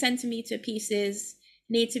 10 centimeter pieces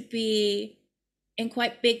need to be in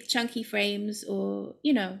quite big chunky frames, or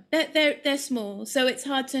they're small, so it's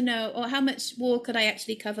hard to know, or how much wall could I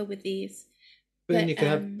actually cover with these. But then you could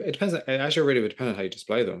have, it depends, it actually really would depend on how you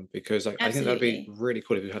display them, because like I think that'd be absolutely. really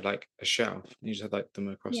cool if you had like a shelf and you just had like them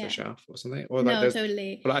across a Yeah, shelf or something. Or like no, there's,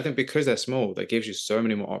 totally. but I think because they're small, that gives you so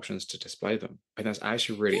many more options to display them. And that's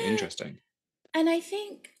actually really Yeah, interesting. and I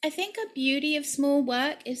think a beauty of small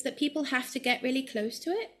work is that people have to get really close to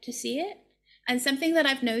it to see it. And something that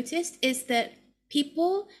I've noticed is that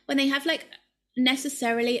people, when they have like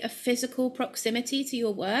necessarily a physical proximity to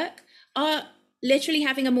your work, are literally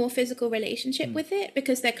having a more physical relationship with it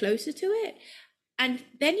because they're closer to it. And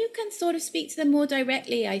then you can sort of speak to them more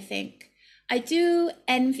directly, I think. I do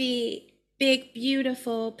envy big,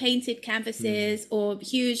 beautiful painted canvases or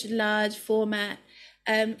huge, large format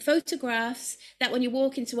photographs that when you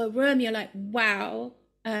walk into a room, you're like, wow,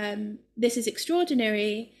 this is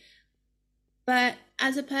extraordinary. But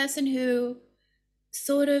as a person who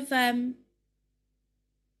sort of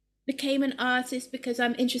became an artist because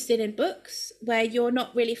I'm interested in books where you're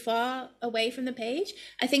not really far away from the page,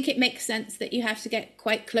 I think it makes sense that you have to get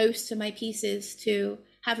quite close to my pieces to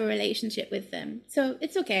have a relationship with them. So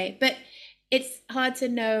it's okay, but it's hard to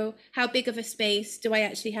know how big of a space do I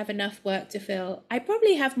actually have enough work to fill. I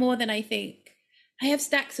probably have more than I think. I have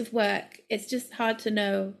stacks of work. It's just hard to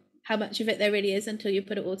know how much of it there really is until you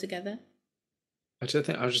put it all together. I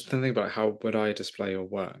was just thinking about how would I display your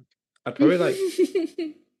work. I'd probably like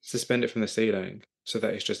suspend it from the ceiling so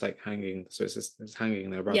that it's just like hanging, so it's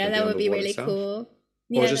hanging there rather Yeah, than be that on would the be wall really itself. cool. Or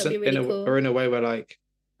Yeah, that just would be in really a or cool. in a way where like,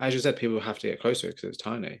 as you said, people have to get closer because it's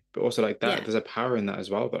tiny. But also like that, Yeah. there's a power in that as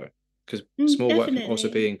well, though, because small work can also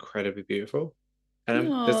be Definitely. incredibly beautiful.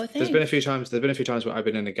 And Oh, there's been a thanks. few times where I've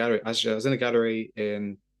been in a gallery. Actually, I was in a gallery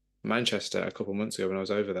in Manchester a couple of months ago when I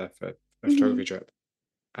was over there for a photography Hmm. trip.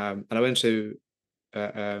 And I went to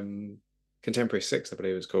uh, um, Contemporary Six, I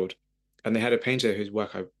believe it's called, and they had a painter whose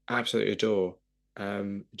work I absolutely adore,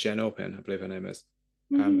 Jen Orpin, I believe her name is.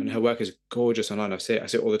 And her Hmm. work is gorgeous online. I see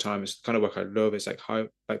it all the time. It's the kind of work I love. It's like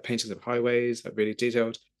like paintings of highways, like really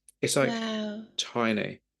detailed. It's like Wow.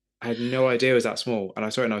 tiny. I had no idea it was that small. And I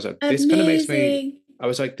saw it and I was like, this kind of makes me, Amazing. I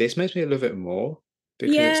was like, this makes me love it more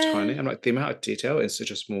because it's Yeah. tiny. I'm like, the amount of detail in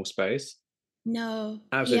such a small space, No.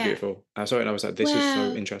 absolutely Yeah. beautiful. I saw it and I was like, this is so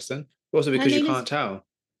Wow. interesting. Also, Her because you name can't is tell her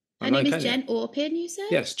online, name is can you? Jen Orpin, you said?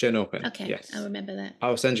 Yes, Jen Open. Okay, I'll Yes. remember that.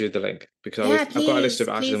 I'll send you the link because Yeah, I've got a list please, of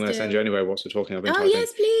artists I'm please going to send you do. anyway whilst we're talking. I've been Oh, typing.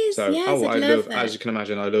 yes, please. So, Yes, I'd I love love, as you that. can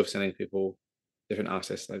imagine, I love sending people different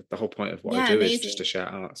artists. Like the whole point of what I Yeah, do is just to amazing. share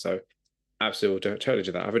art. So, absolutely, totally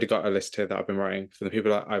do that. I've already got a list here that I've been writing for the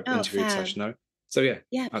people that I've Oh, interviewed fab. slash know. So, yeah,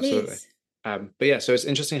 Yeah, absolutely. please. But yeah, so it's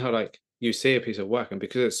interesting how like you see a piece of work and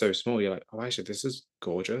because it's so small, you're like, oh, actually, this is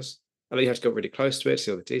gorgeous. And then you have to go really close to it,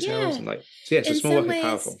 see all the details, Yeah. and like, so yeah, so In small some work is ways,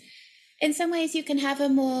 powerful. in some ways you can have a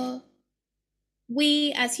more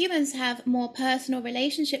we as humans have more personal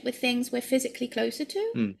relationship with things we're physically closer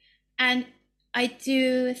to. Mm, And I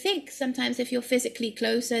do think sometimes if you're physically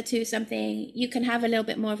closer to something, you can have a little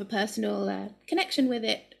bit more of a personal connection with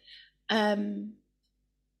it. Um,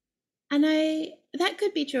 and that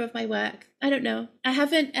could be true of my work. I don't know. I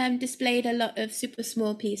haven't displayed a lot of super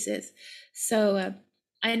small pieces. So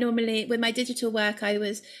I normally, with my digital work, I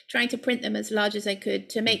was trying to print them as large as I could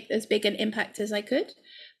to mm, make as big an impact as I could.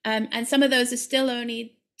 And some of those are still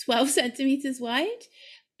only 12 centimeters wide.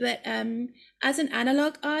 But as an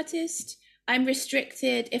analog artist, I'm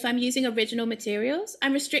restricted if I'm using original materials.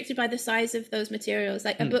 I'm restricted by the size of those materials.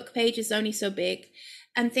 Like a mm. book page is only so big,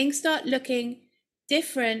 and things start looking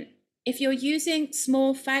different if you're using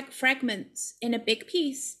small fragments in a big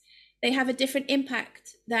piece. They have a different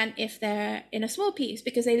impact than if they're in a small piece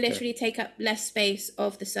because they Yeah. literally take up less space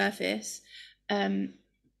of the surface. Um,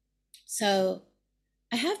 so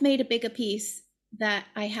I have made a bigger piece that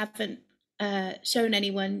I haven't shown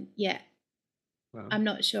anyone yet. Wow. I'm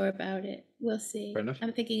not sure about it. We'll Fair see. enough.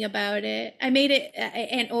 I'm thinking about it. I made it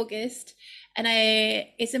in August, and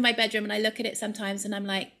it's in my bedroom, and I look at it sometimes, and I'm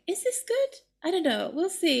like, "Is this good? I don't know. We'll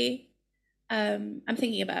see." I'm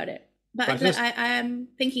thinking about it, but But I think I am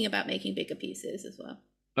thinking about making bigger pieces as well.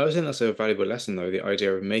 I always think that's a valuable lesson, though, the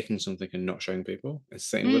idea of making something and not showing people and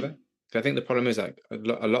sitting with Mm, it. I think the problem is like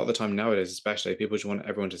a lot of the time nowadays, especially, people just want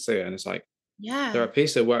everyone to see it, and it's like there are Yeah.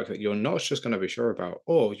 pieces of work that you're not just going to be sure about,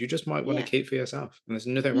 or you just might want to Yeah. keep for yourself, and there's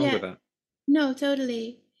nothing wrong with Yeah. that. No,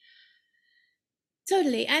 totally.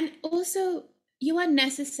 Totally. And also, you are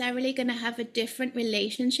necessarily going to have a different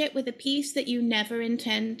relationship with a piece that you never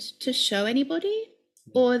intend to show anybody,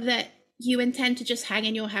 or that you intend to just hang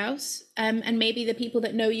in your house. And maybe the people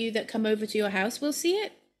that know you that come over to your house will see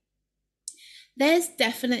it. There's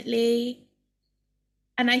definitely,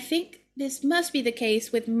 and I think this must be the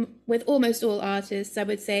case with almost all artists, I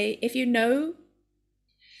would say, if you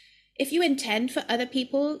intend for other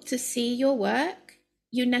people to see your work,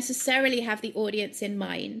 you necessarily have the audience in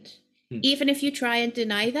mind. Even if you try and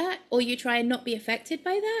deny that, or you try and not be affected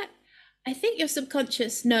by that, I think your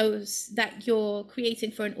subconscious knows that you're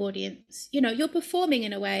creating for an audience. You're performing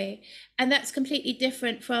in a way, and that's completely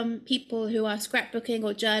different from people who are scrapbooking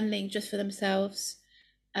or journaling just for themselves.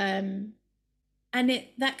 And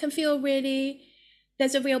that can feel really,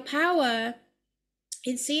 there's a real power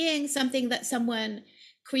in seeing something that someone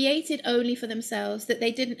created only for themselves, that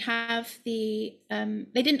they didn't have they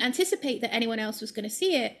didn't anticipate that anyone else was going to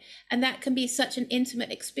see it, and that can be such an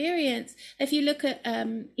intimate experience. If you look at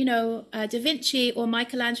Da Vinci or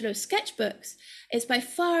Michelangelo's sketchbooks, it's by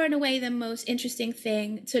far and away the most interesting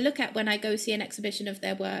thing to look at when I go see an exhibition of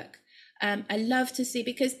their work. I love to see,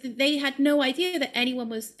 because they had no idea that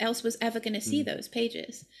anyone else was ever going to see those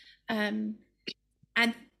pages, and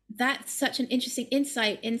that's such an interesting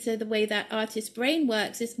insight into the way that artist's brain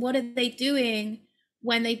works. Is what are they doing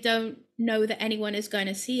when they don't know that anyone is going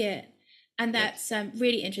to see it? And that's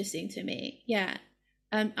really interesting to me. Yeah.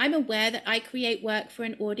 I'm aware that I create work for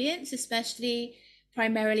an audience, especially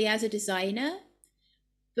primarily as a designer,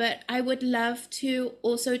 but I would love to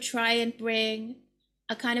also try and bring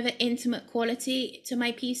a kind of an intimate quality to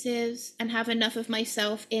my pieces, and have enough of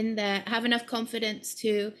myself in there, have enough confidence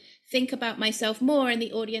to think about myself more and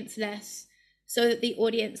the audience less, so that the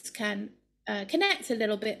audience can connect a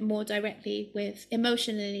little bit more directly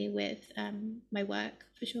emotionally with my work,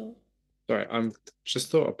 for sure. Sorry, I'm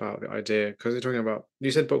just thought about the idea, because you're talking about,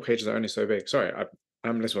 you said book pages are only so big. Sorry,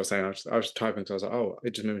 I'm listening to what I was saying. I was typing, because I was like, oh, it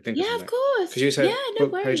just made me think of Yeah, of something. Because course. you Yeah, said no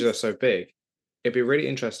book pages are worries. so big, it'd be really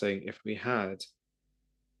interesting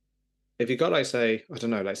if you got, like, say, I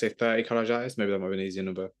don't know, like, say 30 collage artists, maybe that might be an easier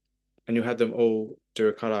number, and you had them all do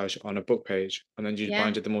a collage on a book page, and then you Yeah,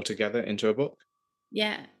 binded them all together into a book.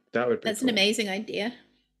 yeah, That would be that's an cool. amazing idea.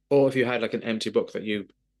 Or if you had like an empty book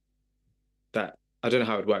that I don't know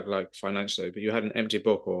how it would work like financially, but you had an empty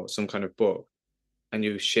book or some kind of book, and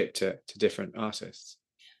you shipped it to different artists.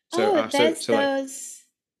 So Oh, so there's so like, those.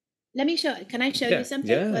 Let me show. Can I show you yeah,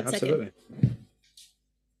 something? yeah, 1 second. absolutely.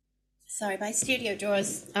 Sorry, my studio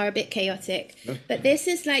drawers are a bit chaotic, No. but this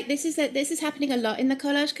is happening a lot in the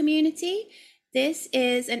collage community. This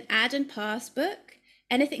is an add and pass book.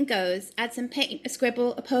 Anything goes. Add some paint, a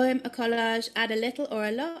scribble, a poem, a collage. Add a little or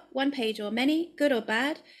a lot, one page or many, good or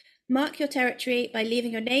bad. Mark your territory by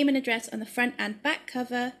leaving your name and address on the front and back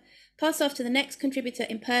cover. Pass off to the next contributor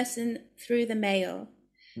in person through the mail.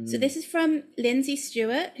 So this is from Lindsay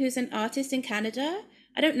Stewart, who's an artist in Canada.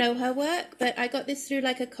 I don't know her work, but I got this through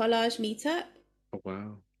like a collage meetup. Oh,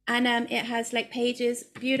 wow. And it has like pages,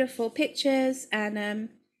 beautiful pictures, and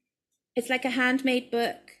it's like a handmade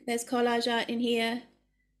book. There's collage art in here.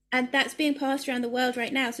 And that's being passed around the world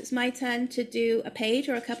right now. So it's my turn to do a page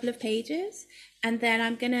or a couple of pages. And then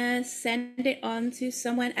I'm going to send it on to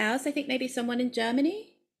someone else. I think maybe someone in Germany.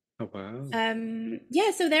 Oh, wow.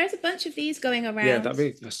 Yeah, so there's a bunch of these going Yeah, around.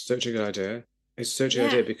 that's such a good idea. It's such a good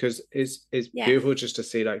Yeah, idea, because it's yeah, beautiful just to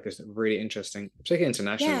see like this really interesting, particularly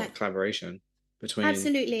international, yeah, like, collaboration between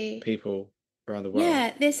absolutely. people around the world.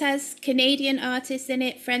 Yeah, this has Canadian artists in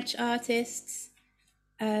it, French artists,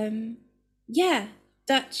 yeah,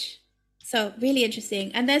 Dutch. So really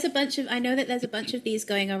interesting. And I know that there's a bunch of these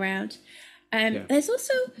going around. Yeah. There's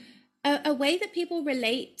also a way that people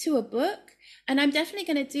relate to a book. And I'm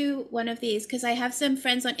definitely going to do one of these, because I have some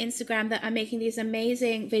friends on Instagram that are making these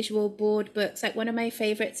amazing visual board books. Like one of my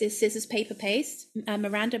favorites is Scissors, Paper, Paste,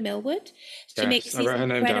 Miranda Millwood. She makes Yes, I these wrote her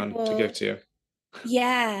name down to give incredible, to you.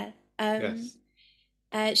 yeah.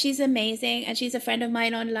 Yes. She's amazing, and she's a friend of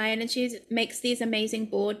mine online, and she makes these amazing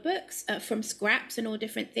board books from scraps and all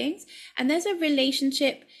different things. And there's a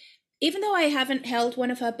relationship, even though I haven't held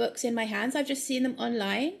one of her books in my hands, I've just seen them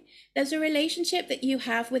online. There's a relationship that you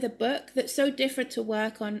have with a book that's so different to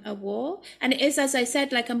work on a wall. And it is, as I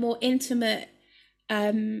said, like a more intimate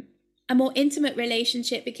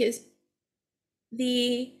relationship, because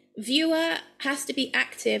the viewer has to be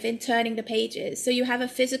active in turning the pages. So you have a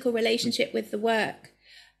physical relationship with the work.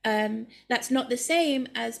 That's not the same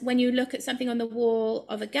as when you look at something on the wall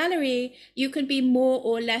of a gallery. You can be more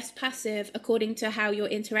or less passive according to how you're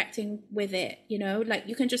interacting with it. You know, like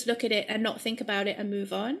you can just look at it and not think about it and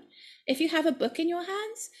move on. If you have a book in your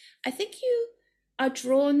hands, I think you are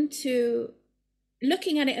drawn to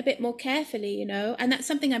looking at it a bit more carefully, you know, and that's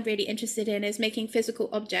something I'm really interested in, is making physical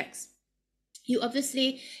objects. You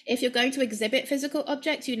obviously, if you're going to exhibit physical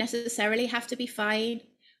objects, you necessarily have to be fine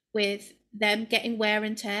with them getting wear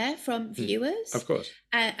and tear from viewers. Of course.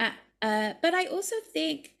 But I also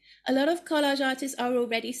think a lot of collage artists are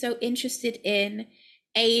already so interested in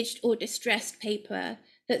aged or distressed paper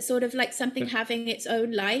that sort of like something having its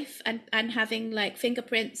own life and having like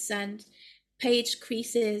fingerprints and page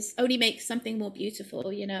creases only makes something more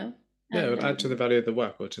beautiful, you know? Yeah, it would add to the value of the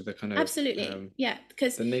work, or to the kind of absolutely, yeah,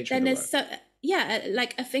 because the nature then of the there's work.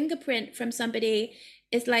 like a fingerprint from somebody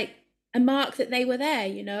is like a mark that they were there,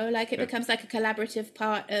 you know, like it becomes like a collaborative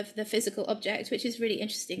part of the physical object, which is really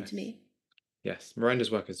interesting to me. Yes,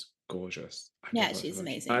 Miranda's work is gorgeous. Yeah, she's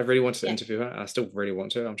amazing. I really wanted to interview her, and I still really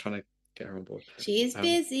want to. I'm trying to get her on board. She's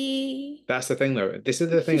busy. That's the thing, though. This is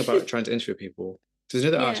the thing about trying to interview people. There's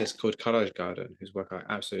another artist called Collage Garden whose work I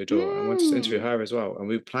absolutely adore. I wanted to interview her as well, and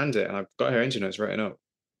we planned it, and I've got her interview notes written up.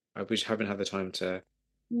 We just haven't had the time to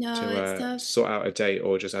sort out a date,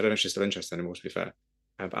 or just, I don't know if she's still interested anymore, to be fair.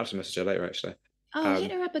 But I'll have to message her later, actually.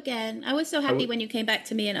 Hit her up again. I was so happy when you came back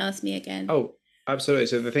to me and asked me again. Oh, absolutely.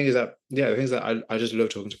 So the thing is that, I just love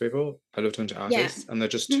talking to people. I love talking to artists, and there are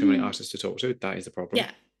just too many artists to talk to. That is the problem.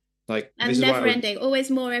 Yeah. Like, and never ending, always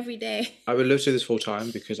more every day. I would love to do this full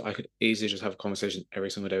time, because I could easily just have a conversation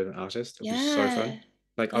every single day with an artist. It would be so fun.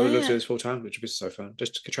 Like, I would love to do this full time, which would be so fun.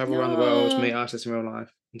 Just to travel around the world, meet artists in real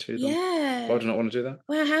life, interview them. Yeah. Well, I do not want to do that.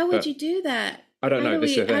 Well, how would you do that? I don't know.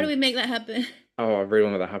 How do we make that happen? Oh, I really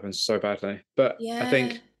want that to happen so badly. But I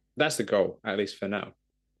think that's the goal, at least for now.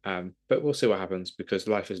 But we'll see what happens, because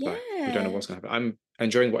life is life. We don't know what's going to happen. I'm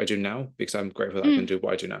enjoying what I do now, because I'm grateful that I can do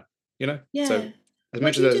what I do now. You know? Yeah. So,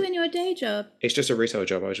 what do you do in your day job? It's just a retail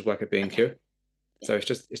job. I just work at B&Q. So it's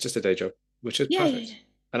just a day job, which is perfect.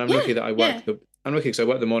 And I'm lucky that I work I'm lucky because I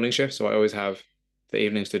work the morning shift, so I always have the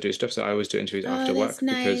evenings to do stuff. So I always do interviews after work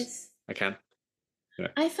because I can. You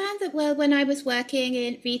know. I found that, well, when I was working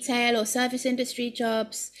in retail or service industry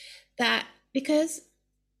jobs, that because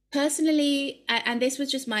personally, and this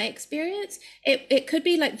was just my experience, it could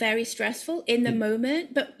be like very stressful in the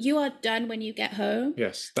moment, but you are done when you get home.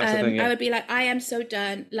 Yes, that's the thing. Yeah. I would be like, I am so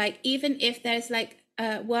done. Like, even if there's like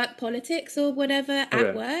work politics or whatever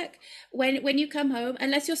at work, when you come home,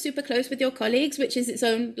 unless you're super close with your colleagues, which is its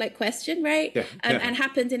own like question, right? And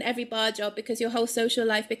happens in every bar job, because your whole social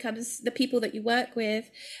life becomes the people that you work with.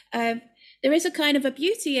 There is a kind of a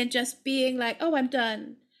beauty in just being like, oh, I'm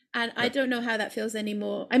done. And I don't know how that feels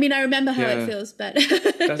anymore. I mean, I remember how it feels, but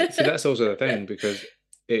that's also the thing, because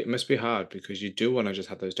it must be hard, because you do want to just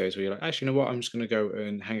have those days where you're like, actually, you know what, I'm just going to go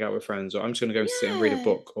and hang out with friends, or I'm just going to go and sit and read a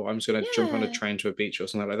book, or I'm just going to jump on a train to a beach or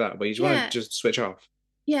something like that, where you just want to just switch off.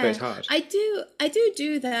 Yeah, but it's hard. I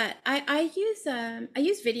do that. I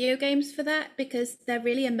use video games for that, because they're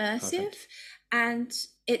really immersive. And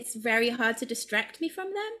it's very hard to distract me from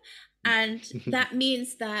them. And that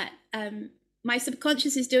means that my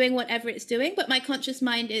subconscious is doing whatever it's doing, but my conscious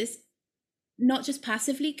mind is not just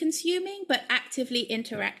passively consuming, but actively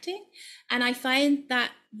interacting. And I find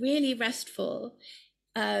that really restful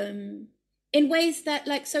in ways that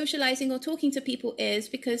like socializing or talking to people is,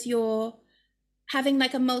 because you're having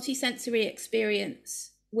like a multi-sensory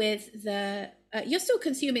experience with the, you're still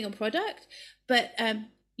consuming a product, but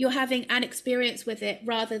you're having an experience with it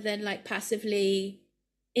rather than like passively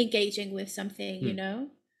engaging with something, you know?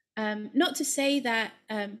 Not to say that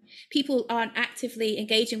people aren't actively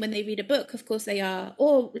engaging when they read a book, of course they are,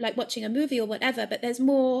 or like watching a movie or whatever, but there's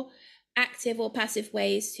more active or passive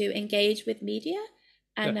ways to engage with media.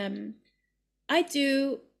 And I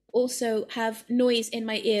do also have noise in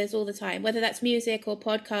my ears all the time, whether that's music or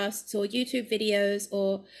podcasts or YouTube videos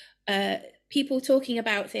or people talking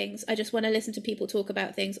about things. I just want to listen to people talk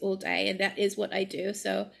about things all day, and that is what I do.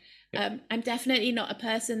 So I'm definitely not a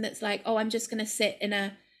person that's like, oh, I'm just going to sit in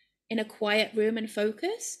a quiet room and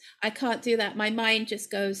focus. I can't do that. My mind just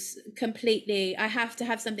goes completely. I have to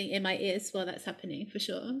have something in my ears while that's happening, for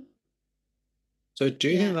sure. So do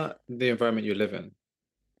you think that the environment you live in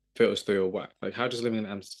filters through your work? Like, how does living in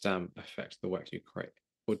Amsterdam affect the work you create?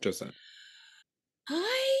 Or does it?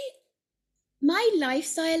 My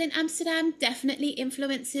lifestyle in Amsterdam definitely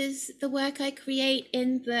influences the work I create,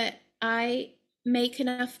 in that I make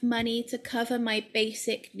enough money to cover my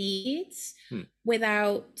basic needs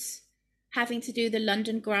without having to do the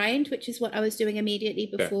London grind, which is what I was doing immediately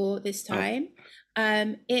before this time.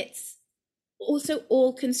 It's also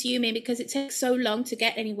all consuming because it takes so long to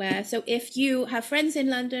get anywhere. So if you have friends in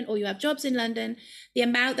London or you have jobs in London, the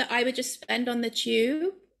amount that I would just spend on the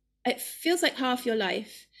tube, it feels like half your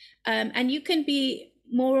life. And you can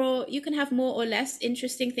have more or less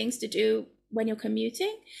interesting things to do when you're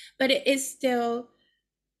commuting, but it is still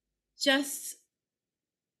just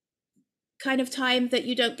kind of time that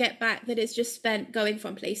you don't get back that is just spent going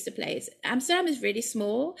from place to place. Amsterdam is really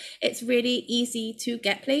small. It's really easy to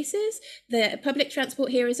get places. The public transport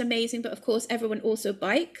here is amazing, but of course everyone also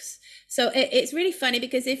bikes. So it's really funny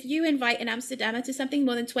because if you invite an Amsterdammer to something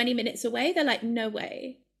more than 20 minutes away, they're like, no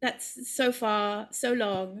way. That's so far, so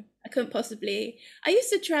long. I couldn't possibly. I used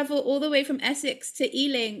to travel all the way from Essex to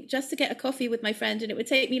Ealing just to get a coffee with my friend, and it would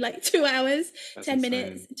take me like 2 hours, That's 10 insane.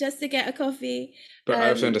 minutes just to get a coffee. But I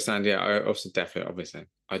also understand, I also definitely,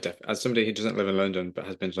 as somebody who doesn't live in London but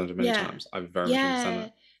has been to London many times, I very much understand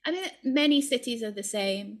that. I mean, many cities are the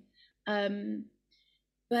same. So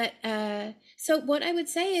what I would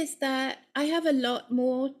say is that I have a lot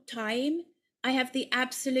more time. I have the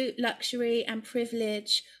absolute luxury and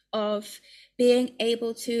privilege of being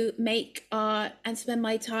able to make art and spend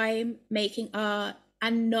my time making art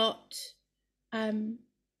and not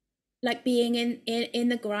like being in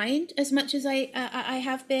the grind as much as I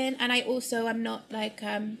have been. And I also am not like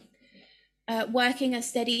working a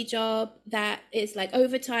steady job that is like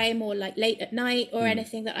overtime or like late at night or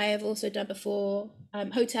anything that I have also done before,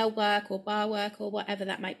 hotel work or bar work or whatever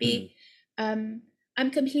that might be. I'm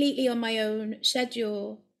completely on my own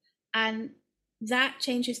schedule, and that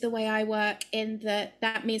changes the way I work in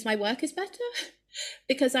that means my work is better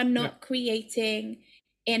because I'm not creating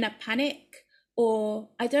in a panic, or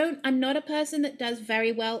I'm not a person that does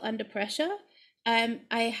very well under pressure.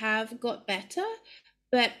 I have got better,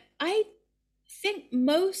 but I think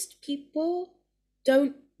most people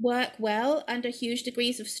don't work well under huge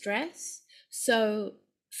degrees of stress. So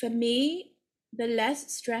for me, the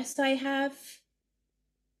less stress I have,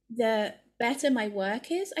 the better my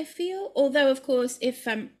work is, I feel. Although of course if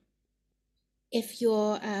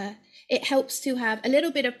you're it helps to have a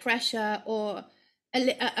little bit of pressure or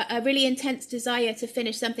a really intense desire to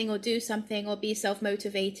finish something or do something or be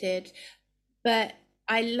self-motivated, but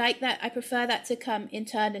I like that. I prefer that to come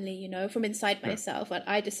internally, from inside myself.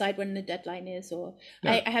 I decide when the deadline is, or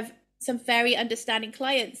I have some very understanding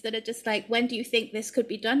clients that are just like, when do you think this could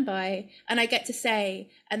be done by? And I get to say,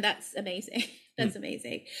 and that's amazing. That's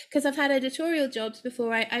amazing. Because I've had editorial jobs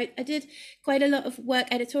before. I did quite a lot of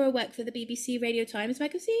editorial work for the BBC Radio Times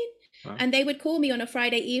magazine. Wow. And they would call me on a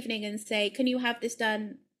Friday evening and say, can you have this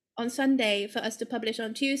done on Sunday for us to publish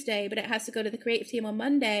on Tuesday, but it has to go to the creative team on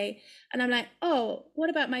Monday. And I'm like, oh, what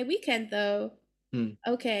about my weekend though?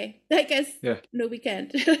 Okay, I guess no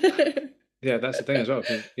weekend. Yeah, that's the thing as well.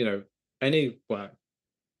 Any work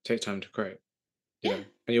takes time to create. You know,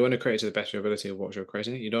 and you want to create to the best of your ability of what you're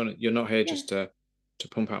creating. You're not here just to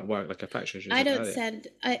pump out work like a factory. I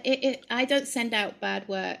don't send out bad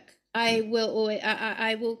work. I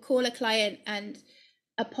will call a client and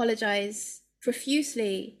apologize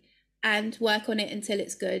profusely and work on it until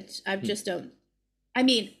it's good. I just don't. I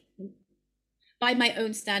mean, by my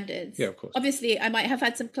own standards. Yeah, of course. Obviously, I might have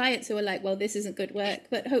had some clients who are like, well, this isn't good work,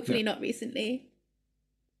 but hopefully not recently.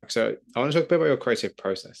 So I want to talk a bit about your creative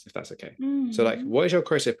process, if that's okay. So like, what is your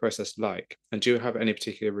creative process like? And do you have any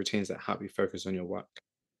particular routines that help you focus on your work?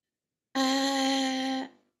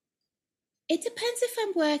 It depends if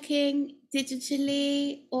I'm working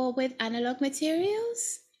digitally or with analog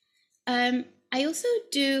materials. I also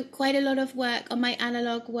do quite a lot of work on my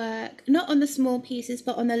analog work, not on the small pieces,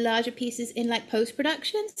 but on the larger pieces in like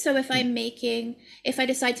post-production. So if I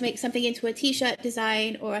decide to make something into a t-shirt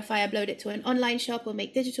design, or if I upload it to an online shop or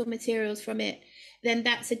make digital materials from it, then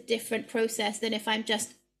that's a different process than if I'm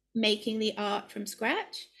just making the art from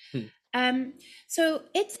scratch. So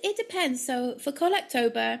it depends. So for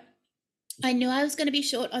Collectober, I knew I was going to be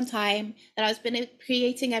short on time, that I was been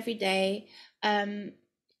creating every day.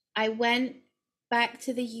 I went back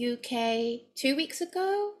to the UK 2 weeks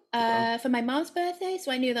ago for my mom's birthday.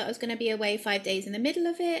 So I knew that I was going to be away 5 days in the middle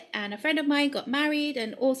of it. And a friend of mine got married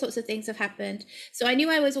and all sorts of things have happened. So I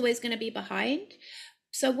knew I was always going to be behind.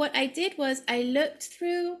 So what I did was I looked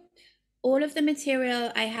through all of the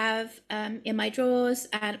material I have in my drawers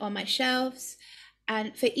and on my shelves.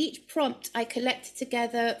 And for each prompt, I collected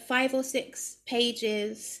together 5 or 6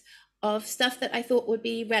 pages of stuff that I thought would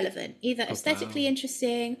be relevant, either aesthetically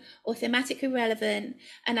interesting or thematically relevant.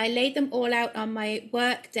 And I laid them all out on my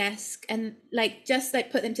work desk and just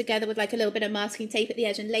put them together with like a little bit of masking tape at the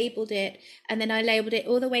edge and labeled it. And then I labeled it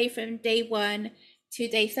all the way from day 1 to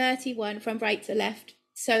day 31 from right to left,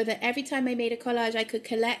 so that every time I made a collage, I could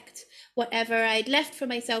collect whatever I'd left for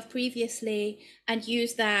myself previously and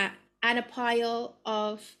use that, and a pile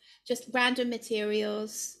of just random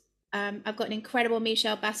materials. I've got an incredible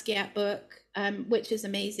Michel Basquiat book, which is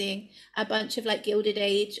amazing. A bunch of like Gilded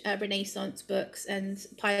Age, Renaissance books, and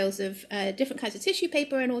piles of different kinds of tissue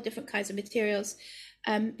paper and all different kinds of materials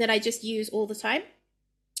that I just use all the time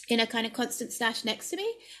in a kind of constant stash next to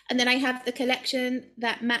me. And then I have the collection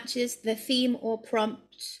that matches the theme or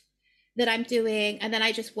prompt that I'm doing, and then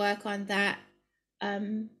I just work on that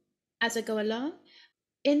as I go along.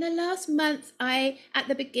 In the last month, at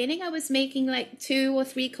the beginning, I was making like 2 or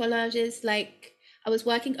 3 collages. Like I was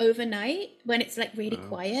working overnight when it's like really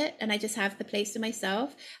quiet and I just have the place to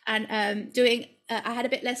myself, and I had a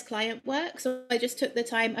bit less client work. So I just took the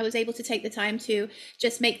time. I was able to take the time to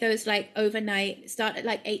just make those like overnight, start at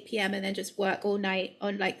like 8 p.m. and then just work all night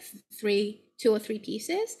on like 2 or 3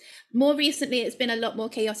 pieces. More recently, it's been a lot more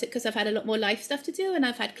chaotic because I've had a lot more life stuff to do and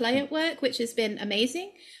I've had client work, which has been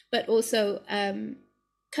amazing, but also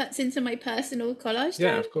cuts into my personal collage time.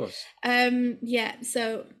 Yeah, of course.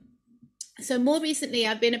 So more recently,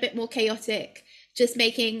 I've been a bit more chaotic, just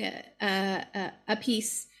making a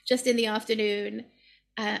piece just in the afternoon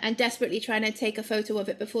and desperately trying to take a photo of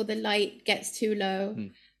it before the light gets too low.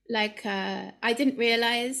 I didn't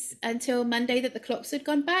realize until Monday that the clocks had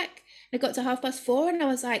gone back. I got to 4:30 and I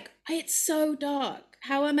was like, it's so dark.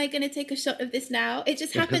 How am I going to take a shot of this now? It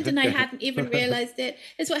just happened and I hadn't even realized it.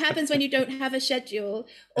 It's what happens when you don't have a schedule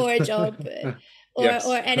or a job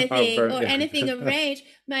or anything arranged.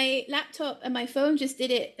 My laptop and my phone just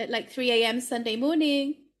did it at like 3 a.m. Sunday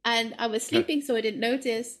morning, and I was sleeping, so I didn't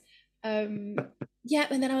notice. And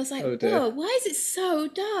then I was like, whoa, why is it so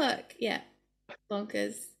dark? Yeah,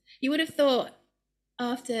 bonkers. You would have thought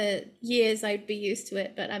after years I'd be used to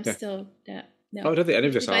it, but I'm still no. I don't think any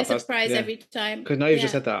of us are. By surprise every time. Because now you've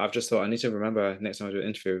just said that, I've just thought I need to remember next time I do an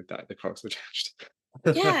interview that the clocks were changed.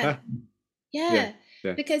 Yeah.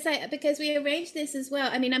 Because we arranged this as well.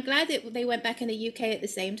 I mean, I'm glad that they went back in the UK at the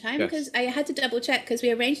same time, because I had to double check, because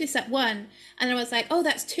we arranged this at 1 and I was like, oh,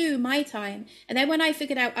 that's 2 my time. And then when I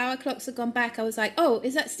figured out our clocks had gone back, I was like, oh,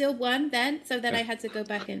 is that still 1 then? So then I had to go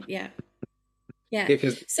back and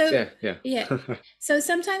So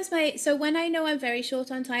sometimes when I know I'm very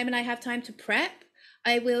short on time and I have time to prep,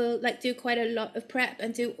 I will like do quite a lot of prep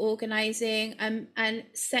and do organizing and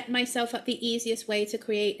set myself up the easiest way to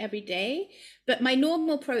create every day. But my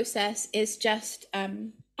normal process is just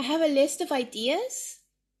I have a list of ideas,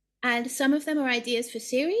 and some of them are ideas for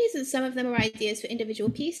series and some of them are ideas for individual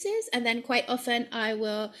pieces. And then quite often I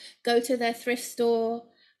will go to the thrift store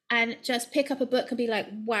and just pick up a book and be like,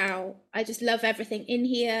 wow, I just love everything in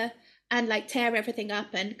here, and like tear everything up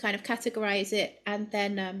and kind of categorize it, and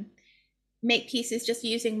then make pieces just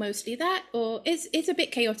using mostly that. Or it's a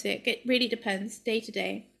bit chaotic. It really depends day to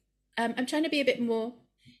day. I'm trying to be a bit more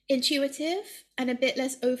intuitive and a bit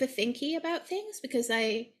less overthinky about things, because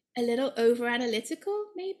a little over analytical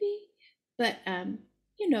maybe, but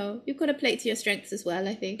you've got to play to your strengths as well,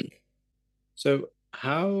 I think. So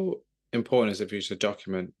how important is it for you to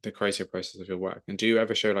document the creative process of your work, and do you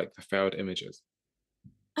ever show like the failed images?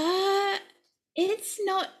 It's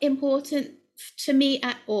not important to me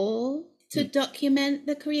at all to document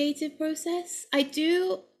the creative process. I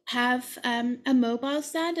do have a mobile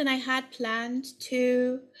stand, and I had planned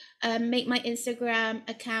to make my Instagram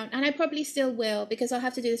account, and I probably still will, because I'll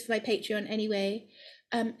have to do this for my Patreon anyway,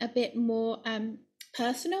 a bit more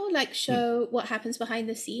personal, like show what happens behind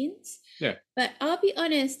the scenes. But I'll be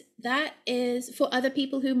honest, that is for other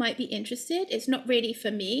people who might be interested. It's not really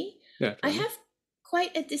for me. I have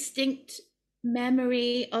quite a distinct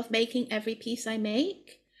memory of making every piece I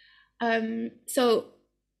make. So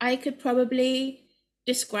I could probably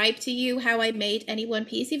describe to you how I made any one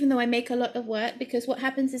piece, even though I make a lot of work, because what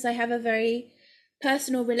happens is I have a very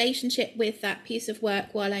personal relationship with that piece of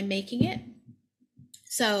work while I'm making it.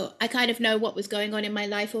 So I kind of know what was going on in my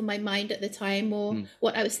life or my mind at the time, or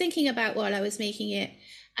what I was thinking about while I was making it.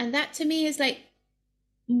 And that to me is like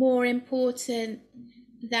more important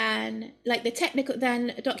than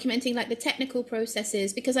documenting like the technical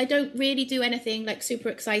processes, because I don't really do anything like super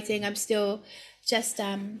exciting. I'm still just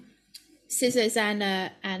scissors and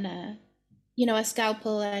a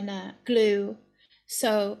scalpel and glue.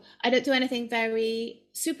 So I don't do anything very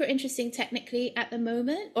super interesting technically at the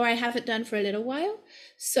moment, or I haven't done for a little while.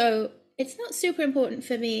 So it's not super important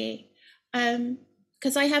for me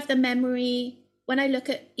because I have the memory. When I look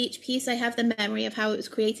at each piece, I have the memory of how it was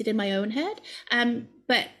created in my own head.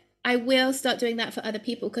 But I will start doing that for other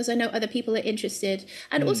people because I know other people are interested.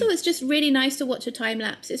 And also, it's just really nice to watch a time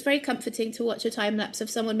lapse. It's very comforting to watch a time lapse of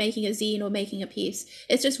someone making a zine or making a piece.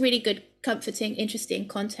 It's just really good, comforting, interesting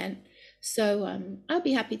content. So I'd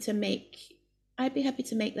be happy to make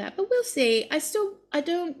that. But we'll see. I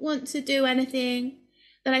don't want to do anything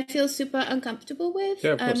that I feel super uncomfortable with,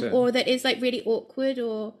 or that is like really awkward,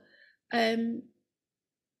 or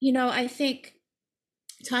I think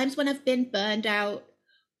times when I've been burned out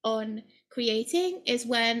on creating is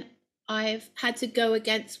when I've had to go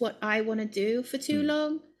against what I want to do for too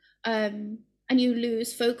long, and you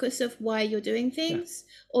lose focus of why you're doing things,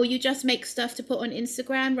 or you just make stuff to put on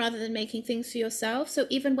Instagram rather than making things for yourself. So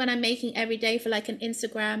even when I'm making every day for like an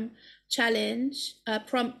Instagram challenge, a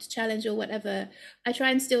prompt challenge or whatever, I try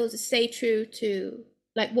and still stay true to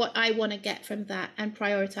like what I want to get from that and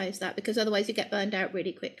prioritize that, because otherwise you get burned out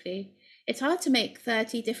really quickly. It's hard to make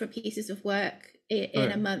 30 different pieces of work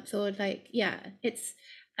in a month, or like,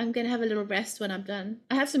 I'm going to have a little rest when I'm done.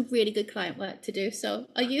 I have some really good client work to do. So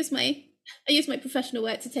I use my professional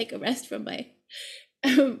work to take a rest from my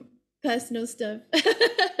personal stuff.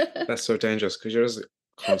 That's so dangerous because you're just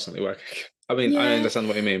constantly working. I mean, I understand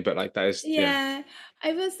what you mean, but like that is, I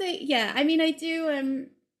will say, I mean, I do,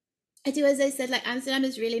 as I said, like Amsterdam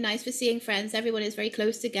is really nice for seeing friends. Everyone is very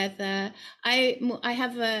close together. I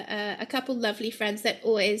have a couple lovely friends that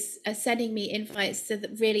always are sending me invites to the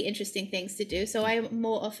really interesting things to do. So I'm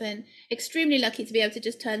more often extremely lucky to be able to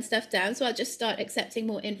just turn stuff down. So I'll just start accepting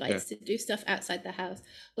more invites to do stuff outside the house.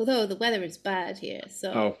 Although the weather is bad here,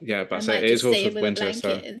 so but I say it is also winter, so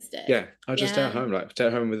instead. I'll just stay at home,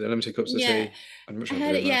 with unlimited cups of tea.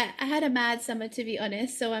 I had a mad summer, to be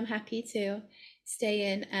honest. So I'm happy to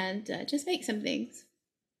stay in and just make some things.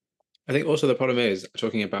 I think also the problem is,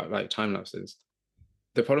 talking about like time lapses,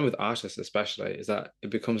 the problem with artists especially is that it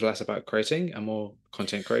becomes less about creating and more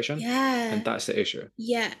content creation. And that's the issue.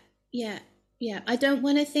 I don't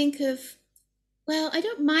want to think of, I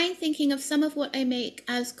don't mind thinking of some of what I make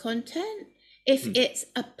as content if it's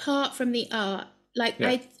apart from the art.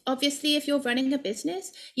 Like obviously, if you're running a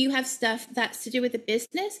business, you have stuff that's to do with the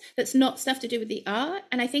business that's not stuff to do with the art.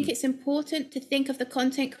 And I think it's important to think of the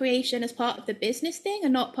content creation as part of the business thing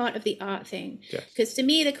and not part of the art thing. Because to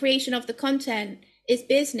me, the creation of the content is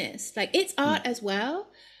business. Like it's art as well,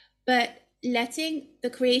 but letting the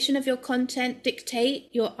creation of your content dictate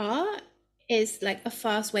your art is like a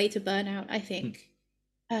fast way to burn out, I think.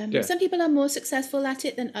 Some people are more successful at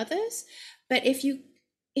it than others, but if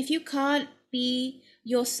you can't be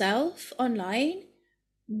yourself online,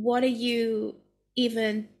 what are you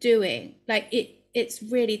even doing? Like it's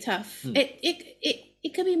really tough.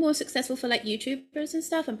 It can be more successful for like YouTubers and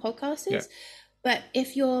stuff and podcasters, but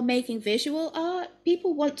if you're making visual art,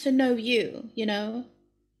 people want to know you,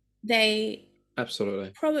 they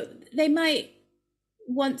absolutely they might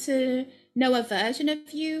want to know a version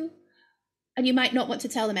of you, and you might not want to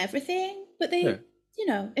tell them everything, but they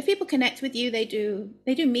if people connect with you, they do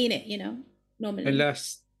mean it, normally.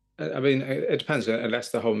 Unless, I mean, it depends, unless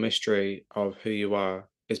the whole mystery of who you are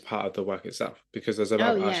is part of the work itself, because there's a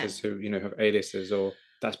lot of artists who have A-listers, or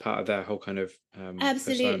that's part of their whole kind of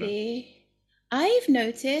absolutely persona. I've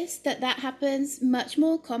noticed that happens much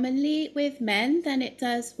more commonly with men than it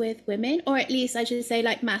does with women, or at least I should say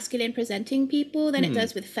like masculine presenting people than it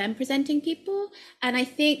does with femme presenting people. And I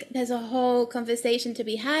think there's a whole conversation to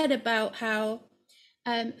be had about how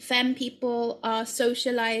femme people are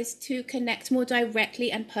socialized to connect more directly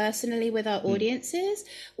and personally with our audiences,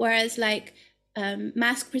 whereas like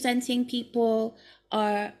masc presenting people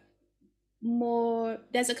are more,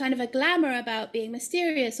 there's a kind of a glamour about being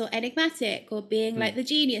mysterious or enigmatic or being like the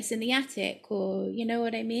genius in the attic, or you know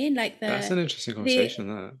what I mean, like that's an interesting conversation.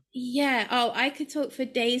 I could talk for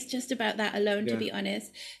days just about that alone, to be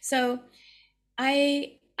honest. So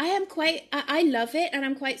I love it, and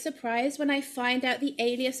I'm quite surprised when I find out the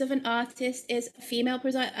alias of an artist is a female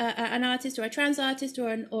an artist, or a trans artist,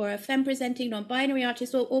 or a femme presenting non-binary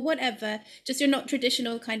artist, or whatever, just you're not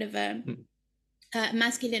traditional kind of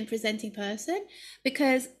masculine presenting person,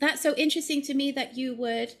 because that's so interesting to me that you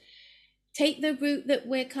would take the route that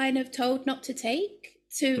we're kind of told not to take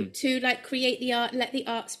to like create the art, let the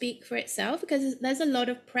art speak for itself, because there's a lot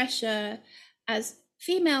of pressure as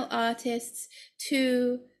female artists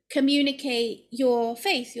to communicate your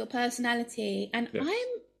face, your personality, and I'm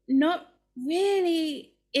not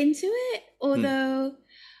really into it, although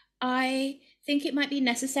I think it might be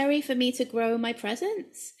necessary for me to grow my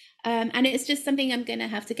presence. And it's just something I'm going to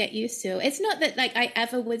have to get used to. It's not that like I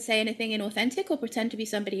ever would say anything inauthentic or pretend to be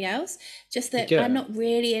somebody else, just that I'm Yeah, not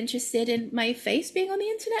really interested in my face being on the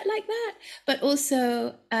internet like that. But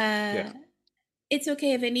also, yeah. it's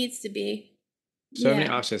okay if it needs to be. So many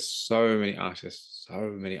Yeah. artists, so many artists, so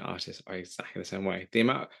many artists are exactly the same way.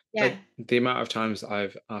 Yeah. The amount of times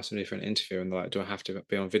I've asked somebody for an interview and they're like, "Do I have to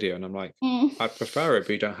be on video?" And I'm like, Mm. "I prefer it, but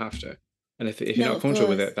you don't have to." And if you're No, not of comfortable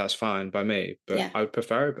with it, course. that's fine by me. But Yeah. I would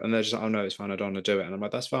prefer it. And they're just like, "Oh no, it's fine. I don't want to do it." And I'm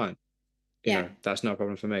like, "That's fine. Yeah. That's no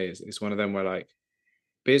problem for me." It's one of them where like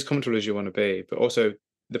be as comfortable as you want to be, but also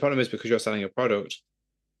the problem is because you're selling a product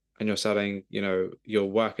and you're selling, your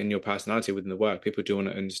work and your personality within the work, people do want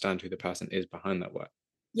to understand who the person is behind that work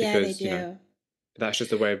Yeah, they because, do. that's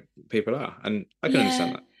just the way people are. And I can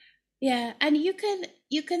understand Yeah. that. Yeah, and you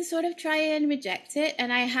can sort of try and reject it,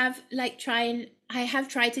 and I have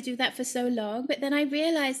tried to do that for so long, but then I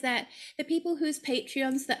realized that the people whose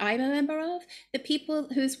Patreons that I'm a member of, the people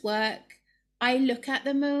whose work I look at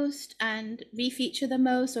the most and refeature the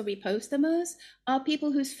most or repost the most are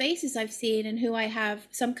people whose faces I've seen and who I have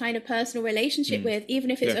some kind of personal relationship Mm. with,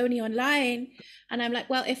 even if it's Yeah. only online. And I'm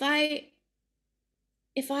like, well, if I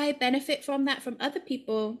benefit from that from other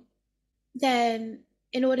people, then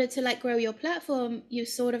in order to like grow your platform, you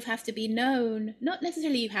sort of have to be known. Not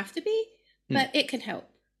necessarily you have to be, Mm. but it can help.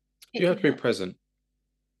 You It have can to be help. present.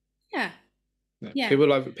 Yeah. Yeah. Yeah. People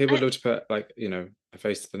I love to put like, a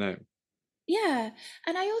face to the name. yeah.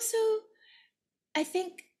 And I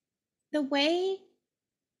think the way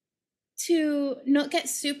to not get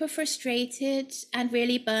super frustrated and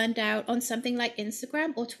really burned out on something like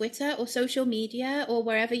Instagram or Twitter or social media or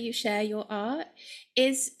wherever you share your art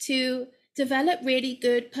is to develop really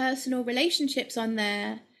good personal relationships on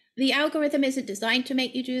there. The algorithm isn't designed to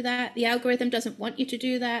make you do that. The algorithm doesn't want you to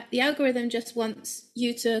do that. The algorithm just wants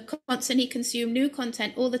you to constantly consume new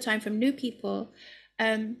content all the time from new people.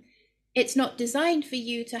 Um, it's not designed for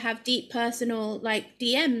you to have deep personal like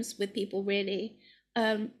DMs with people really.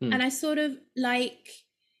 And Mm. I sort of like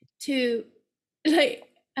to like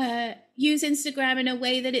use Instagram in a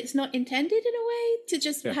way that it's not intended in a way to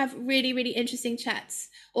just Yeah. have really, really interesting chats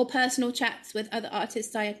or personal chats with other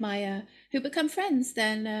artists I admire who become friends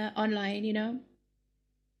then online.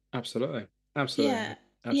 Absolutely. Yeah. Absolutely. Yeah.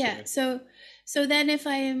 Absolutely. So then if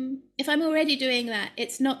I'm already doing that,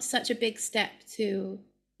 it's not such a big step to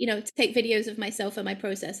take videos of myself and my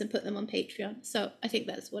process and put them on Patreon. So I think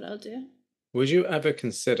that's what I'll do. Would you ever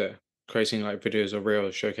consider creating like videos or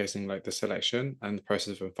reels showcasing like the selection and the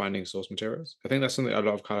process of finding source materials? I think that's something a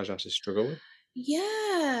lot of college artists struggle with.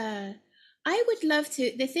 Yeah, I would love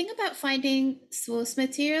to. The thing about finding source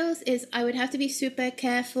materials is I would have to be super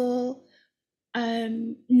careful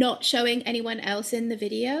not showing anyone else in the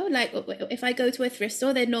video. Like if I go to a thrift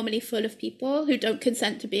store, they're normally full of people who don't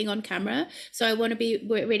consent to being on camera. So I want to be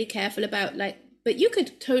really careful about like, but you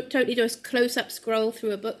could totally do a close up scroll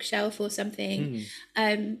through a bookshelf or something. Mm.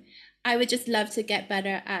 Um, I would just love to get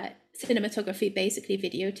better at cinematography, basically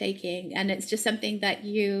video taking. And it's just something that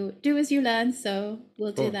you do as you learn. So we'll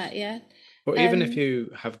Of do that. course. Yeah. Or even if Um,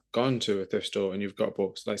 you have gone to a thrift store and you've got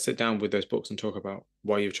books, like sit down with those books and talk about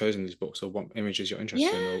why you've chosen these books or what images you're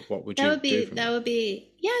interested in Yeah, or what would that you would do be from that that. would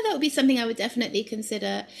be yeah, that would be something I would definitely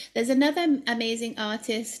consider. There's another amazing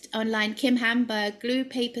artist online, Kim Hamburg, Glue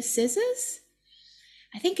Paper Scissors.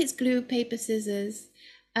 I think it's Glue Paper Scissors.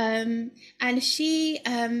 And she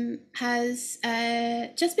has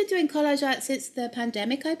just been doing collage art since the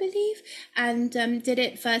pandemic, I believe, and did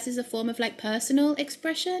it first as a form of like personal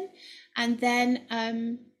expression, and then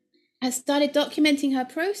has started documenting her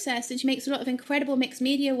process, and she makes a lot of incredible mixed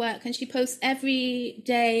media work, and she posts every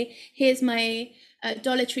day, here's my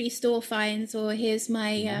Dollar Tree store finds, or here's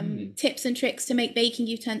my Mm. tips and tricks to make baking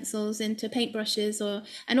utensils into paintbrushes,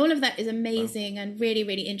 and all of that is Wow. amazing and really,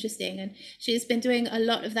 really interesting. And she's been doing a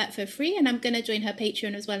lot of that for free, and I'm going to join her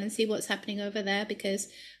Patreon as well and see what's happening over there, because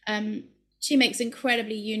she makes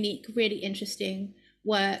incredibly unique, really interesting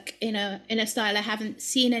work in a style I haven't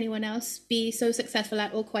seen anyone else be so successful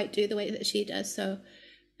at or quite do the way that she does. So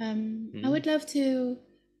I Mm. would love to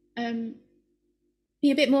um,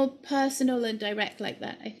 be a bit more personal and direct like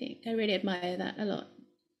that. I think I really admire that a lot.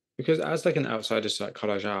 Because as like an outsider to like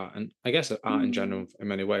collage art and I guess art in Mm. general in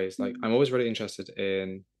many ways, like Mm. I'm always really interested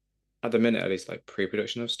in at the minute at least like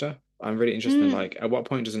pre-production of stuff. I'm really interested in Mm. like at what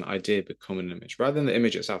point does an idea become an image rather than the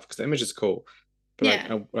image itself because the image is cool, but like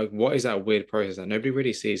Yeah. like what is that weird process that nobody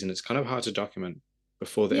really sees and it's kind of hard to document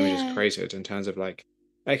before the image is Yeah. created in terms of like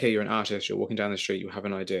okay you're an artist you're walking down the street you have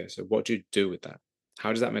an idea so what do you do with that?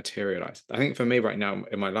 How does that materialize? I think for me right now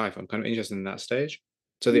in my life I'm kind of interested in that stage.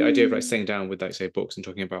 So the idea of like Mm. sitting down with like say books and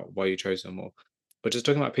talking about why you chose them or But just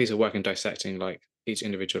talking about a piece of work and dissecting like each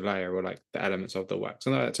individual layer or like the elements of the work,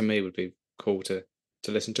 something like that to me would be cool to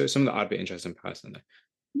listen to. Something that I'd be interested in personally.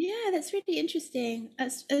 Yeah, that's really interesting.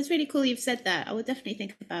 That's really cool you've said that. I will definitely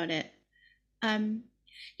think about it. Um,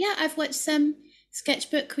 yeah, I've watched some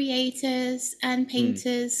sketchbook creators and Mm,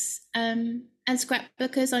 painters and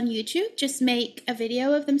scrapbookers on YouTube just make a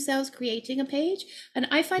video of themselves creating a page. And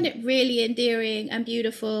I find mm, it really endearing and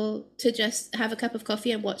beautiful to just have a cup of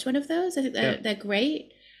coffee and watch one of those. I think yeah. they're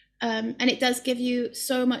great. And it does give you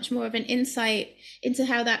so much more of an insight into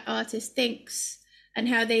how that artist thinks and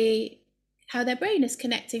how their brain is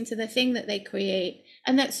connecting to the thing that they create.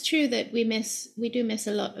 And that's true that we do miss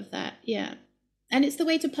a lot of that. Yeah. And it's the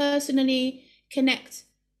way to personally connect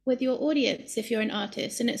with your audience if you're an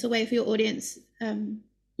artist, and it's a way for your audience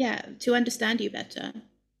to understand you better.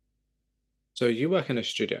 So you work in a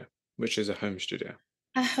studio, which is a home studio.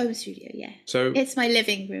 A home studio, yeah. So It's my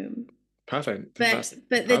living room. perfect. but That's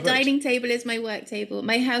but the perfect. dining table is my work table.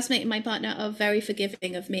 My housemate and my partner are very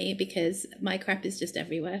forgiving of me because my crap is just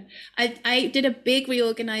everywhere. I did a big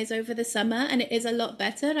reorganize over the summer, and it is a lot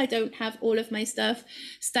better. I don't have all of my stuff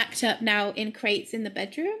stacked up now in crates in the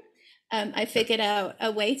bedroom. I Yeah, figured out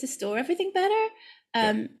a way to store everything better. yeah.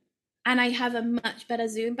 um, and I have a much better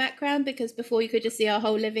Zoom background, because before you could just see our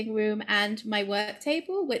whole living room and my work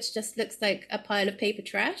table, which just looks like a pile of paper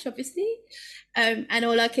trash, obviously, and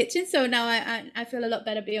all our kitchens. So now I feel a lot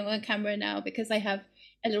better being on camera now because I have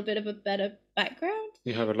a little bit of a better background.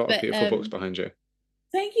 You have a lot of But beautiful books behind you.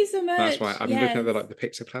 thank you so That's why much. I've been looking at Yes. the like the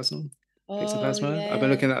Pixoplasm. Oh Pixoplasma. I've been yeah,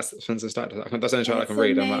 looking at that since the start. That's the only chart I it's can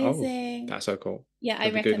read. I'm like, oh, amazing. that's so cool. Yeah, I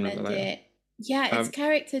I'll be googling that recommend later. it. Yeah, it's Um,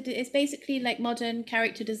 character. It's basically like modern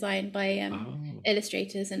character design by oh,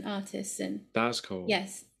 illustrators and artists, and that's cool.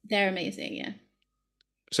 yes, they're amazing. Yeah.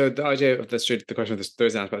 So the idea of the studio, the question of the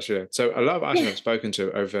those about studio. So a lot of artists Yeah. I've spoken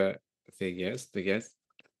to over the years, have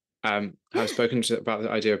Yeah. spoken to about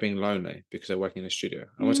the idea of being lonely because they're working in a studio.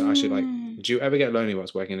 I want to ask you, like, Mm. do you ever get lonely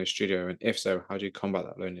whilst working in a studio? And if so, how do you combat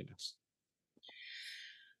that loneliness?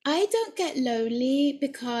 I don't get lonely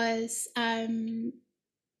because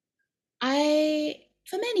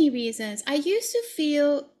for many reasons, I used to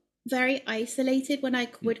feel very isolated when I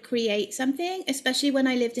Mm, would create something, especially when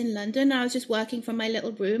I lived in London. I was just working from my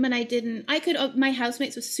little room, and my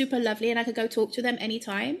housemates were super lovely and I could go talk to them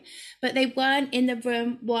anytime, but they weren't in the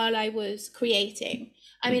room while I was creating.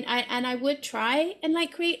 I mm, mean, I would try and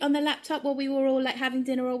like create on the laptop while we were all like having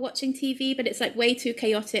dinner or watching TV, but it's like way too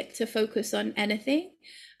chaotic to focus on anything.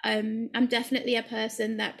 I'm definitely a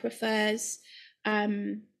person that prefers,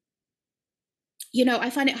 um, I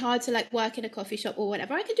find it hard to like work in a coffee shop or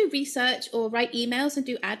whatever. I can do research or write emails and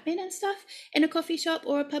do admin and stuff in a coffee shop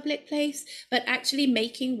or a public place, but actually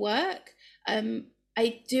making work,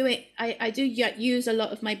 I do it. I do use a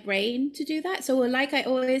lot of my brain to do that. So like I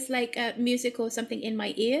always like music or something in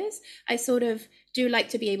my ears. I sort of do like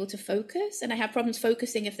to be able to focus, and I have problems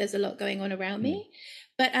focusing if there's a lot going on around mm. me.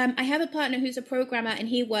 But I have a partner who's a programmer and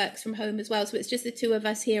he works from home as well. So it's just the two of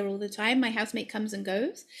us here all the time. My housemate comes and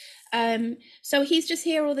goes. So he's just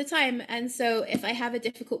here all the time. And so if I have a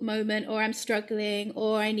difficult moment or I'm struggling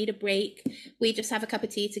or I need a break, we just have a cup of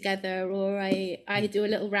tea together, or I do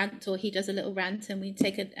a little rant or he does a little rant, and we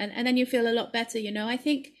take it, and then you feel a lot better, I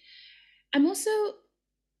think I'm also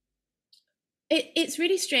it's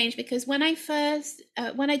really strange because when I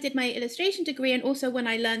did my illustration degree, and also when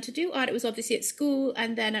I learned to do art, it was obviously at school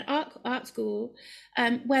and then at art school,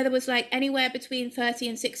 where there was like anywhere between 30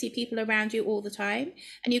 and 60 people around you all the time,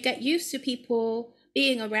 and you get used to people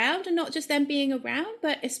being around, and not just them being around,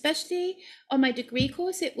 but especially on my degree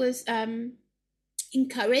course, it was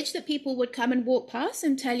encourage that people would come and walk past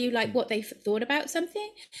and tell you like what they thought about something.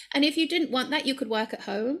 And if you didn't want that, you could work at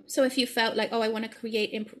home. So if you felt like, oh, I want to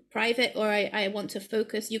create in private, or I want to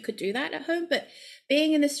focus, you could do that at home. But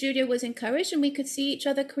being in the studio was encouraged, and we could see each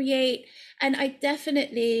other create. And I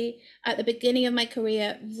definitely, at the beginning of my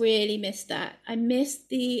career, really missed that. I missed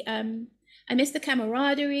the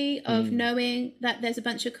camaraderie of Mm. knowing that there's a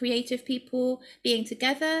bunch of creative people being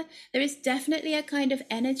together. There is definitely a kind of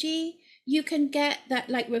energy you can get that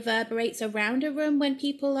like reverberates around a room when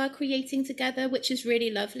people are creating together, which is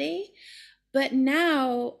really lovely. But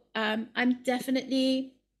now I'm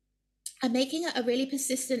making a really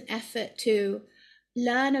persistent effort to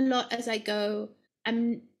learn a lot as I go.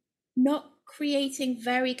 I'm not creating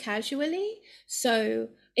very casually, so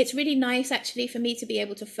it's really nice actually for me to be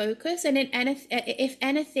able to focus. And if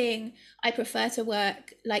anything, I prefer to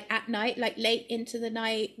work like at night, like late into the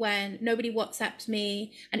night when nobody WhatsApps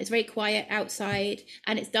me and it's very quiet outside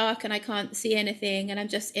and it's dark and I can't see anything and I'm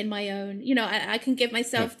just in my own. I can give Yeah.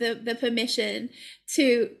 myself the permission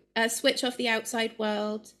to switch off the outside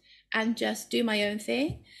world and just do my own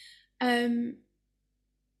thing. Um,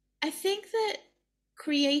 I think that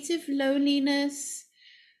creative loneliness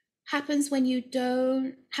happens when you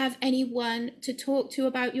don't have anyone to talk to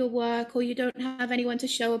about your work, or you don't have anyone to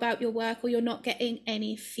show about your work, or you're not getting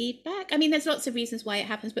any feedback. I mean, there's lots of reasons why it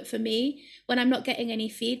happens, but for me, when I'm not getting any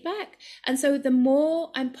feedback, and so the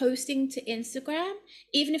more I'm posting to Instagram,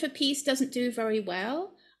 even if a piece doesn't do very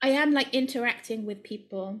well, I am like interacting with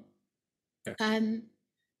people. Yeah.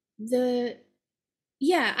 The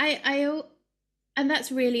yeah, I and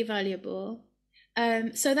that's really valuable.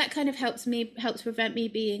 So that kind of helps prevent me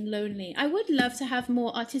being lonely. I would love to have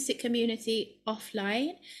more artistic community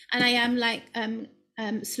offline, and I am like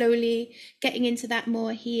slowly getting into that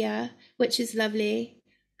more here, which is lovely.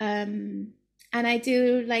 And I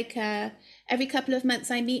do like every couple of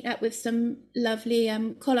months I meet up with some lovely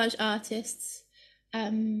collage artists,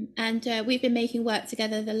 and we've been making work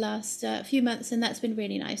together the last few months, and that's been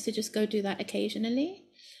really nice to just go do that occasionally.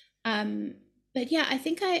 But yeah, I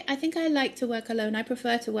think I like to work alone. I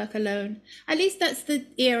prefer to work alone. At least that's the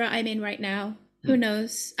era I'm in right now. Who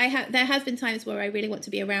knows? There have been times where I really want to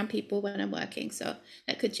be around people when I'm working, so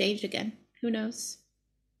that could change again. Who knows?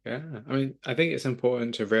 Yeah, I mean, I think it's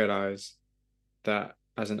important to realize that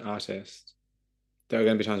as an artist, there are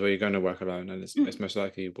going to be times where you're going to work alone, and it's most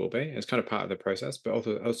likely you will be. It's kind of part of the process, but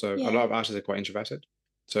also a Yeah. lot of artists are quite introverted.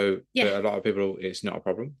 So for Yeah. a lot of people, it's not a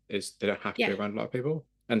problem. They don't have to be Yeah. around a lot of people,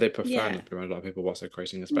 and they prefer Yeah. not to be around a lot of people whilst they're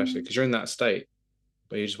creating, especially because you're in that state,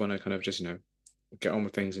 but you just want to kind of just get on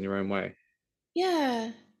with things in your own way.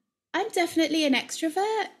 Yeah. I'm definitely an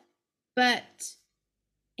extrovert, but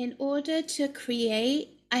in order to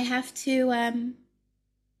create, I have to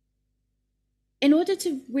in order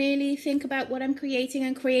to really think about what I'm creating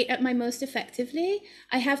and create at my most effectively,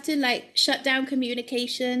 I have to like shut down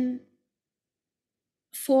communication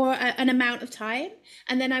for an amount of time,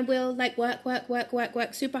 and then I will like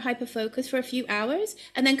work super hyper focus for a few hours,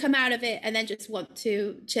 and then come out of it and then just want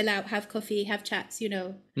to chill out, have coffee, have chats, even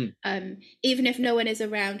if no one is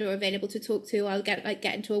around or available to talk to, I'll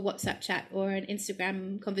get into a WhatsApp chat or an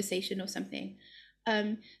Instagram conversation or something.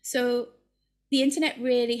 So the internet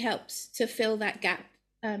really helps to fill that gap.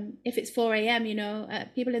 If it's 4 a.m.,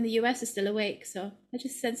 people in the US are still awake. So I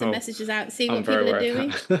just send some messages out, see what people are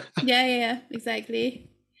doing. Yeah, exactly.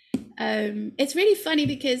 It's really funny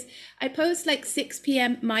because I post like 6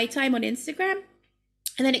 p.m. my time on Instagram,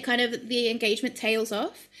 and then the engagement tails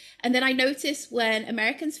off. And then I notice when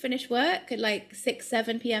Americans finish work at like 6,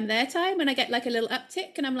 7 p.m. their time, and I get like a little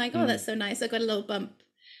uptick, and I'm like, oh, that's so nice. I got a little bump.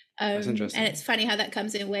 That's interesting. And it's funny how that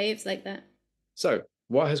comes in waves like that. So,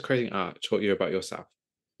 what has creating art taught you about yourself?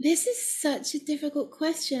 This is such a difficult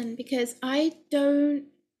question because I don't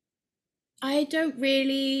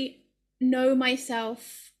really know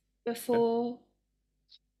myself before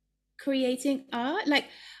creating art. Like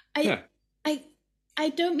I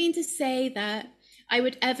don't mean to say that I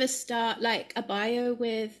would ever start like a bio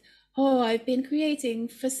with, oh, I've been creating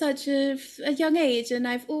for such a young age and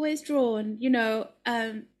I've always drawn,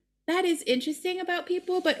 that is interesting about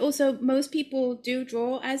people, but also most people do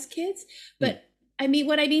draw as kids. But I mean,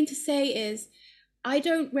 what I mean to say is I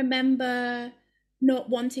don't remember not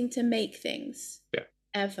wanting to make things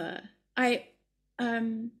ever.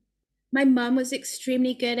 My mum was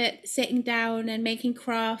extremely good at sitting down and making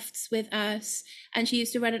crafts with us, and she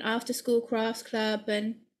used to run an after school crafts club,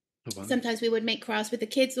 and sometimes we would make crafts with the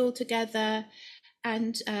kids all together.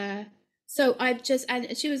 And so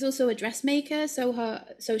and she was also a dressmaker,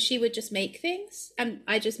 so she would just make things, and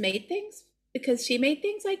I just made things because she made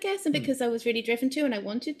things, I guess, and because I was really driven to and I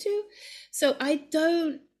wanted to. So I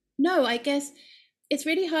don't know, I guess it's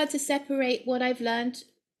really hard to separate what I've learned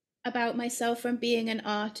about myself from being an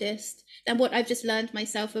artist and what I've just learned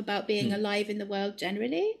myself about being alive in the world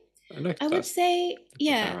generally. I would say,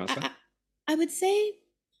 I would say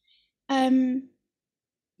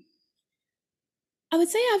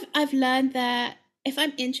I've learned that if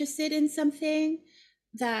I'm interested in something,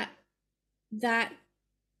 that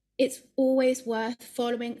it's always worth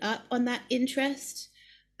following up on that interest,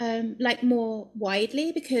 like more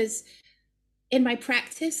widely, because in my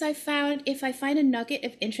practice, I've found if I find a nugget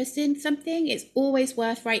of interest in something, it's always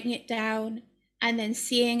worth writing it down and then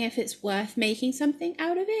seeing if it's worth making something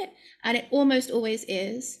out of it. And it almost always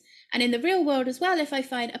is. And in the real world as well, if I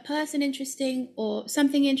find a person interesting or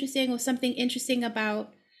something interesting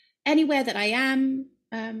about anywhere that I am,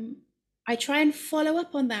 I try and follow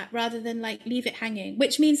up on that rather than like leave it hanging,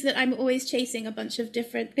 which means that I'm always chasing a bunch of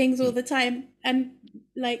different things all the time and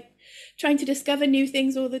like trying to discover new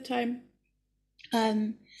things all the time.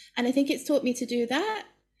 And I think it's taught me to do that.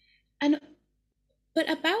 And But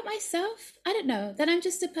about myself, I don't know. That I'm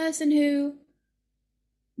just a person who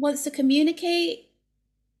wants to communicate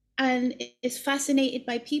and is fascinated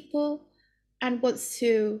by people and wants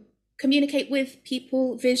to communicate with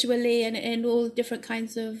people visually and in all different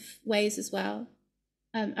kinds of ways as well.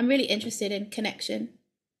 I'm really interested in connection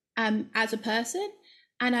as a person,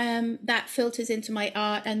 and that filters into my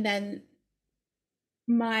art, and then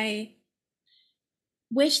my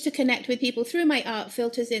wish to connect with people through my art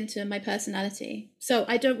filters into my personality. So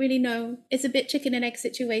I don't really know. It's a bit chicken and egg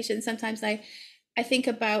situation. Sometimes I think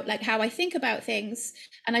about like how I think about things,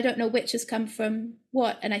 and I don't know which has come from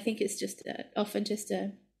what. And I think it's just often just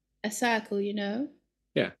a circle, you know.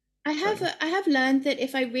 Yeah. I have learned that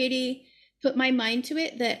if I really put my mind to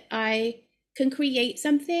it, that I can create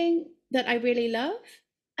something that I really love,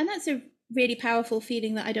 and that's a really powerful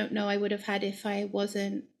feeling that I don't know I would have had if I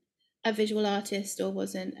wasn't a visual artist or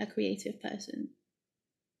wasn't a creative person.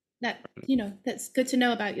 That, you know, that's good to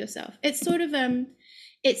know about yourself. It's sort of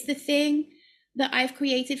it's the thing that I've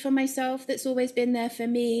created for myself that's always been there for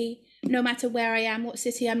me, no matter where I am, what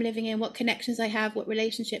city I'm living in, what connections I have, what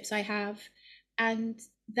relationships I have. And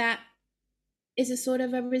that is a sort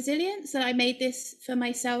of a resilience that I made this for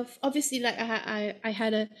myself. Obviously, like I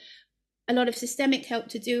had a lot of systemic help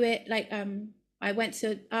to do it. Like I went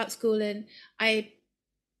to art school, and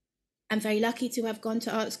I'm very lucky to have gone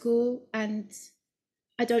to art school, and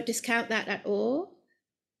I don't discount that at all.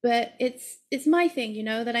 But it's my thing, you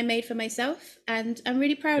know, that I made for myself, and I'm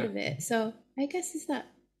really proud of it. So I guess it's that.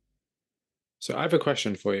 So I have a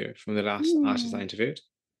question for you from the last artist I Mm. interviewed.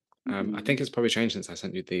 I Mm-hmm. think it's probably changed since I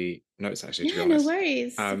sent you the notes, actually, to be Yeah, no honest.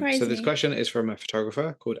 worries. So Surprise this me. question is from a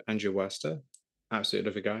photographer called Andrew Worster. Absolutely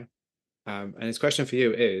lovely guy. And his question for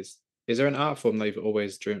you is there an art form that you've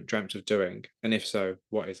always dreamt of doing? And if so,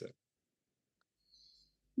 what is it?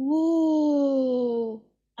 Ooh,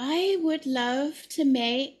 I would love to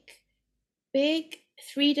make big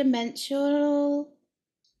three-dimensional,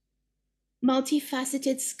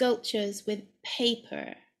 multifaceted sculptures with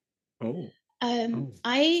paper. Oh, oh,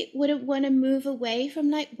 I wouldn't want to move away from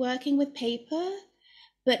like working with paper,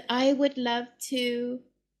 but I would love to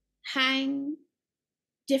hang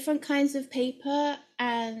different kinds of paper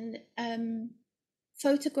and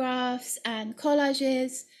photographs and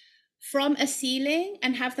collages from a ceiling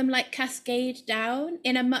and have them like cascade down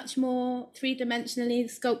in a much more three-dimensionally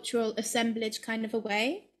sculptural assemblage kind of a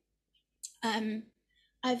way. Um,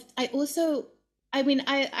 I also, I mean,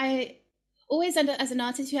 I always under as an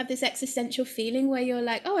artist, you have this existential feeling where you're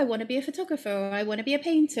like, oh, I want to be a photographer, or I want to be a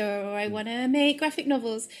painter, or I want to make graphic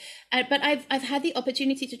novels. But I've had the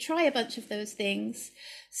opportunity to try a bunch of those things.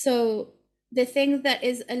 So the thing that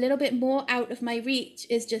is a little bit more out of my reach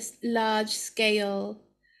is just large scale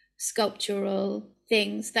sculptural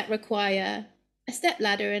things that require a step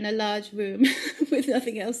ladder in a large room with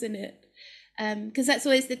nothing else in it. Because that's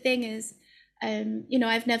always the thing is, you know,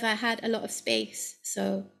 I've never had a lot of space,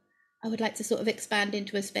 so I would like to sort of expand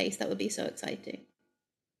into a space. That would be so exciting.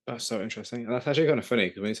 that's so interesting. And that's actually kind of funny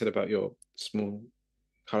because when you said about your small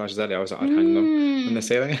collages earlier, I was like, I'd hang them from the Mm,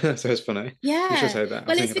 ceiling. So it's funny. You should yeah. say that. I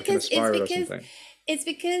was Well, it's thinking like in a because spiral or something. it's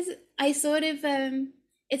because I sort of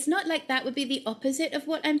it's not like that would be the opposite of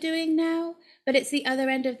what I'm doing now, but it's the other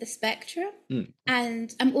end of the spectrum. Mm,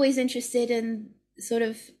 And I'm always interested in sort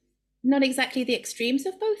of not exactly the extremes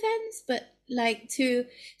of both ends, but like to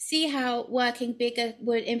see how working bigger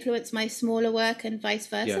would influence my smaller work and vice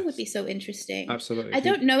versa would yes, be so interesting. absolutely. I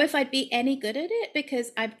don't know if I'd be any good at it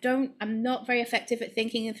because I'm not very effective at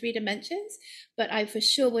thinking in three dimensions, but I for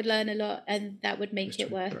sure would learn a lot, and that would make Just it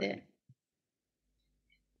to worth correct me. it.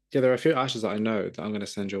 Yeah, there are a few artists that I know that I'm going to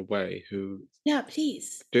send your way who Yeah,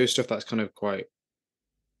 please. do stuff that's kind of quite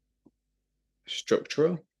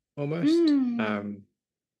structural almost. Mm.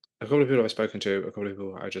 A couple of people I've spoken to, a couple of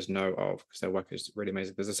people I just know of because their work is really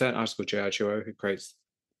amazing. There's a certain artist called J.I. Chuo who creates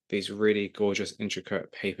these really gorgeous,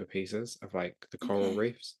 intricate paper pieces of like the coral Okay.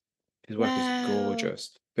 reefs. His work is Wow.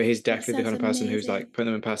 gorgeous, but he's That definitely the sounds kind of person who's amazing. like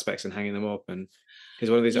putting them in perspex and hanging them up. And he's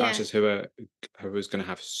one of these Yeah. artists who is going to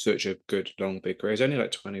have such a good long big career. He's only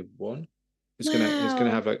like 21. He's gonna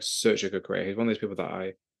Wow. have like such a good career. He's one of these people that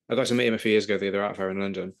I got to meet him a few years ago at the other art fair in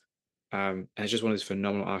London. And he's just one of these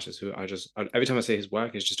phenomenal artists who every time I see his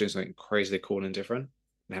work, he's just doing something crazily cool and different.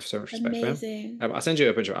 And I have so much respect for him. Amazing. I'll send you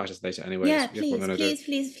a bunch of artists later, anyways, Yeah, if what I'm please, gonna do. please,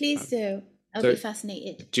 please, please Um, do. I'll be so,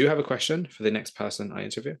 fascinated. do you have a question for the next person I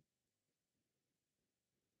interview?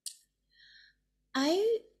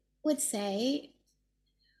 I would say,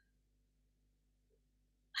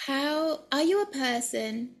 how are you a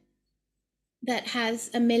person that has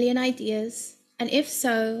a million ideas? And if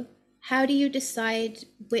so, how do you decide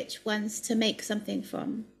which ones to make something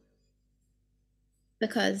from?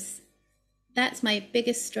 because that's my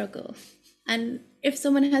biggest struggle. And if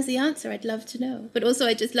someone has the answer, I'd love to know. But also,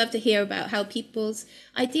 I just love to hear about how people's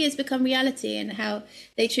ideas become reality and how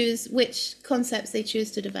they choose which concepts they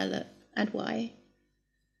choose to develop and why.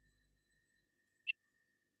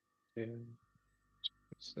 Yeah.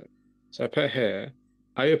 So I put here,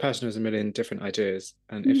 are you a person who has a million different ideas?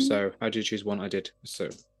 And if Mm-hmm. so, how do you choose one idea to pursue?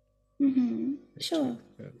 Mm-hmm. Sure.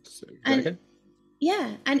 Is that And okay?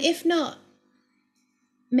 yeah, and if not,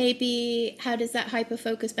 maybe how does that hyper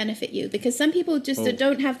focus benefit you? Because some people just Oh,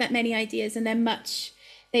 don't have that many ideas and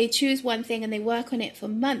they choose one thing and they work on it for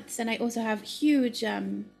months. And I also have huge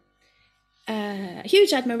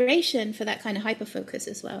admiration for that kind of hyper focus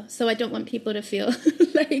as well. So I don't want people to feel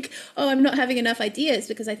like, oh, I'm not having enough ideas,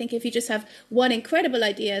 because I think if you just have one incredible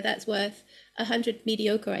idea, that's worth 100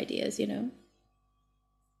 mediocre ideas, you know?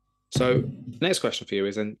 so next question for you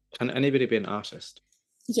is then, can anybody be an artist?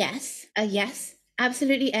 Yes, yes,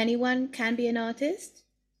 absolutely anyone can be an artist.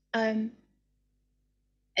 Um,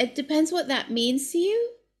 it depends what that means to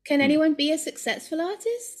you. Can Hmm. anyone be a successful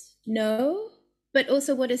artist? No. But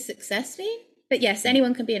also, what does success mean? But yes, Hmm.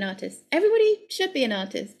 anyone can be an artist. Everybody should be an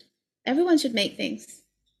artist. Everyone should make things.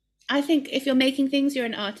 I think if you're making things, you're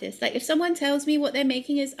an artist. Like if someone tells me what they're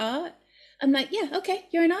making is art, I'm like, yeah, okay,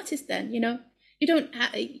 you're an artist then, you know? You don't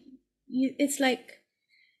have, it's like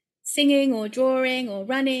singing or drawing or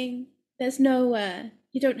running. There's no,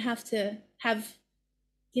 you don't have to have,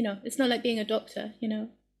 you know, it's not like being a doctor, you know?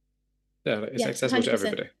 Yeah, like, it's Yeah, accessible to 100%.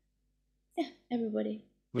 everybody. Yeah, everybody.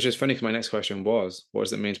 Which is funny because my next question was, what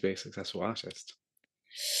does it mean to be a successful artist?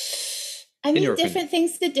 I In your mean, opinion? different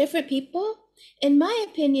things to different people. In my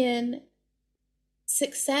opinion,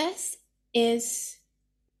 success is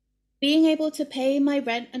being able to pay my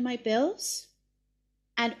rent and my bills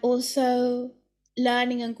and also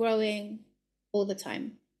learning and growing all the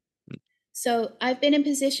time. So I've been in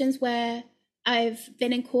positions where I've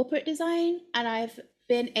been in corporate design and I've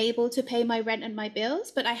been able to pay my rent and my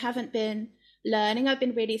bills, but I haven't been learning. I've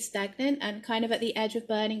been really stagnant and kind of at the edge of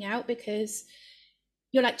burning out, because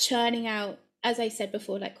you're like churning out, as I said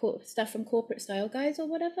before, like stuff from corporate style guys or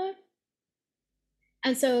whatever.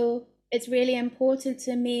 And so it's really important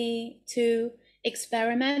to me to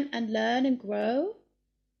experiment and learn and grow.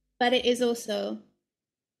 But it is also,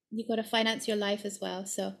 you got to finance your life as well.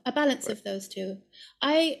 So a balance Right. of those two.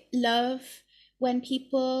 I love when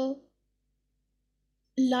people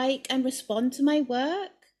like and respond to my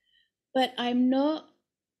work, but I'm not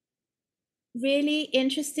really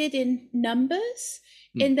interested in numbers.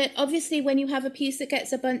 Hmm. In that, obviously, when you have a piece that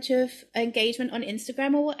gets a bunch of engagement on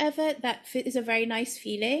Instagram or whatever, that is a very nice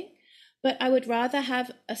feeling. But I would rather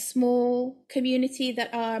have a small community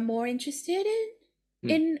that are more interested Hmm.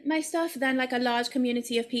 in my stuff than like a large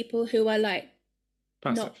community of people who are like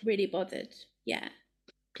not Passive. really bothered. Yeah.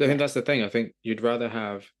 Because I think Yeah. that's the thing. I think you'd rather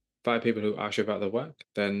have five people who ask you about the work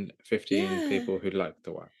than 15 Yeah. people who like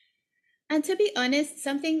the work. And to be honest,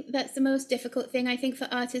 something that's the most difficult thing, I think, for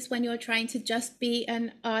artists when you're trying to just be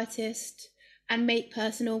an artist and make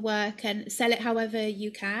personal work and sell it however you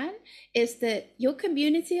can, is that your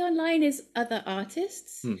community online is other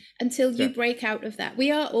artists Hmm. until you Yeah. break out of that.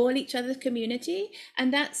 We are all each other's community.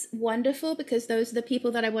 And that's wonderful, because those are the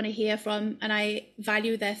people that I want to hear from. And I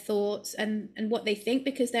value their thoughts and what they think,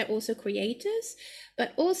 because they're also creators.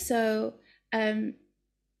 But also,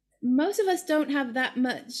 most of us don't have that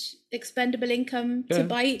much expendable income to Yeah.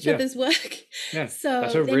 buy each Yeah. other's work. Yeah. That's So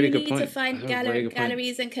a then really you good need to point. find That's a really good point.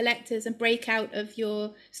 galleries and collectors and break out of your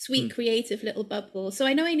Hmm. sweet creative little bubble. So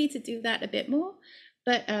I know I need to do that a bit more,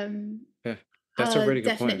 but Yeah. That's a I'll really good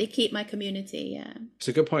point. definitely keep my community. Yeah. It's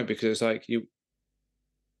a good point because it's like you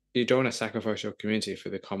don't want to sacrifice your community for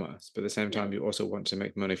the commerce, but at the same time No. you also want to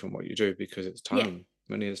make money from what you do because it's Yeah. time.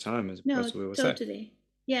 Money is time, No, as we will say. totally.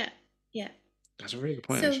 Yeah. Yeah. That's a really good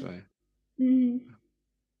point, So, actually. mm,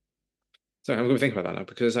 So I'm going to think about that now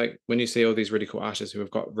because, like, when you see all these really cool artists who have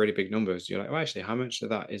got really big numbers, you're like, well, actually, how much of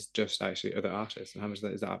that is just actually other artists, and how much of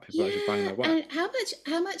that is that people actually buying yeah, their work? and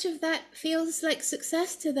how much of that feels like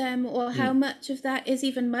success to them, or how Mm, much of that is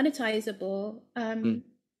even monetizable? mm,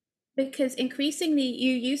 Because increasingly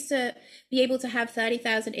you used to be able to have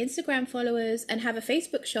 30,000 Instagram followers and have a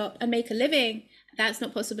Facebook shop and make a living. That's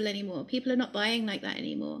not possible anymore. People are not buying like that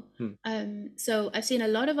anymore. mm. So I've seen a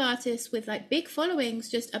lot of artists with like big followings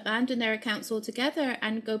just abandon their accounts altogether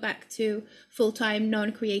and go back to full-time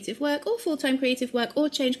non-creative work, or full-time creative work, or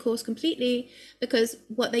change course completely, because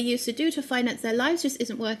what they used to do to finance their lives just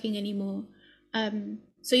isn't working anymore.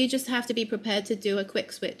 So you just have to be prepared to do a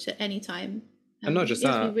quick switch at any time. And not just You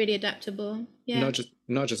have to be that, really adaptable. Yeah.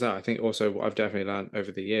 not just that. I think also what I've definitely learned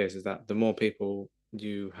over the years is that the more people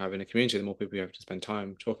you have in a community, the more people you have to spend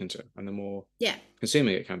time talking to, and the more Yeah.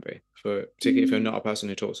 consuming it can be. For particularly if you're not a person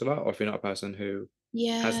who talks a lot, or if you're not a person who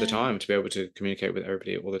has the Yeah. time to be able to communicate with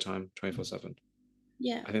everybody all the time, 24/7.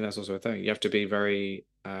 Yeah. I think that's also a thing. You have to be very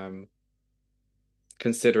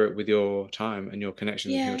considerate with your time and your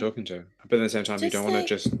connections and who you're Yeah. talking to. But at the same time, you don't Just want to like,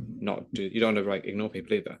 just not do. You don't want to like ignore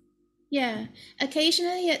people either. yeah.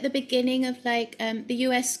 Occasionally at the beginning of like the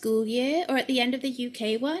US school year or at the end of the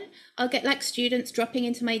UK one, I'll get like students dropping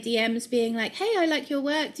into my DMs being like, "Hey, I like your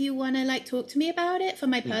work. Do you want to like talk to me about it for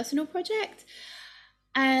my personal project?"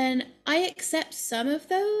 And I accept some of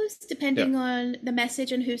those Yeah. depending on the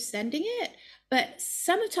message and who's sending it. But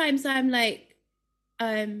sometimes I'm like,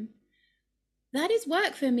 that is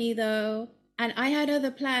work for me though. And I had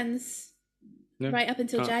other plans Yeah. right up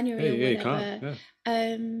until Can't. January or Yeah, you can't. whatever.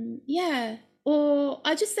 Yeah. Yeah. Or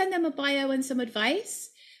I'll just send them a bio and some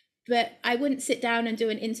advice, but I wouldn't sit down and do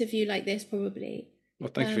an interview like this probably.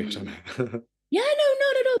 Well, thank you for your time. Yeah, no,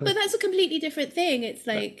 not at all. But that's a completely different thing. It's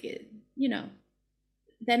like, you know,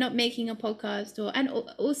 they're not making a podcast and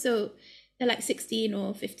also they're like 16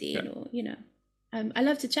 or 15 or, you know, I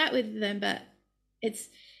love to chat with them, but it's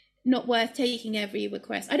not worth taking every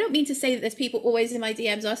request. I don't mean to say that there's people always in my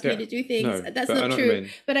DMs asking me to do things. No, That's but I not know true. what I mean.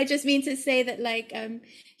 But I just mean to say that like,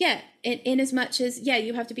 in as much as,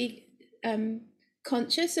 you have to be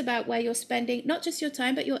conscious about where you're spending, not just your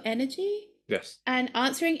time, but your energy. Yes. And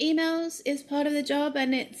answering emails is part of the job,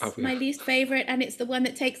 and it's my least favorite, and it's the one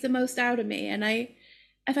that takes the most out of me. And I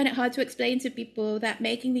find it hard to explain to people that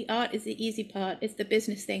making the art is the easy part. It's the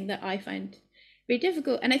business thing that I find very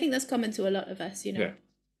difficult. And I think that's common to a lot of us, you know. Yeah,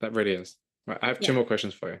 that really is. Right, I have two more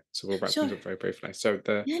questions for you, so we'll wrap things up very briefly. So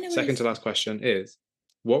the second to last question is,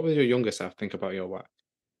 what will your younger self think about your work?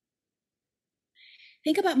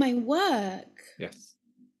 Think about my work? Yes.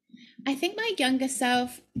 I think my younger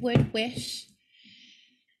self would wish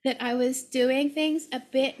that I was doing things a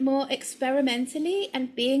bit more experimentally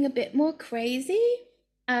and being a bit more crazy,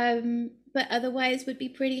 but otherwise would be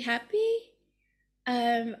pretty happy.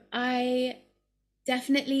 I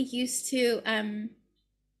definitely used to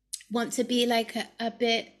want to be like a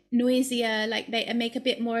bit noisier, like make a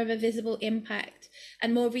bit more of a visible impact.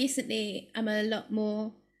 And more recently, I'm a lot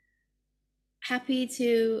more happy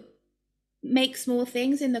to make small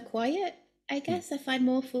things in the quiet, I guess. I find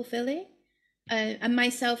more fulfilling. And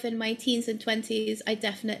myself in my teens and 20s, I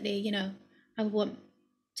definitely, you know, I want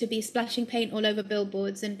to be splashing paint all over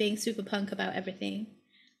billboards and being super punk about everything.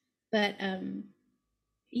 But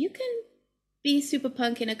you can be super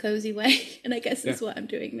punk in a cozy way, and I guess that's what I'm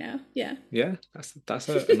doing now. Yeah. Yeah, that's a nice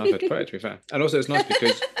way to put it, to be fair. And also,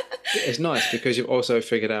 it's nice because you've also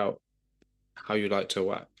figured out how you like to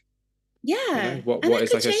work. Yeah. You know, what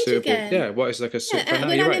is like a suitable again. Yeah, what is like a suitable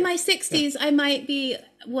when I'm in my 60s, I might be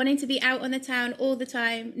wanting to be out on the town all the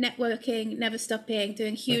time, networking, never stopping,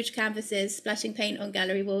 doing huge canvases, splashing paint on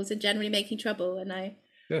gallery walls, and generally making trouble. And I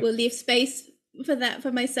will leave space for that,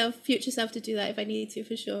 for myself, future self, to do that if I need to,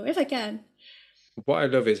 for sure, if I can. What I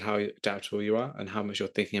love is how adaptable you are and how much you're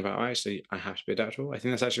thinking about, actually, I have to be adaptable. I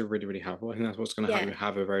think that's actually really, really helpful. I think that's what's going to help you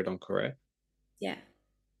have a very long career. Yeah.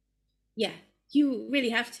 Yeah. You really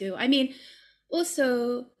have to. I mean,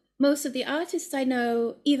 also, most of the artists I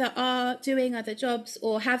know either are doing other jobs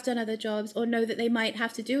or have done other jobs or know that they might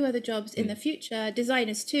have to do other jobs in the future.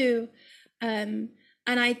 Designers too.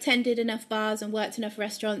 And I tended enough bars and worked enough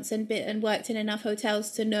restaurants and worked in enough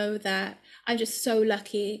hotels to know that I'm just so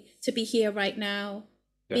lucky to be here right now,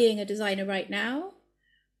 being a designer right now.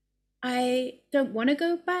 I don't want to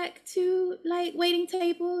go back to like waiting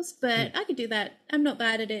tables, but I could do that. I'm not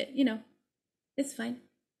bad at it, you know. It's fine.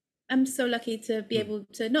 I'm so lucky to be able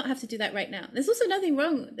to not have to do that right now. There's also nothing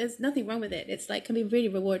wrong. There's nothing wrong with it. It's like can be really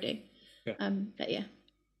rewarding. But yeah.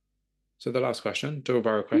 So the last question, double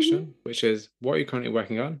barrel question, which is, what are you currently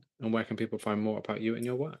working on, and where can people find more about you and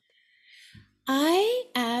your work? I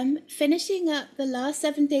am finishing up the last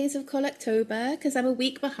 7 days of October because I'm a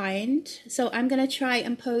week behind. So I'm gonna try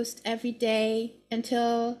and post every day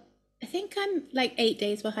until I think I'm like 8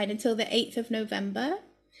 days behind until the 8th of November.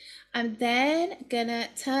 I'm then gonna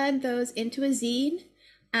turn those into a zine,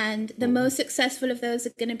 and the most successful of those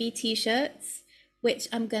are gonna be t-shirts, which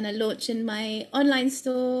I'm gonna launch in my online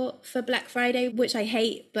store for Black Friday, which I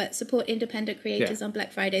hate, but support independent creators on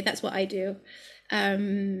Black Friday. That's what I do.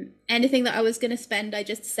 Anything that I was gonna spend, I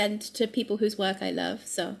just send to people whose work I love.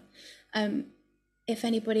 So if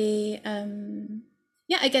anybody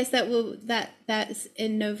I guess that's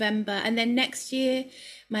in November. And then next year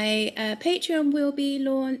my Patreon will be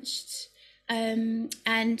launched,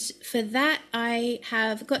 and for that I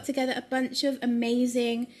have got together a bunch of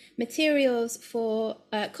amazing materials for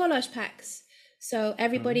collage packs. So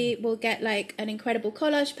everybody will get like an incredible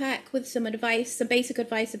collage pack with some advice, some basic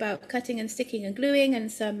advice about cutting and sticking and gluing,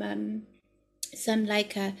 and some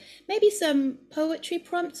like maybe some poetry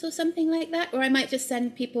prompts or something like that. Or I might just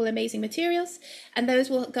send people amazing materials, and those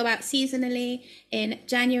will go out seasonally in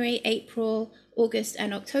January, April, August,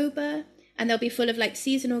 and October. And they'll be full of like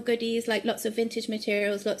seasonal goodies, like lots of vintage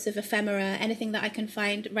materials, lots of ephemera, anything that I can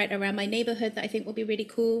find right around my neighborhood that I think will be really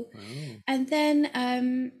cool. Wow. And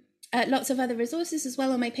then lots of other resources as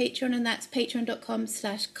well on my Patreon, and that's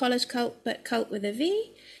patreon.com/collegecult, but cult with a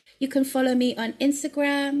V. You can follow me on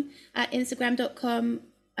Instagram at instagram.com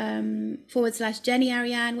 /Jenny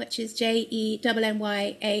Ariane, which is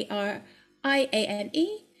JENNYARIANE.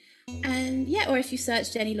 And yeah, or if you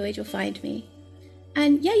search Jenny Lloyd, you'll find me.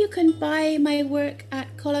 And yeah, you can buy my work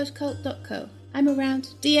at collegecult.co. I'm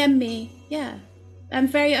around. DM me. Yeah. My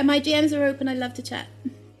DMs are open. I'd love to chat.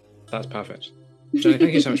 That's perfect. Jenny,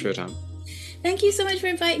 thank you so much for your time. Thank you so much for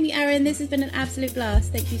inviting me, Aaron. This has been an absolute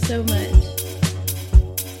blast. Thank you so much.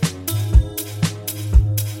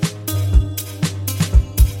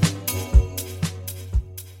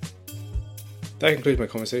 That concludes my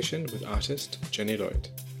conversation with artist Jenny Lloyd.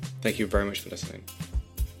 Thank you very much for listening.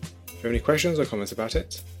 If you have any questions or comments about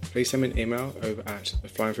it, please send me an email over at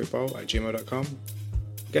theflyingfruitbowl@gmail.com, or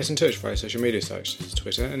get in touch via social media sites such as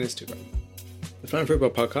Twitter and Instagram. The Flying Fruit Bowl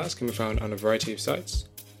podcast can be found on a variety of sites,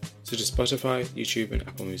 such as Spotify, YouTube, and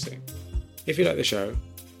Apple Music. If you like the show,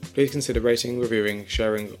 please consider rating, reviewing,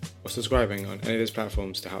 sharing, or subscribing on any of those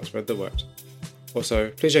platforms to help spread the word. Also,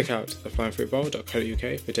 please check out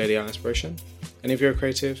theflyingfruitbowl.co.uk for daily art inspiration, and if you're a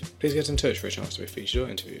creative, please get in touch for a chance to be featured or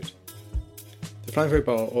interviewed. The Flying Fruit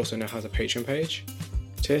Bowl also now has a Patreon page.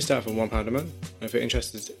 Tiers start from £1 a month, and if you're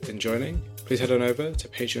interested in joining, please head on over to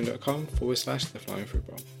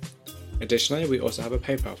patreon.com/theflyingfruitbowl. Additionally, we also have a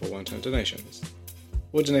PayPal for one-time donations.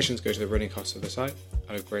 All donations go to the running costs of the site,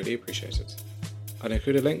 and I greatly appreciate it. I'll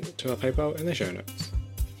include a link to our PayPal in the show notes.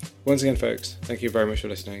 Once again, folks, thank you very much for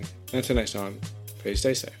listening, and until next time, please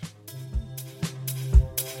stay safe.